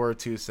World War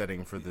II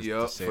setting for this.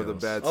 Yup, for the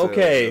sales. bad sales.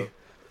 Okay.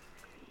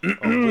 Oh, which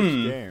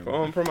game?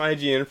 From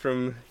IGN,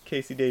 from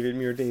Casey David,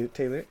 Muir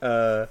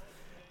Taylor.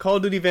 Call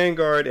of Duty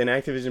Vanguard and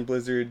Activision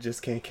Blizzard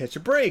just can't catch a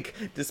break.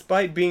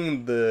 Despite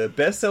being the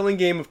best-selling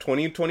game of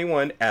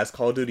 2021, as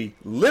Call of Duty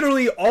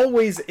literally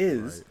always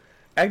is,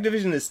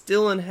 Activision is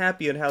still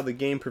unhappy at how the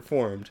game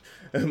performed.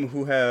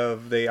 Who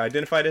have they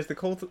identified as the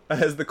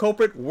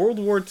culprit? World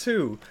War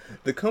II.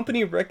 The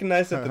company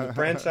recognized that the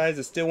franchise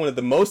is still one of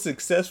the most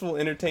successful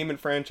entertainment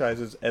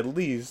franchises, at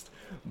least,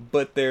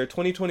 but their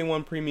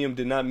 2021 premium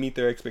did not meet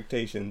their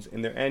expectations.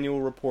 In their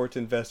annual report to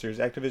investors,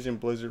 Activision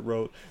Blizzard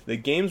wrote, "The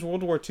game's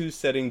World War II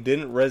setting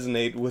didn't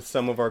resonate with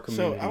some of our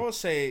community." So I will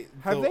say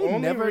the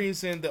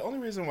only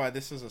reason why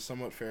this is a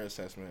somewhat fair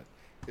assessment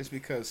is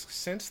because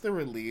since the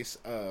release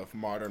of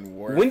Modern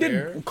Warfare,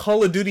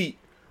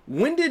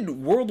 when did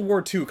World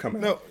War II come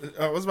out? No,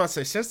 I was about to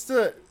say since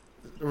the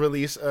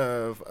release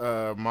of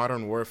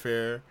Modern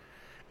Warfare,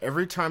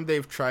 every time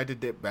they've tried to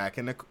dip back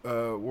into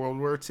World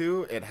War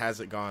II, it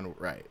hasn't gone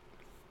right.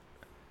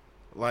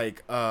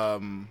 Like,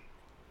 what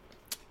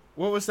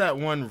was that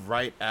one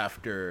right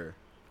after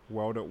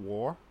World at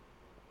War?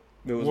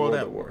 It was World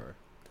at War?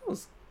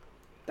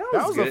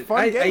 That was good. a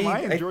fun game. I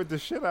enjoyed the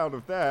shit out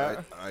of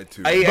that. I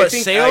too. But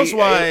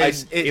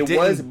sales-wise, it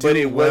was, but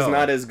it was well,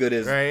 not as good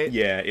as. right?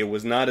 Yeah, it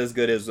was not as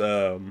good as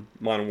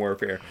Modern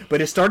Warfare.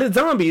 But it started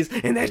zombies,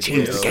 and that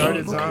changed the game.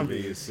 started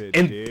zombies.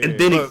 And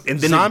then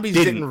zombies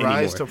it didn't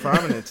rise to anymore.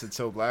 prominence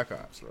until Black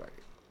Ops.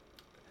 Like,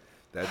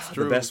 That's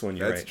true. best one,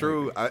 you're That's right.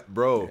 true.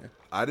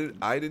 I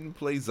didn't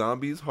play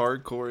zombies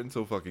hardcore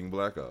until fucking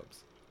Black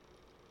Ops.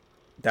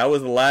 That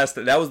was the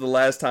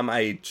last time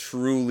I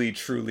truly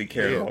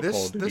cared about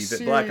Call of Duty. this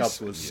That Black Ops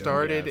series was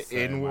started Yeah, same.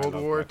 in I World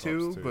love War Black Ops II,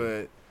 too.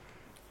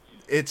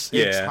 but its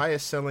Yeah.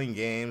 highest selling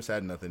games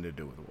had nothing to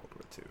do with World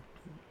War II.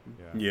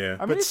 Yeah. I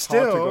mean, But it's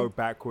hard to still- go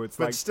backwards.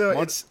 But like, still,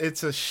 Mod-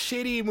 it's a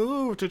shitty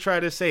move to try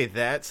to say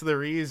that's the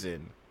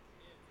reason.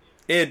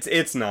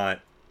 It's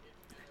not.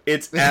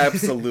 It's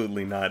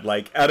absolutely not.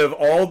 Like, out of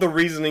all the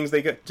reasonings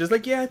they got, just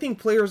like, I think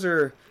players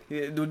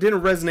it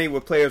didn't resonate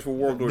with players for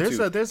World War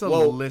II. There's a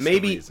well, list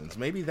maybe, of reasons.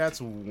 Maybe that's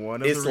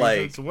one of It's the like-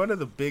 reasons. One of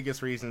the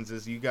biggest reasons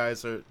is you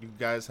guys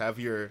have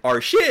your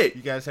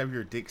shit.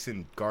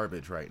 Dixon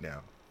garbage right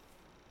now,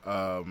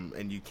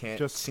 and you can't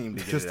just seem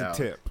to get just it a out.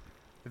 tip.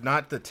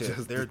 Not the tip.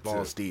 Just They're the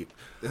balls tip.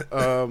 deep.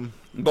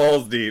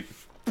 Balls deep.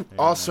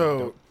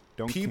 Also,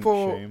 Don't kink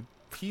people shame.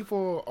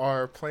 people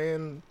are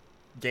playing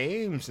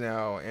games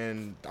now,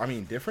 and I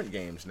mean different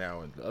games now,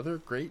 and other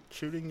great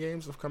shooting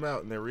games have come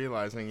out, and they're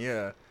realizing,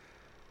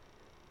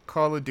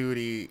 Call of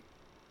Duty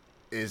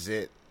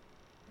isn't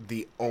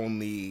the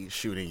only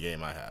shooting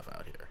game I have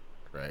out here,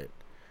 right?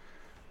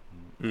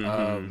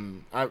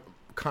 I'm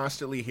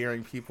constantly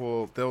hearing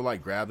people, they'll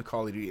like grab the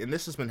Call of Duty, and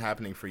this has been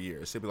happening for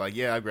years. They'll be like,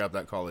 yeah, I grabbed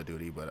that Call of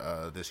Duty,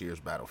 but this year's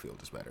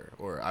Battlefield is better,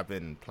 or I've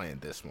been playing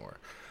this more.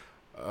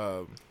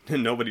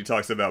 Nobody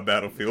talks about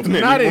Battlefield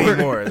anymore. Not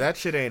anymore. That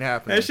shit ain't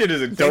happening. That shit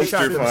is a They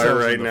shot dumpster fire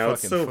themselves right in the now.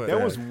 It's fucking so foot. There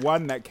bad. was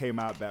one that came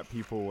out that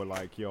people were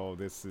like, "Yo,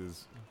 this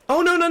is."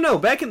 Oh no!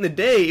 Back in the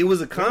day, it was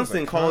a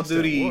constant Call of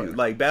constant Duty war.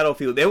 like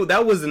Battlefield.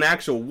 That was an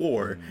actual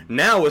war.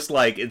 Now it's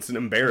like it's an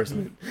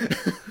embarrassment.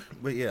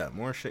 But yeah,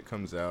 more shit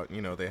comes out.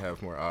 You know, they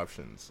have more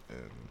options,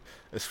 and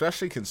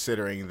especially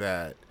considering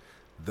that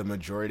the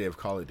majority of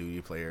Call of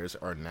Duty players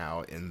are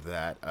now in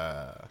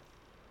that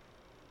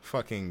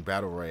fucking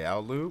battle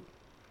royale loop.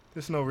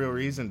 There's no real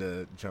reason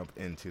to jump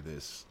into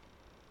this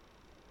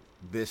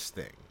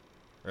thing,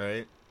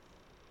 right?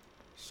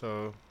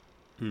 So,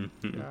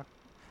 Yeah.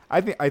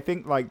 I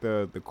think like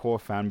the core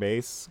fan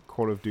base,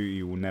 Call of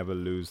Duty will never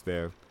lose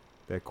their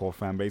core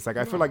fan base. Like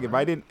I feel like if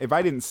I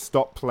didn't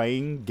stop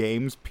playing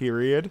games,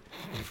 period,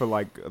 for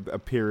like a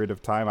period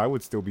of time, I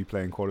would still be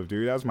playing Call of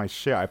Duty. That was my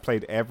shit. I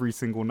played every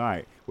single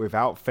night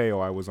without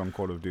fail. I was on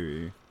Call of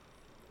Duty.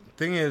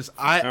 thing is,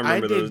 I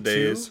remember did those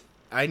days. too.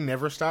 I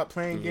never stopped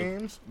playing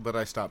games, but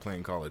I stopped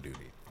playing Call of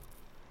Duty.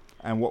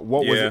 And what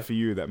was Yeah. it for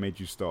you that made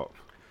you stop?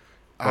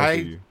 Both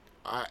of you.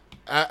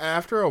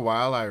 After a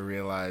while, I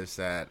realized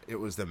that it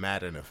was the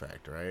Madden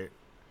effect, right?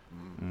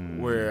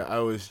 Where I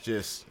was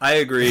just I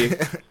agree.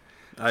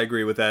 I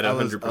agree with that I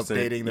was 100%.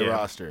 updating the Yeah.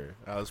 roster.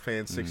 I was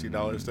paying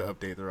 $60 to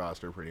update the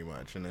roster, pretty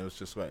much, and it was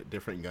just what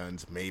different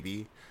guns,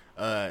 maybe.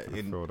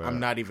 feel that. I'm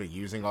not even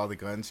using all the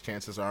guns.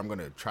 Chances are, I'm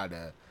gonna try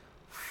to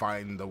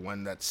find the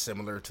one that's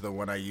similar to the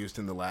one I used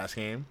in the last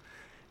game,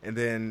 and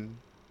then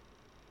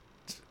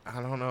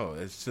I don't know.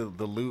 It's still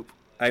the loop.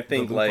 I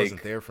think the loop like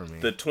wasn't there for me.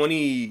 the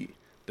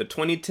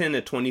 2010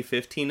 to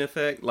 2015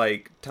 effect,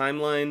 like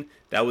timeline,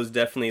 that was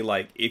definitely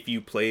like if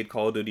you played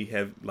Call of Duty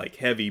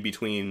heavy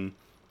between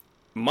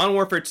Modern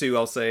Warfare 2,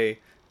 I'll say,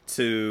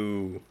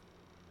 to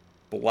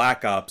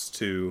Black Ops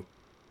 2.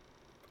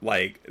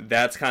 Like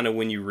that's kind of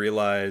when you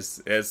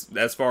realize,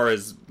 as far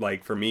as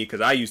like for me,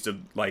 because I used to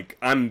like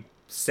I'm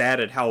sad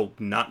at how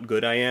not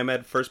good I am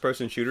at first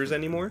person shooters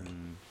anymore.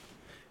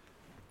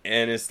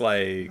 And it's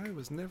like I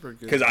was never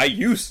good. because I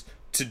used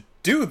to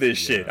do this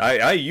shit.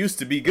 I used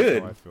to be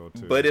good. how I feel,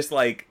 too. But it's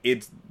like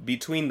it's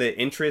between the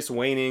interest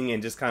waning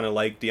and just kind of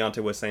like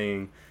Deontay was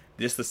saying,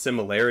 just the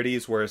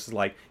similarities where it's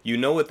like you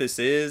know what this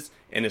is,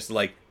 and it's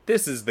like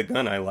this is the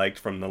gun I liked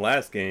from the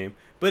last game,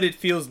 but it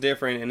feels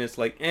different, and it's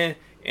like and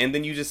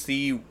then you just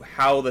see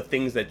how the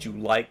things that you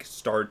like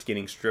start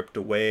getting stripped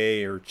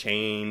away or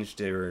changed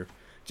or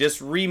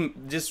just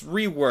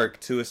reworked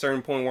to a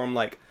certain point where I'm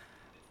like,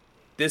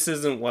 this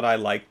isn't what I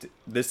liked.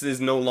 This is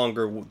no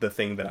longer the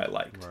thing that I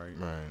liked. right.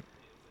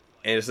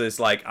 And it's just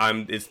like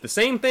it's the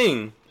same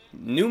thing,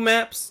 new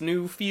maps,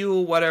 new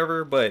feel,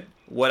 whatever. But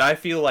what I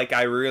feel like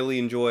I really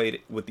enjoyed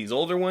with these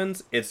older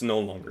ones, it's no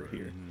longer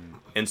here.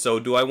 And so,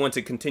 do I want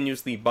to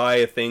continuously buy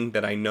a thing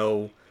that I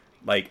know?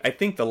 Like, I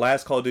think the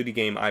last Call of Duty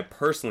game I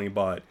personally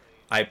bought,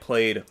 I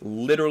played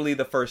literally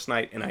the first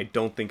night, and I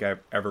don't think I've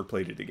ever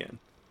played it again.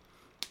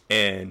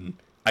 And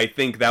I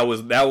think that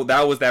was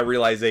that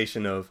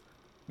realization of,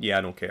 yeah,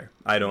 I don't care.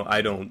 I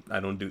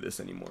don't do this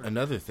anymore.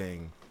 Another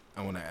thing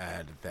I want to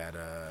add that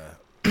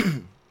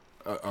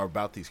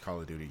about these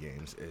Call of Duty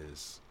games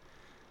is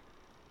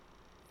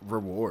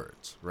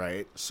rewards,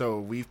 right? So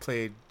we've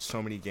played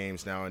so many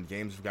games now, and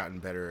games have gotten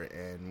better.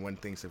 And one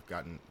of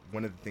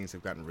the things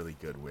they've gotten really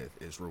good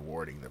with is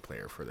rewarding the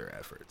player for their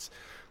efforts.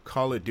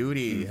 Call of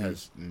Duty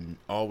has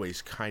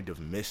always kind of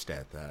missed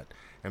at that.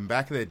 And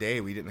back in the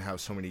day, we didn't have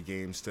so many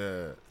games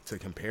to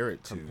compare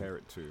it to.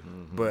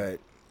 But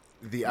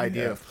the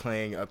idea of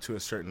playing up to a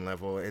certain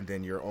level and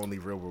then your only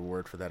real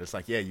reward for that is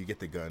like, yeah, you get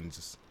the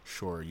guns.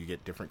 Sure, you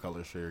get different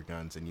colors for your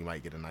guns and you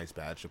might get a nice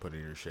badge to put in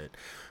your shit.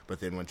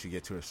 But then once you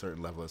get to a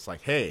certain level, it's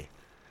like, hey,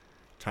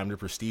 time to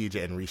prestige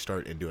and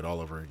restart and do it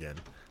all over again.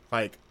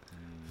 Like,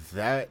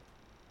 that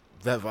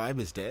vibe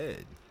is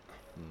dead.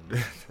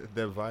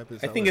 That vibe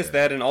is I think hella it's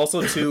dead. that, and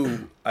also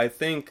too, I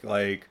think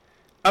like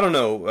I don't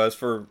know, as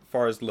far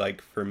as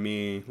like for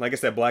me, like I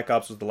said, Black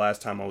Ops was the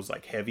last time I was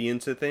like heavy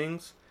into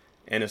things,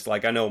 and it's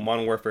like I know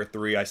Modern Warfare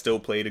 3, I still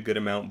played a good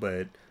amount,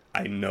 but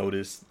I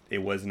noticed it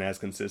wasn't as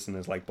consistent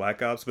as like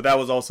Black Ops, but that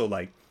was also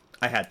like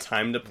I had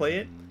time to play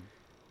it,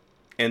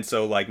 and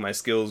so like my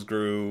skills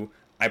grew.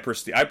 I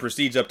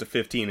prestige up to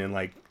 15 in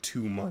like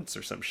 2 months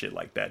or some shit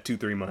like that,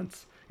 2-3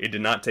 months. It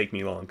did not take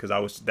me long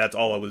because that's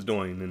all I was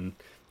doing, and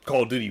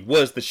Call of Duty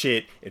was the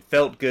shit. It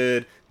felt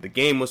good. The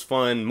game was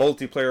fun.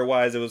 Multiplayer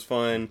wise, it was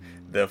fun.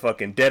 The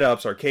fucking Dead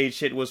Ops arcade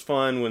shit was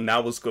fun. When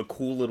that was a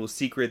cool little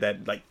secret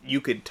that like you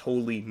could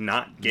totally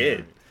not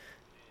get.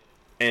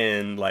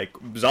 And like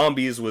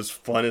Zombies was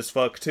fun as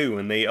fuck too.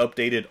 And they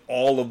updated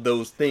all of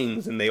those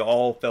things, and they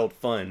all felt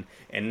fun.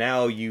 And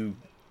now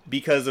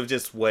because of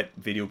just what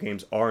video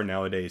games are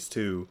nowadays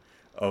too,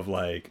 of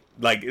like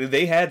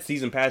they had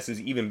season passes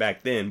even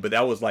back then, but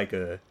that was like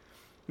the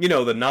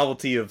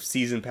novelty of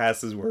season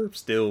passes were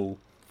still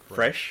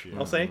fresh,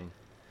 I'll say.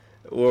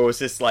 Or it was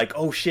just like,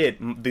 oh shit,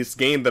 this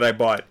game that I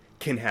bought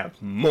can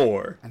have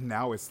more. And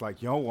now it's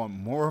like, y'all want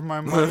more of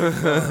my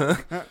money?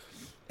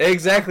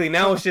 Exactly.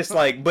 Now it's just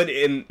like,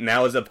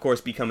 now it's of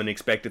course become an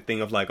expected thing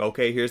of like,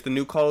 okay, here's the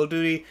new Call of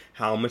Duty.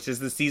 How much is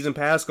the season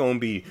pass going to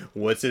be?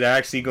 What's it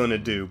actually going to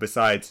do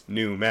besides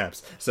new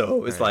maps?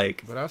 So it's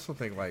like, but I also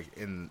think like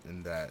in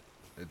that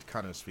it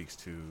kind of speaks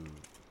to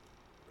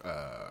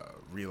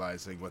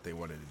realizing what they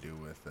wanted to do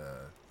with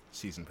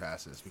season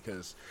passes,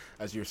 because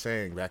as you're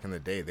saying, back in the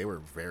day they were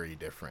very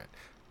different.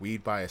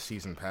 We'd buy a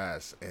season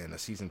pass, and a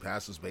season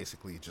pass was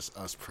basically just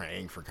us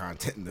praying for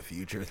content in the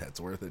future that's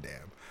worth a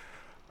damn.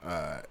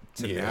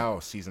 Now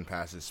season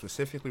passes,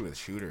 specifically with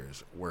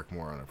shooters, work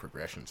more on a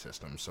progression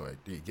system, so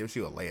it gives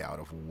you a layout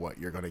of what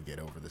you're going to get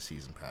over the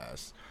season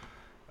pass,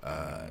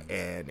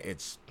 and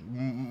it's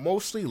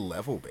mostly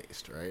level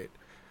based, right?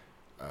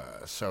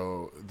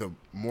 So the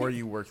more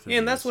you work through,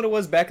 and that's what it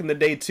was back in the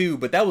day too.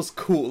 But that was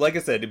cool, like I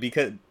said,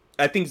 because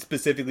I think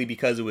specifically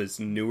because it was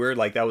newer,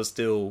 like that was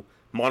still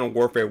Modern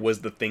Warfare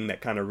was the thing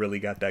that kind of really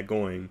got that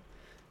going,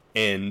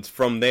 and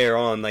from there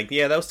on, like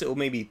that was still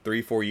maybe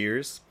 3-4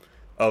 years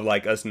of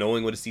like us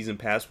knowing what a season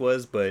pass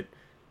was, but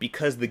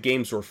because the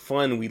games were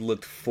fun, we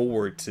looked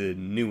forward to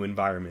new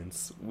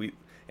environments.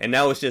 And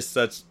now it's just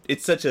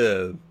such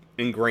a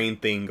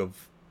ingrained thing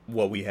of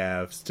what we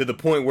have, to the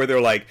point where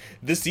they're like,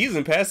 the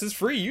season pass is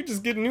free, you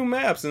just get new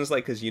maps, and it's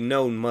like, because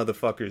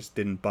motherfuckers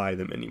didn't buy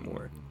them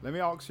anymore. Let me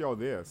ask y'all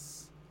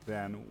this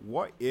then: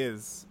 what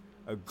is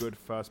a good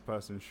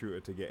first-person shooter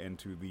to get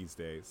into these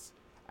days?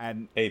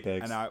 And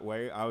Apex. And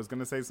I was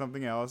gonna say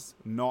something else,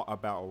 not a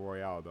battle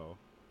royale though.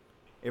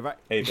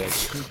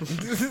 Apex.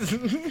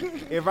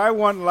 If I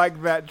want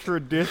like that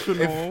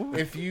traditional,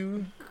 if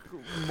you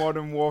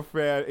Modern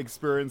Warfare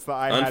experience that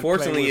I had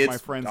playing with my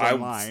friends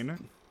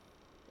online,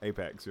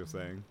 Apex, you're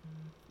saying?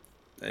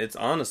 It's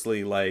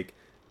honestly like,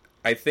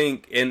 I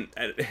think, and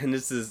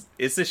it's a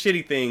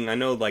shitty thing. I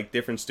know like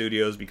different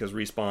studios, because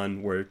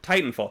Respawn were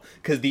Titanfall,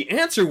 because the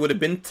answer would have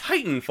been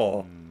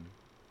Titanfall,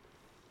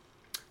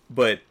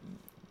 but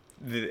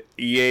the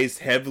EA's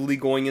heavily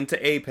going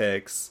into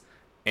Apex.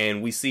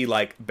 And we see,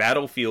 like,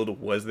 Battlefield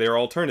was their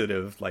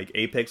alternative. Like,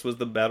 Apex was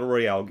the Battle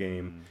Royale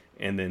game.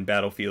 And then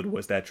Battlefield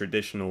was that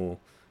traditional,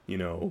 big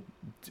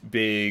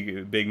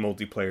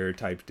multiplayer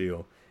type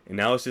deal. And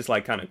now it's just,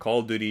 like, kind of Call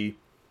of Duty,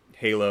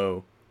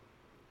 Halo.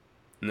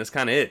 And that's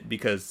kind of it.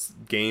 Because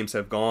games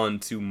have gone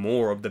to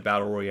more of the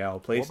Battle Royale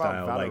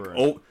playstyle.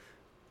 Like,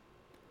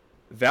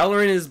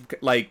 Valorant is,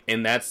 like,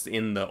 and that's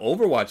in the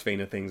Overwatch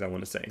vein of things, I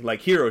want to say. Like,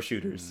 hero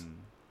shooters.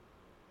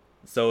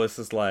 So it's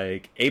just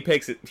like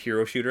Apex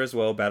hero shooter as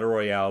well, Battle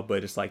Royale,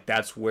 but it's like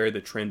that's where the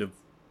trend of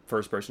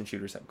first-person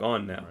shooters have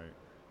gone now. Right.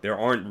 There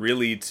aren't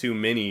really too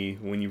many,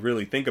 when you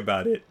really think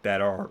about it, that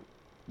are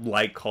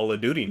like Call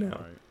of Duty now.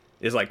 Right.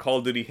 It's like Call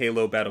of Duty,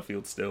 Halo,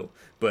 Battlefield still,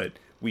 but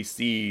we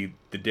see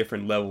the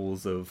different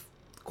levels of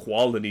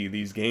quality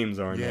these games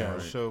are now. Yeah,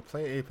 so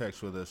play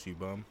Apex with us, you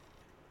bum.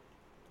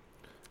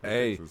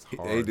 Hey,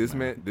 this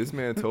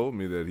man told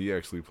me that he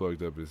actually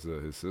plugged up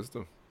his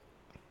system.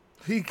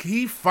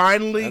 He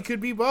finally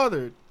could be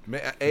bothered.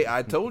 Man, hey,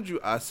 I told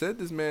you. I said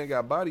this man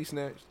got body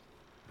snatched.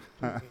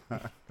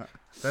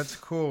 That's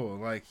cool.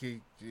 Like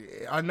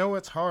I know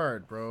it's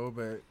hard, bro,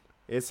 but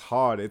it's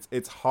hard.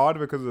 It's hard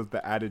because of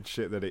the added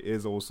shit that it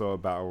is also a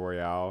battle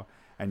royale,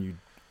 and you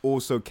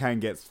also can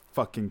get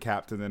fucking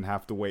capped and then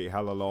have to wait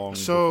hella long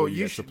before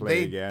you get to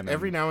play again.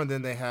 Every now and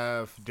then they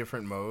have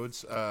different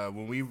modes.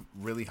 When we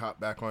really hop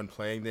back on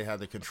playing, they had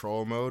the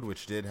control mode,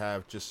 which did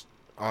have just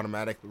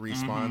automatic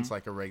respawns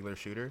like a regular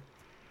shooter,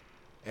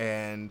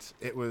 and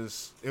it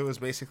was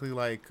basically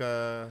like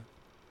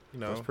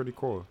that's pretty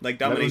cool. Like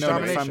domination.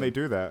 Next time they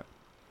do that,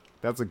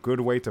 that's a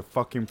good way to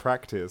fucking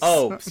practice.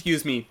 Oh,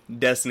 excuse me,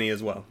 Destiny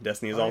as well.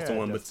 Destiny is also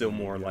one, but still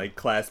more like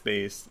class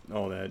based,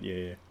 all that.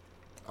 Yeah.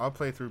 I'll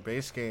play through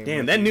base game.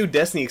 Damn, that new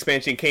Destiny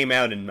expansion came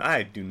out, and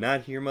I do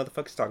not hear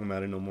motherfuckers talking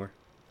about it no more.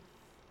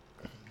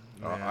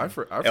 I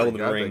forgot Elden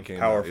Ring, that came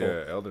powerful.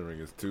 Out. Yeah, Elden Ring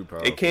is too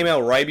powerful. It came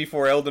out right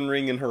before Elden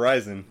Ring and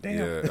Horizon. Damn.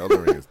 Yeah,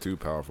 Elden Ring is too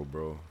powerful,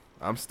 bro.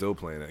 I'm still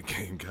playing that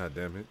game. God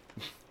damn it.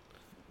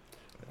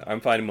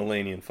 I'm fighting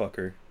Melanian,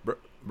 fucker.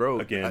 Bro,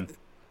 again.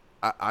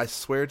 I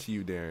swear to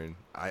you, Darren,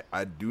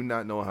 I do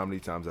not know how many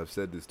times I've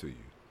said this to you.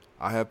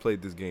 I have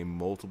played this game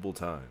multiple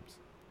times.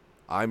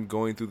 I'm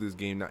going through this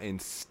game now and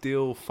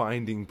still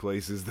finding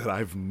places that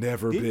I've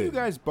never been. Didn't you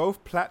guys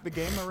both plat the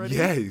game already?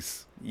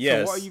 Yes.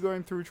 So what are you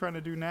going through trying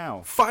to do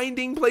now?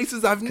 Finding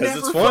places I've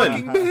never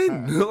fucking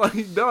been.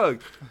 Like,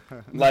 Doug.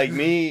 Like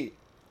me,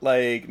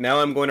 like now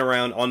I'm going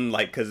around on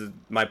like, because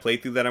my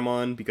playthrough that I'm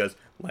on, because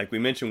like we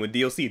mentioned with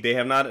DLC, they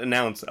have not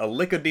announced a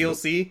lick of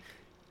DLC. Nope.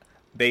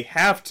 They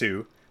have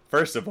to,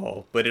 first of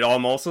all, but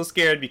I'm also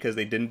scared because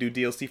they didn't do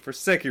DLC for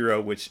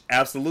Sekiro, which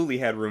absolutely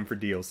had room for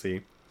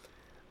DLC.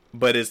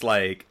 But it's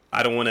like,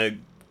 I don't want to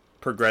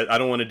progress. I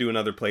don't want to do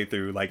another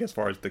playthrough, like, as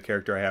far as the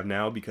character I have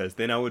now, because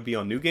then I would be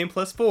on New Game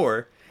Plus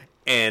 4,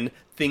 and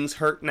things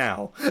hurt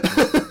now. You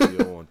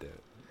don't want that.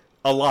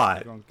 A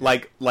lot.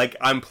 Like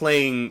I'm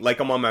playing, like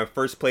I'm on my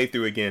first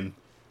playthrough again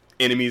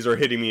enemies are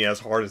hitting me as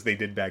hard as they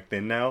did back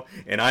then now,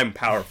 and I'm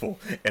powerful,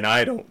 and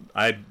I don't.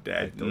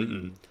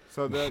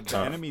 So the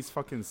enemies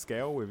fucking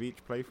scale with each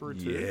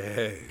playthrough too?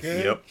 Yes.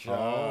 Yep.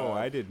 Oh,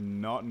 I did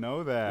not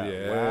know that.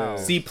 Yeah. Wow.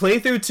 See,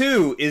 playthrough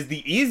 2 is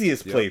the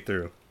easiest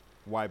playthrough.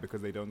 Why?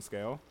 Because they don't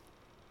scale?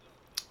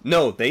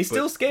 No, they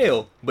still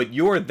scale, but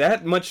you're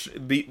that much. I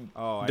see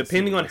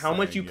Depending what on you're how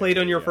much saying. you played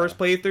on your first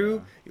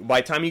playthrough,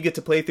 by the time you get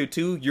to playthrough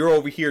 2, you're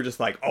over here just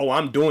like, oh,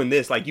 I'm doing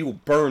this. Like, you will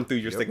burn through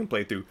your second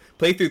playthrough.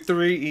 Playthrough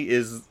 3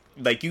 is,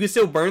 like, you can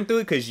still burn through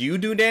it because you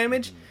do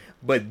damage,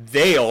 but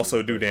they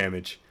also do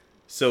damage.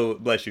 So,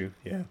 bless you,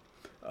 yeah.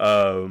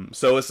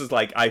 So this is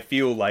like, I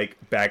feel like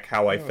back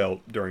how I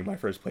felt during my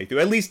first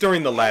playthrough, at least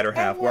during the latter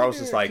half, where I was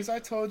just like, because I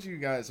told you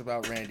guys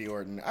about Randy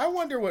Orton. I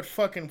wonder what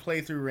fucking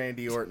playthrough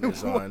Randy Orton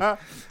is on.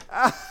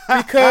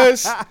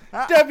 Because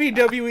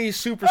WWE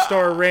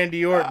superstar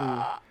Randy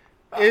Orton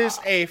is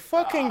a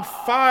fucking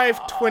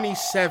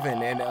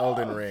 527 in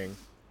Elden Ring.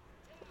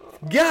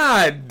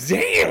 God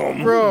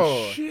damn,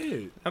 Bro.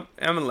 Shit.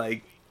 I'm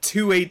like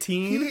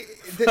 218.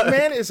 The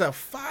man is a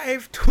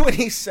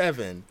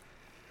 527.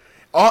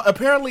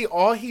 Apparently,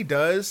 all he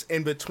does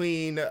in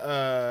between,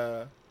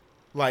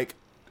 like,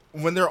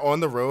 when they're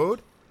on the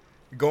road,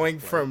 going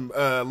from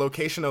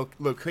location to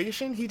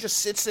location, he just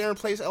sits there and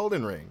plays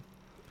Elden Ring.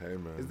 Hey,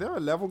 man. Is there a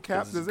level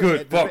cap? Does good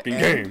it fucking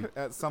end game.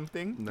 at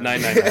something?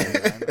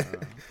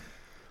 999.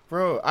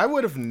 Bro, I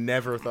would have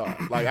never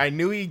thought. Like, I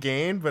knew he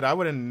gained, but I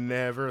would have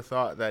never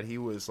thought that he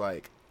was,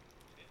 like...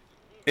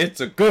 It's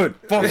a good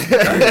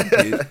fucking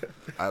game.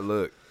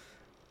 Look,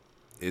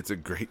 it's a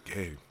great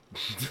game.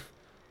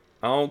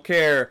 I don't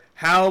care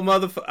how I'm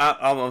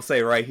gonna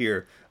say right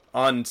here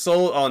on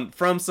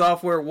From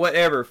Software,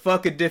 whatever.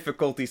 Fuck a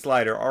difficulty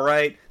slider. All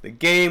right, the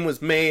game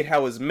was made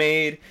how it was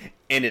made,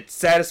 and it's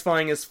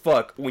satisfying as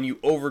fuck when you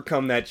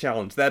overcome that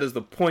challenge. That is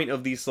the point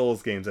of these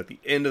Souls games. At the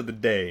end of the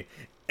day,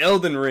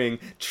 Elden Ring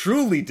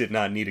truly did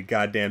not need a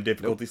goddamn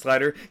difficulty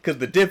slider because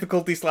the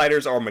difficulty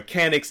sliders are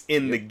mechanics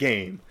in the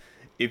game.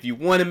 If you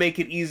want to make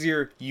it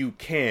easier, you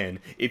can.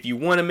 If you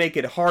want to make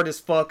it hard as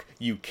fuck,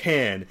 you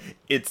can.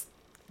 It's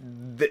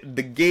the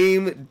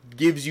game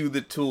gives you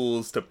the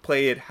tools to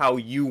play it how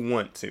you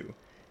want to.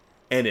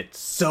 And it's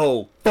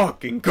so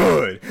fucking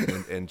good.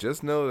 And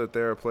just know that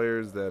there are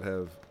players that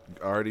have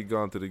already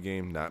gone through the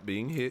game not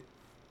being hit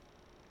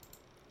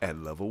at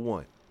level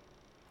 1.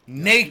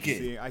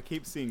 Naked. I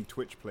keep seeing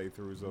Twitch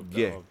playthroughs of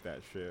that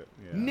shit.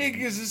 Yeah.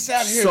 Niggas is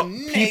out here So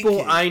naked.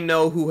 people I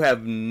know who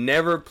have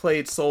never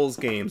played Souls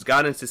games,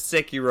 got into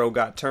Sekiro,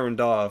 got turned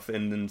off,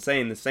 and then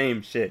saying the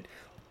same shit.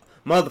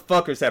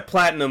 Motherfuckers have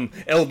platinum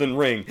Elden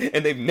Ring,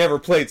 and they've never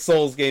played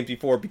Souls games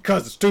before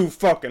because it's too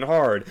fucking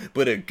hard.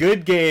 But a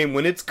good game,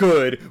 when it's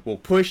good, will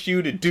push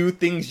you to do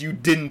things you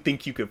didn't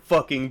think you could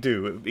fucking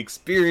do.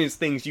 Experience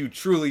things you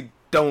truly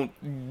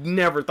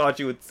never thought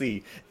you would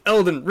see.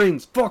 Elden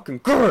Ring's fucking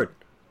good.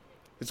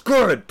 It's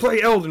good.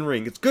 Play Elden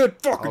Ring. It's good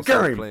fucking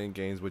Also game. playing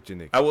games with your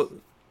niggas. I will.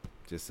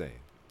 Just saying.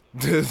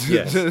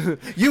 Yes,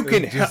 you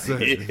can.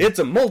 It's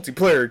a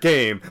multiplayer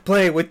game.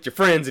 Play it with your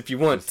friends if you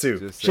want to.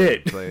 Just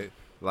Shit. Play it.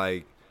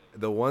 Like,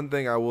 the one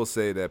thing I will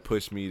say that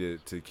pushed me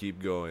to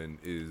keep going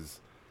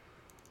is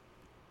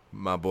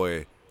my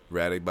boy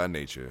Radic by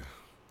Nature,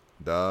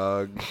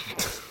 dog.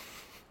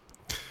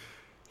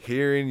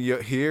 hearing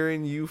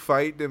you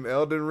fight them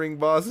Elden Ring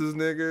bosses,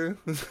 nigga.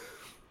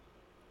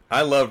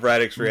 I love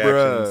Radic's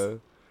reactions Bruh.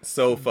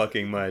 so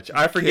fucking much.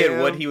 I forget Cam,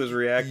 what he was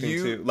reacting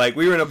you- to. Like,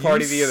 we were in a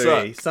party the other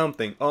suck. day.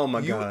 Something. Oh my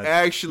You god.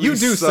 actually You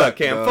do suck,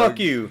 Cam. dog. Fuck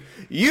you.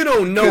 You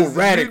don't know 'Cause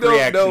Radic you don't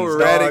reactions, know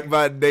Radic dog.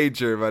 by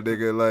Nature, my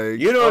nigga.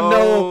 Like, You don't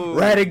know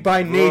Radic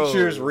by bro.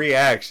 Nature's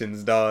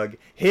reactions, dog.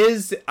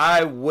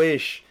 I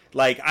wish,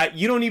 like,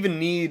 you don't even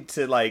need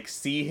to, like,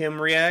 see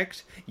him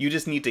react. You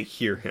just need to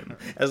hear him.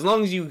 As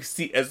long as you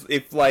see,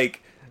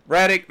 like,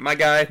 Radic, my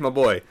guy, my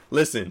boy,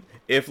 listen,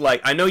 if, like,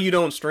 I know you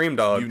don't stream,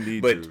 dog, You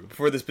need but to.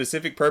 for the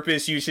specific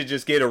purpose, you should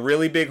just get a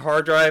really big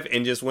hard drive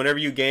and just, whenever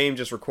you game,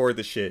 just record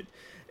the shit.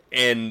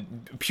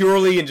 And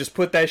just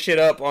put that shit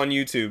up on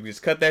YouTube.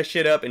 Just cut that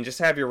shit up and just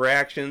have your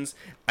reactions.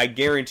 I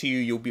guarantee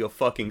you'll be a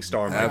fucking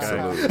star, my guy.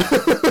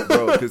 Absolutely,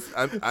 bro. Because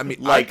I mean,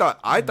 Like,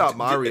 I thought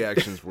my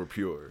reactions were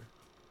pure.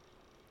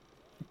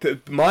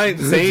 Mine,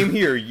 same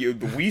here.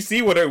 We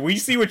see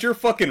what your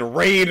fucking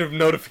rate of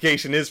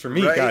notification is for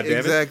me. Right? Goddammit.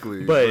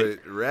 Exactly.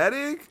 But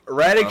Radic,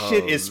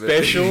 shit is man.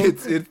 special.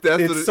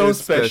 It's so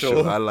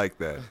special. I like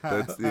that.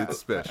 It's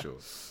special.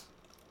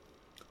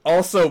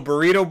 Also,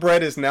 burrito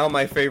bread is now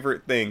my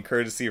favorite thing,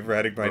 courtesy of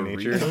Radic by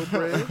Nature. Burrito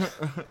bread?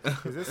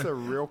 Is this a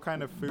real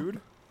kind of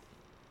food?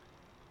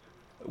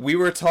 He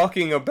was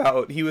talking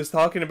about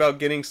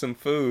getting some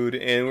food,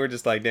 and we're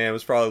just like, damn,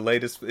 it's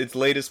late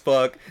as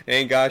fuck,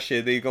 ain't got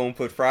shit, they gonna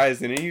put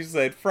fries in it. He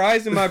said,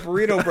 fries in my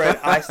burrito bread.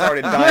 I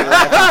started dying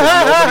laughing because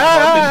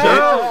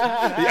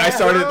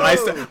nobody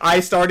caught the shit.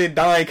 I started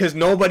dying because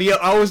nobody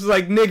else, I was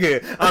like,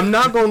 nigga, I'm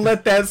not gonna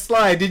let that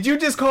slide. Did you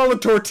just call a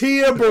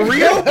tortilla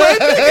burrito bread?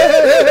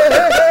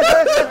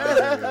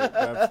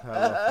 That's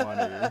hella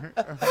funny.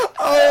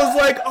 I was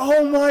like,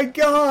 oh my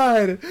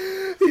god.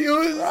 He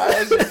was.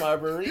 Fries in my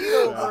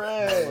burrito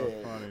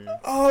bread.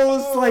 I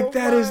was like,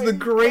 that is the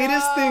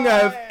greatest thing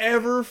I've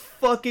ever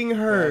fucking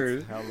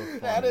heard.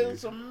 That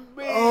is amazing.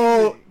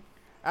 Oh,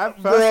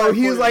 At first, bro,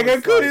 he's like, I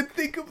couldn't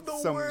think of the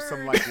some word.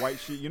 some like white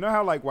shit. You know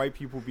how like white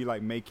people be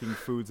like making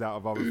foods out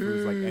of other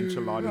foods, like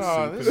enchilada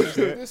No, soup and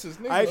shit. this is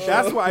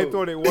That's what I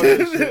thought it was.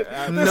 and shit.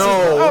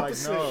 No,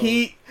 No.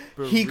 he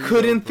Burrito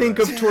couldn't think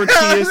bread. of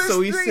tortillas,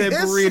 so he said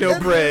burrito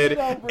bread,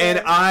 and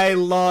I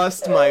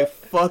lost my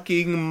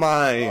fucking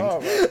mind. Oh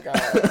my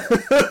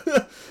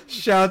god.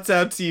 Shouts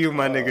out to you,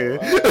 my nigga.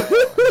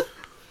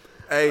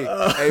 Hey,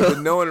 but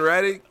knowing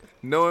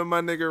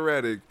my nigga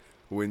Redick,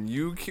 when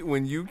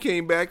you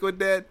came back with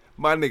that,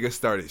 my nigga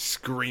started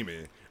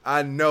screaming.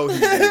 I know he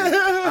did.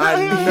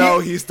 I know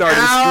he started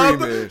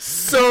screaming.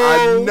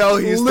 I know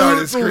he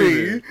started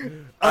screaming.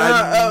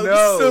 I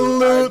know.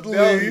 Absolutely.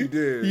 I know he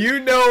did. You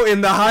know, in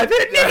the high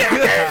pit,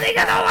 nigga, think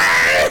of the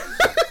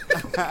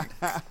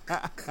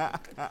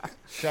word.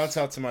 Shouts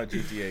out to my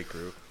GTA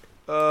crew.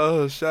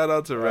 Oh, shout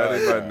out to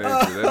Redick by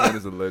nature. That man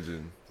is a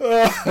legend. Oh,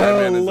 That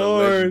man is a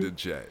Lord. legend in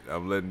chat.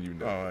 I'm letting you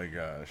know. Oh my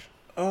gosh.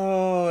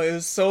 Oh, it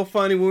was so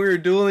funny when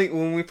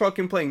we were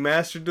fucking playing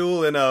Master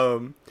Duel, and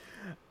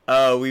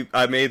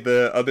I made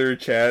the other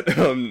chat,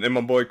 and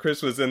my boy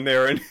Chris was in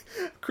there, and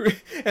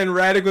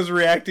Radic was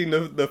reacting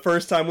to the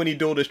first time when he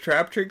dueled his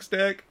Trap Tricks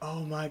deck.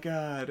 Oh my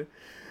god!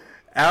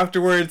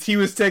 Afterwards, he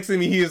was texting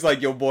me. He was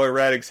like, "Yo, boy,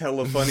 Radic's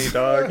hella funny,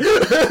 dog."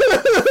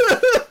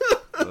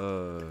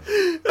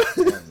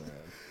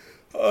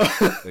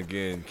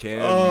 Again,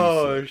 Cam.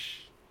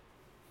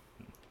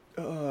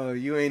 Oh,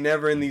 you ain't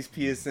never in these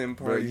PSN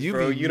parties,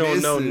 bro. be You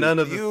don't know missing. none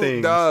of the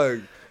things.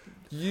 Dog.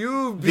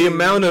 You be The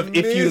amount of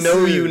if you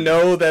missing.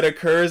 know that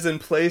occurs in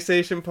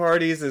PlayStation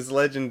parties is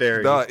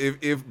legendary. Dog,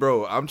 if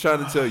bro, I'm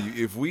trying to tell you,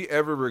 if we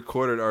ever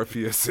recorded our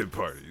PSN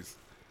parties,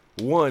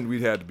 one,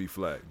 we'd have to be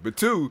flagged. But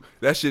two,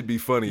 that should be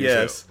funny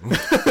Yes. as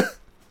hell.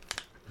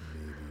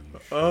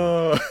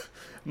 Oh,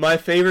 my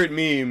favorite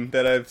meme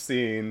that I've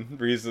seen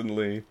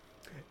recently.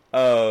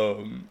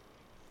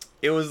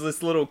 It was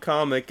this little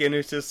comic, and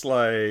it's just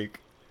like,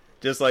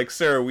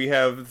 sir, we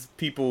have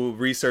people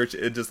research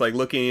it, just like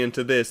looking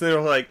into this, and they're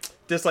like,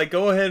 just like,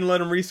 go ahead and let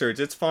them research.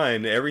 It's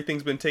fine.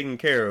 Everything's been taken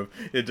care of.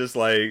 It just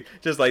like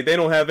they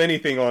don't have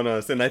anything on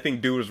us. And I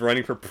think dude was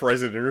running for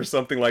president or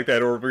something like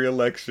that, or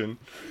re-election.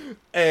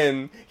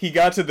 And he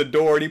got to the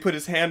door and he put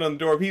his hand on the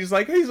door. He's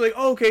like,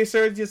 oh, okay,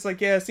 sir. It's just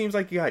like, yeah, it seems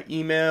like you got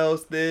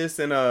emails, this,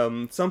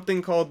 and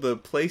something called the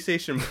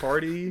PlayStation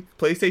Party,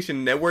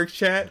 PlayStation Network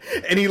chat.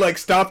 And he like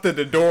stopped at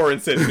the door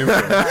and said,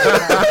 Nukem.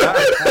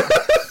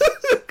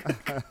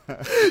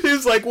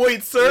 He's like,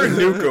 wait, sir,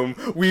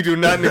 Nukem, we do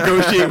not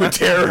negotiate with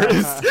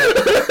terrorists.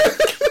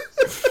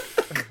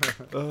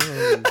 Oh,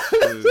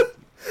 shit.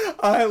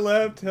 I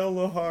laughed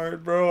hella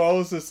hard, bro. I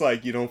was just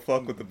like, you don't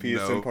fuck with the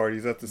PSN No,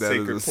 parties. That's a that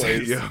sacred is a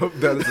place.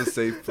 that is a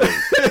safe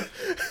place.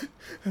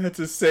 That's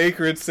a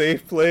sacred,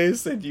 safe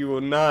place, and you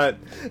will not.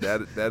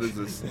 That is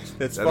a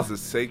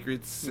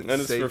sacred, That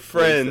is safe for place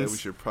friends. that we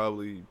should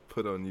probably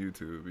put on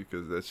YouTube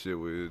because that shit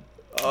would.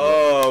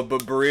 Oh,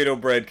 but burrito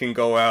bread can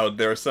go out.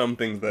 There are some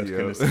things that Yeah.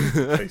 can escape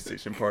the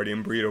PlayStation party,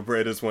 and burrito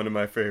bread is one of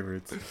my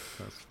favorites.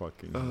 That's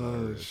fucking. Oh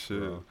hilarious, shit!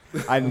 bro.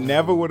 I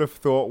never would have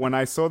thought when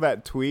I saw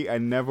that tweet. I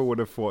never would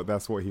have thought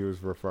that's what he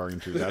was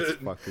referring to. That's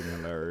fucking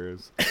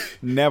hilarious.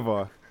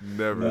 Never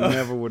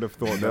would have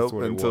thought that's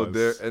what it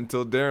was.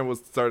 Until Darren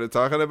started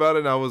talking about it,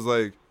 and I was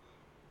like,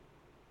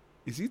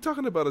 "Is he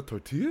talking about a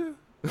tortilla?"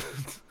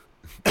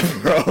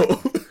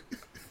 Bro.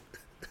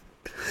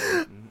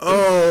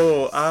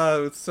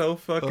 Oh, it's so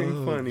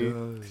fucking Oh, funny.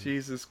 God.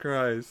 Jesus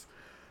Christ.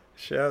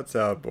 Shouts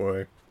out,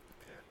 boy.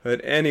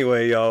 But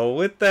anyway, y'all,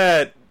 with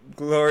that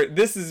glory,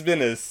 this has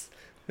been a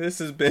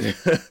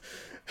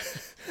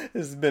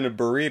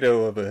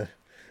burrito of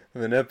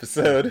an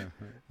episode.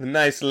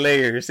 Nice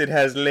layers. It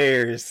has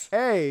layers.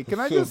 Hey,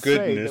 can I Oh, just say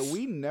goodness. that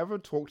we never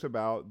talked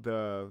about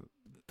the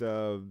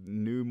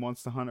new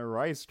Monster Hunter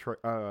Rise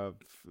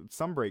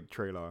Sunbreak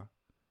trailer.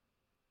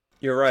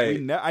 You're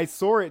right. I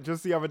saw it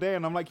just the other day,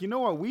 and I'm like, you know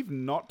what? We've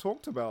not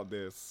talked about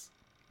this.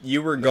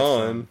 You were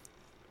gone.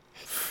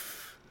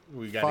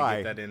 We gotta Bye.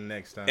 get that in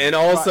next time. And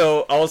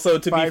also to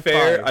be Bye,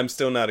 fair, bye. I'm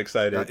still not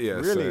excited. Yeah,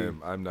 Really?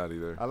 same. I'm not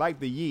either. I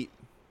like the yeet.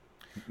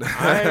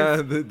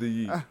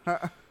 the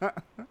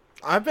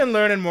I've been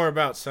learning more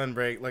about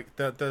Sunbreak. Like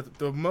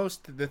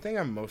the thing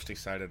I'm most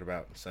excited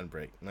about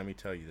Sunbreak. Let me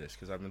tell you this,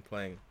 because I've been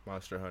playing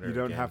Monster Hunter. You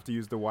don't again. have to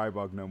use the Y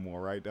bug no more,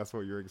 right? That's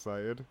what you're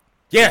excited.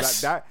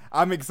 Yes. That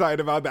I'm excited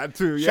about that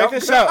too. Check Yep.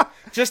 this out.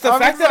 Just the I'm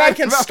fact that I excited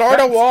can about start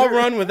a that wall too.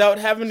 run without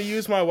having to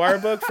use my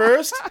wirebug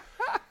first.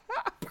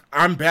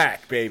 I'm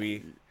back,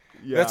 baby.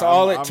 Yeah, That's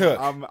all it I'm- took.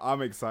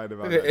 I'm excited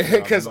about that. too.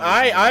 I'm Because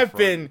not even I've front.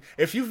 been,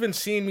 if you've been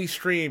seeing me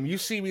stream, you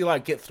see me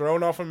like get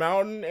thrown off a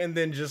mountain, and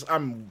then just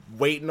I'm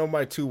waiting on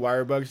my 2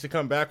 wirebugs to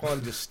come back while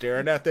I'm just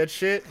staring at that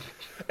shit,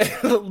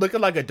 looking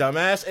like a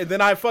dumbass, and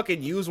then I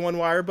fucking use one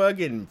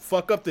wirebug and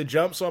fuck up the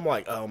jump. So I'm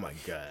like, oh my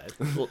god.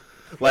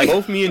 Like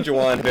both me and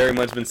Juwan very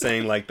much been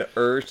saying, like the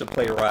urge to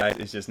play Rise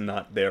is just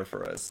not there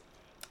for us.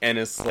 and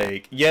it's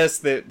like, yes,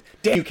 that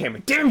damn you,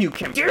 Cameron, damn you,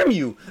 Cameron, damn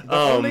you.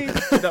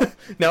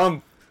 Now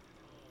I'm.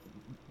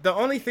 The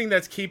only thing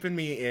that's keeping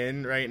me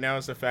in right now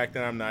is the fact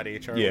that I'm not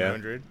HR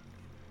 100.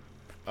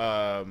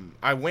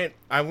 I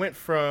went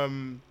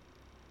from.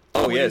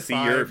 Oh yeah, see,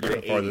 you're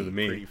 25 to farther 80 than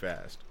me. pretty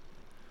fast.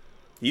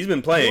 He's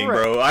been playing, You're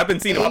bro. I've been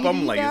seeing him up. I'm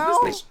 80 like, now?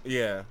 is this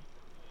Yeah.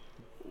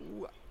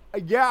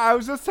 Yeah, I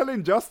was just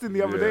telling Justin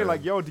the other day, Yeah.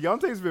 like, yo,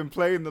 Deontay's been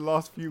playing the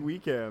last few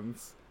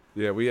weekends.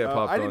 Yeah, we had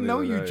popped I on didn't the know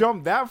other you night.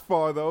 jumped that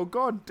far, though.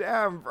 God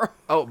damn, bro.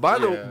 Oh, by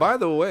Yeah.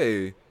 the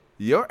way,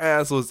 your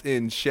ass was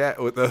in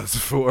chat with us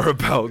for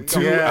about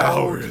 2 Yeah.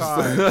 hours.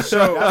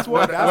 So That's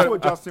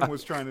what Justin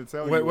was trying to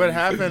tell you. What when he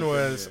happened said-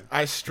 was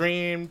I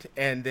streamed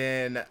and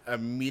then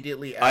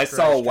immediately after I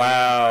saw streamed,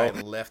 WoW. I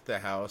left the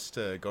house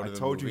to go to I the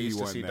told you he movies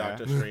to wasn't see there.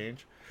 Doctor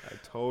Strange. I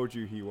told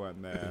you he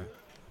wasn't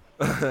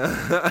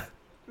there.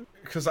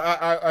 Because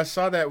I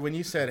saw that when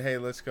you said, hey,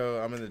 let's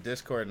go, I'm in the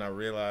Discord, and I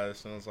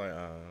realized, and I was like,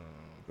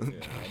 yeah,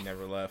 I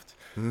never left.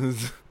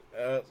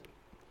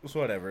 It's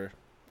whatever.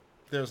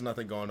 There was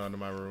nothing going on in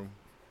my room.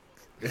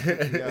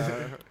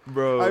 Yeah.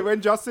 Bro.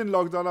 When Justin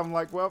logged on, I'm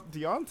like, well,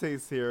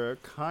 Deontay's here,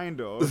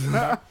 kind of.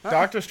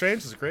 Doctor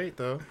Strange is great,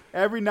 though.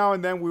 Every now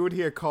and then we would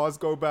hear cars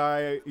go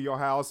by your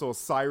house or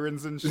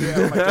sirens and shit.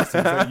 I'm like, Justin,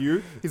 is that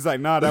you? He's like,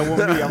 nah, that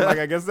wasn't me. I'm like,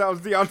 I guess that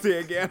was Deontay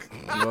again.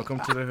 Welcome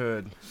to the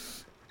hood.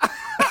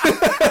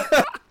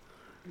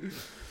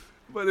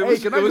 But it Hey,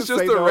 was, can it I was just just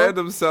say, the though-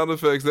 random sound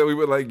effects that we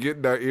would like get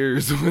in our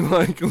ears when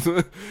like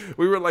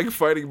we were like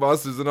fighting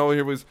monsters and all we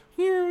hear was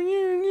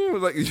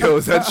like, yo,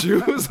 is that you?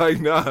 It was like,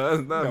 nah,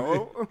 that's not me.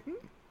 No.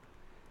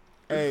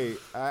 Hey,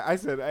 I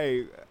said,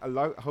 hey,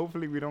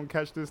 hopefully we don't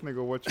catch this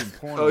nigga watching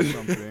porn Oh, or yeah.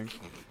 something.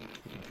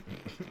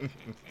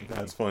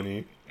 That's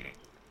funny.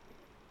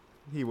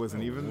 He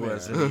wasn't even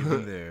Wasn't there.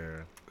 even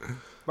there.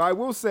 But I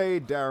will say,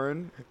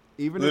 Darren,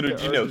 even Little if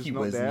did the you know urge is he not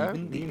wasn't there,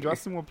 even me and there.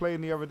 Justin were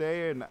playing the other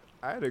day, and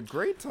I had a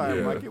great time.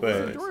 Yeah, Like, it was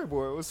but-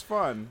 enjoyable. It was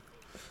fun.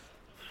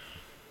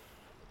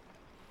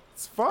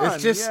 It's fun.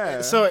 It's just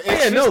yeah. so. It's Yeah,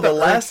 just no. The urge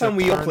last to time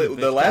we all turn played, the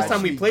the bitch last on.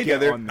 time we Actually played get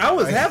together, on I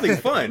was that. having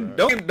fun.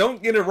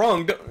 Don't get it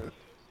wrong.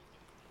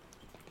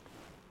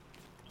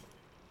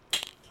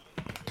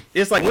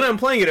 It's like when I'm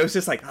playing it, it was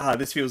just like,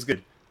 this feels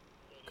good.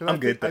 'Cause I'm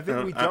good. I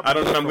think we jumped I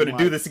don't know if I'm from, going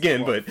to do this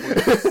again, what, but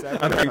 47,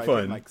 I'm having like,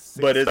 fun. like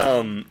But it's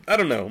 60, I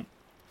don't know.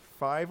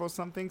 5 or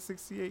something,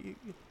 68.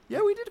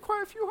 Yeah, we did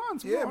quite a few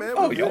hunts. Yeah, bro. man.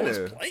 Oh, we y'all did was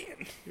it.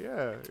 playing.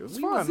 Yeah, it was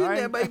We fun. was in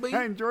there, baby.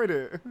 I enjoyed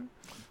it.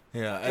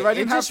 Yeah, If I it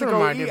didn't have just to go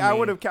reminded eat, I me-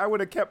 would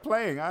have kept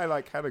playing.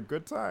 I had a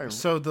good time.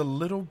 So the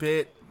little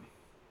bit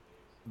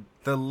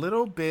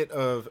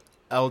of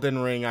Elden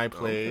Ring I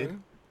played Okay.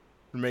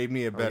 made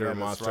me a better yeah, that's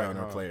Monster right,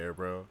 Hunter huh? player,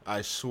 bro.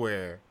 I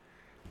swear.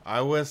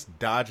 I was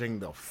dodging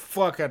the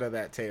fuck out of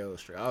that tail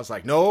string. I was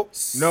like, nope,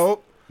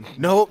 nope,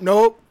 nope,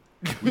 nope.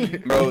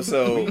 Bro,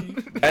 so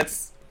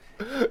that's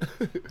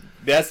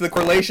the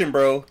correlation,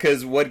 bro.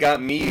 Because what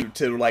got me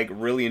to like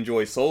really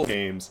enjoy Soul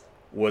games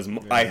was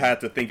I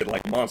had to think of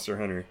like Monster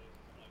Hunter.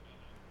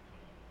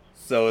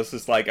 So it's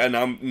just like, and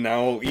I'm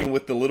now even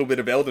with the little bit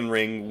of Elden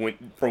Ring,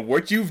 from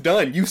what you've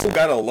done, you still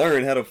gotta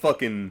learn how to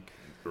fucking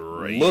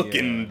look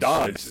and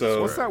dodge.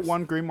 So What's that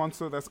one green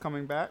monster that's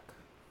coming back?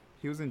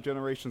 He was in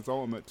Generations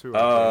Ultimate too.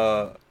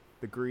 I think.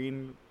 The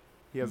green.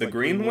 He has the like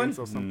green one wings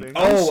or something.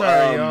 Oh, I'm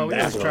sorry, y'all. We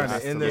that's just trying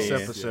to end this yeah.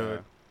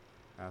 episode.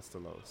 Yeah.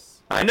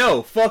 Astalos. I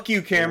know. Fuck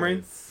you,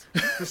 Cameron.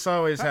 This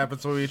always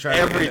happens when we try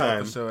Every to end time. an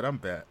episode. I'm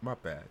bad. My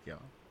bad, y'all.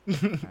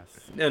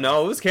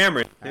 No, it was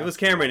Cameron. It was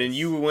Cameron, and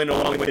you went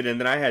along with it, and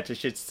then I had shit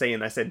to say,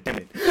 and I said, "Damn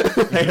it,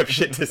 I have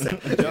shit to say."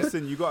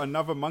 Justin, you got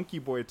another monkey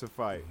boy to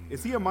fight.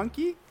 Is he a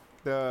monkey?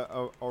 The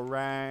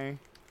orang.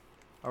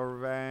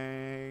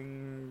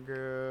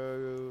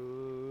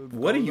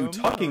 What are you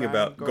talking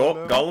about?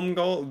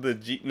 Gollum? The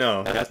G?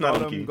 No, that's not a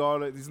monkey.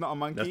 He's not a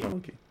monkey. That's not a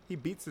monkey. He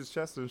beats his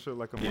chest and shit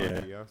like a Yeah.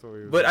 monkey. I thought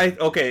he was But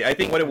a- I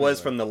think what it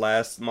was from the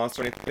last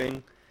Monster Hunter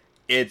thing,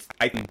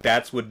 I think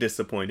that's what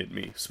disappointed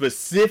me.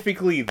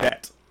 Specifically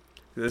that.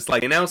 It's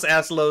like announced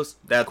Astalos,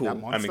 that's cool.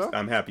 That monster?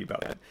 I'm happy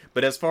about that.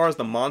 But as far as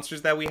the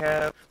monsters that we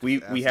have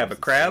a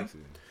crab,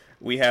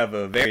 we have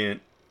a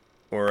variant,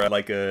 or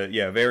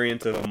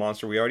variant of a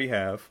monster we already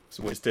have,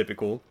 so it's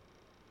typical.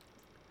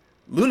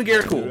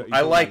 Lunagare, cool. You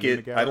I don't like like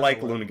it. I Lunagare?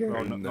 like Oh,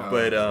 Lunagare, no.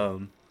 but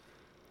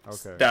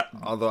okay. that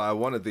Although I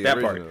wanted the that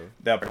original. part,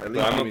 that part. At So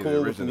least give I'm me the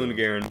cool with original.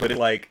 Lunagarin, but it's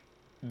like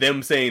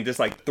them saying just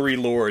like 3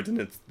 lords, and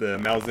it's the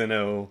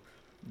Malzeno,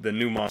 the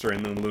new monster,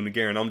 and then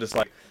Lunagarin. I'm just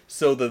like,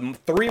 so the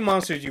 3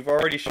 monsters you've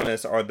already shown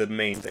us are the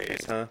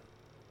mainstays, huh?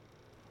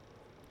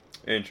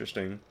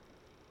 Interesting.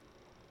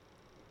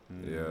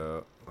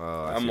 Yeah.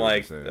 I I'm see what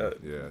like, you're saying.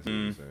 Yeah, I see what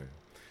you're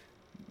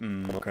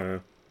saying. Okay.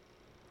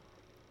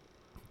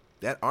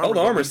 That Oh, the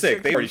gonna armor's be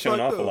sick. They already shown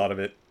fucked off a up. lot of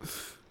it.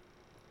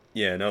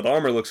 Yeah, no, the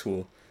armor looks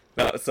cool.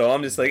 So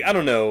I'm just like, I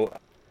don't know.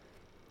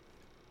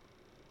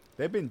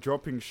 They've been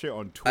dropping shit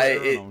on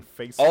Twitter and on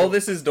Facebook. All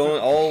this is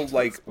doing,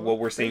 like what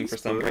we're seeing for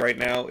some right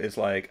now is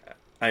like,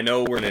 I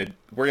know we're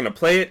gonna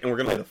play it and we're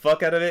gonna play the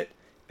fuck out of it,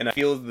 and I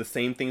feel the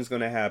same thing's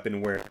gonna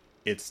happen where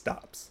it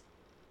stops.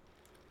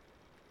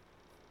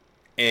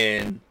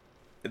 and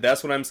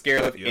that's what I'm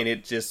scared of. Yep. And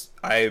it just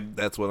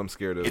That's what I'm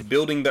scared of. it's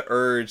building the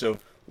urge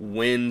of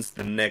when's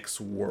the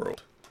next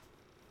world.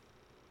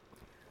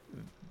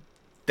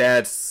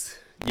 That's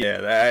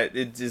that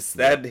it just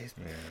that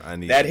I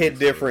need that hit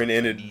different,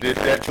 and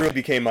that truly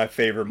became my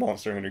favorite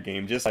Monster Hunter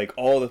game. Just like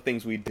all the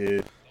things we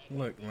did.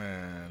 Look,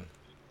 man.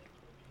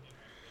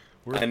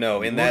 I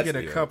know, and we'll that's get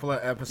a couple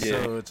of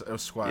episodes of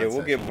Squad. yeah,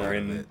 we'll get Section more out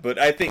of in. it. But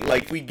I think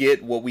like if we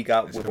get what we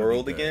got It's with gonna be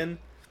World good. again,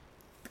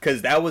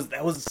 because that was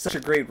such a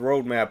great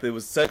roadmap. It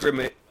was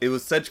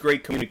such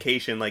great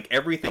communication. Like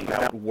everything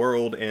about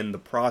World and the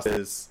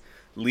process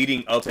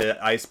leading up to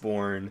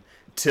Iceborne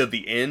till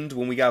the end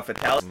when we got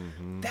Fatalis.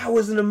 That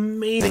was an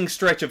amazing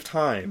stretch of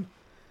time.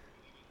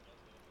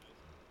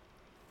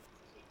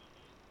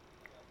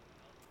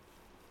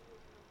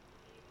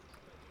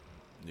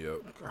 Yep.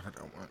 God, I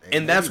don't want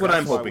And that's what I'm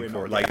that's why hoping we're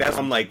for. not Like getting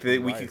I'm like we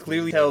Rise, can because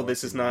clearly we tell don't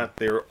this is see not.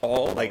 They're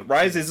all like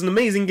Rise is an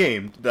amazing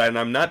game, and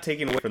I'm not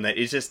taking away from that.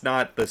 It's just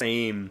not the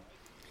same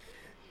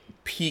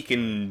peak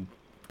and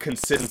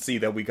consistency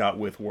that we got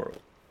with World.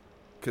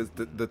 Because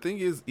the thing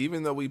is,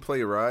 even though we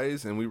play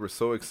Rise and we were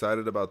so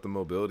excited about the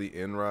mobility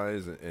in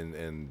Rise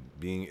and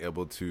being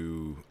able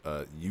to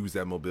use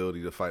that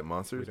mobility to fight We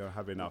monsters, don't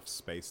have enough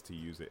space to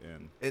use it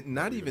in. and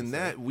not even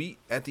that, we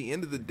at the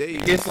end of the day,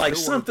 It's like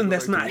still wanted to something go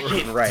that's back not to World.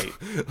 hitting right.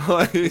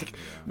 Like we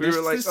There's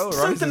were like, just oh, Rise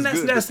something is that's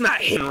good. that's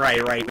not hitting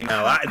right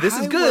now. This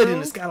is Hi, good, and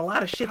world. it's got a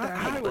lot of shit that I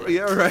Hi, like.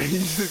 yeah,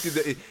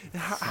 right.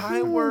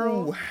 Hi,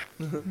 world.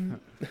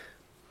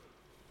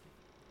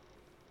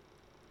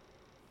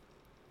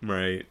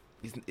 Right.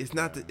 It's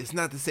not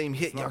the same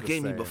hit not y'all the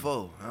gave me same.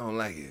 before. I don't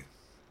like it.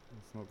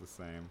 It's not the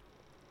same.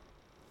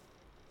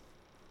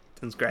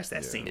 Doesn't scratch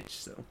that Yeah. singage,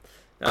 so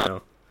I don't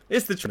know.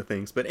 It's the truth of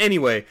things. But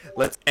anyway,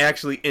 let's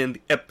actually end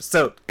the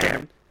episode.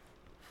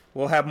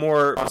 We'll have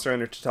more Monster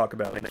Hunter to talk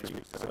about next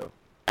week. So,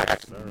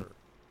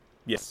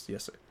 yes,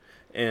 sir.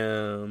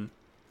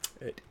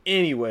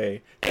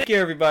 Anyway, thank you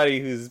everybody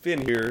who's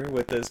been here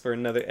with us for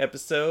another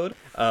episode.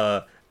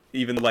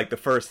 Even though, like, the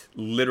first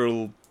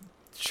literal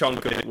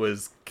chunk of it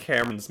was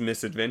Cameron's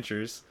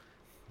misadventures,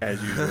 as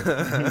usual.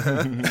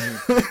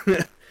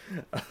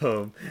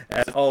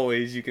 As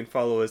always, you can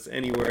follow us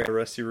anywhere at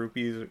Rusty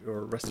Rupees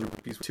or Rusty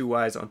Rupees with 2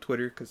 Y's on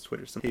Twitter, because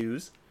Twitter's some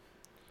news.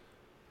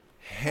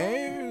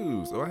 Hey,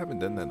 oh, I haven't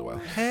done that in a while.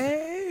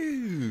 Hey,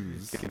 You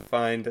can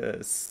find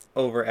us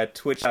over at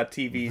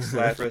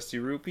twitch.tv/Rusty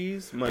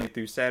Rupees Monday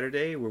through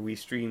Saturday, where we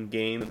stream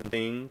games and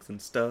things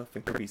and stuff.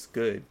 And Kirby's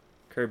good.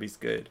 Kirby's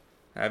good.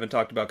 I haven't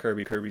talked about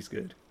Kirby. Kirby's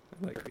good.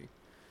 I like Kirby.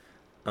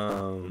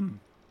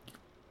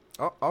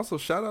 Also,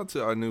 shout out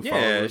to our new Yeah,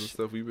 followers and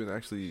stuff. We've been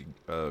actually,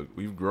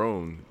 we've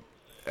grown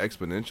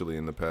exponentially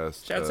in the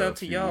past. Shouts out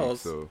to few y'all.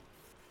 weeks, so,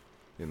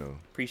 you know,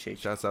 Appreciate you.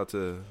 shouts out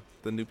to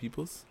the new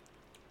peoples.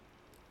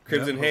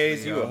 Crimson Yeah,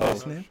 Haze, you a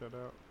hopefully, host. Shut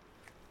out.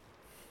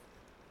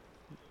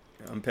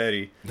 I'm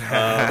petty.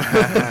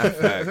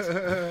 Facts.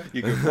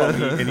 You can follow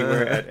me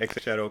anywhere at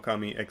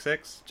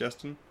XShadowKamiXX.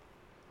 Justin,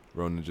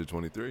 Ronin Ninja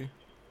 23.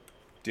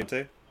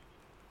 Dante,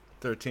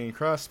 13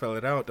 cross, spell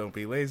it out. Don't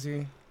be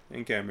lazy.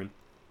 and Cameron.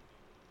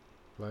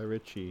 Fly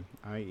Richie,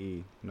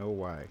 IE, no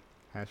Y.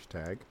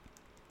 Hashtag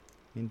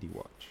Indie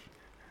Watch.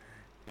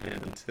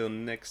 And until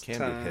next Cam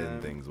time. did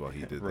head things while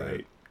he did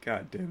Right.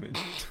 God damn it.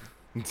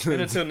 that.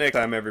 And until next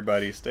time,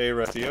 everybody, stay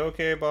rusty.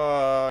 Okay,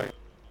 bye.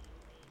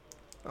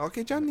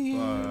 Okay, Johnny.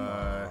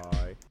 Bye.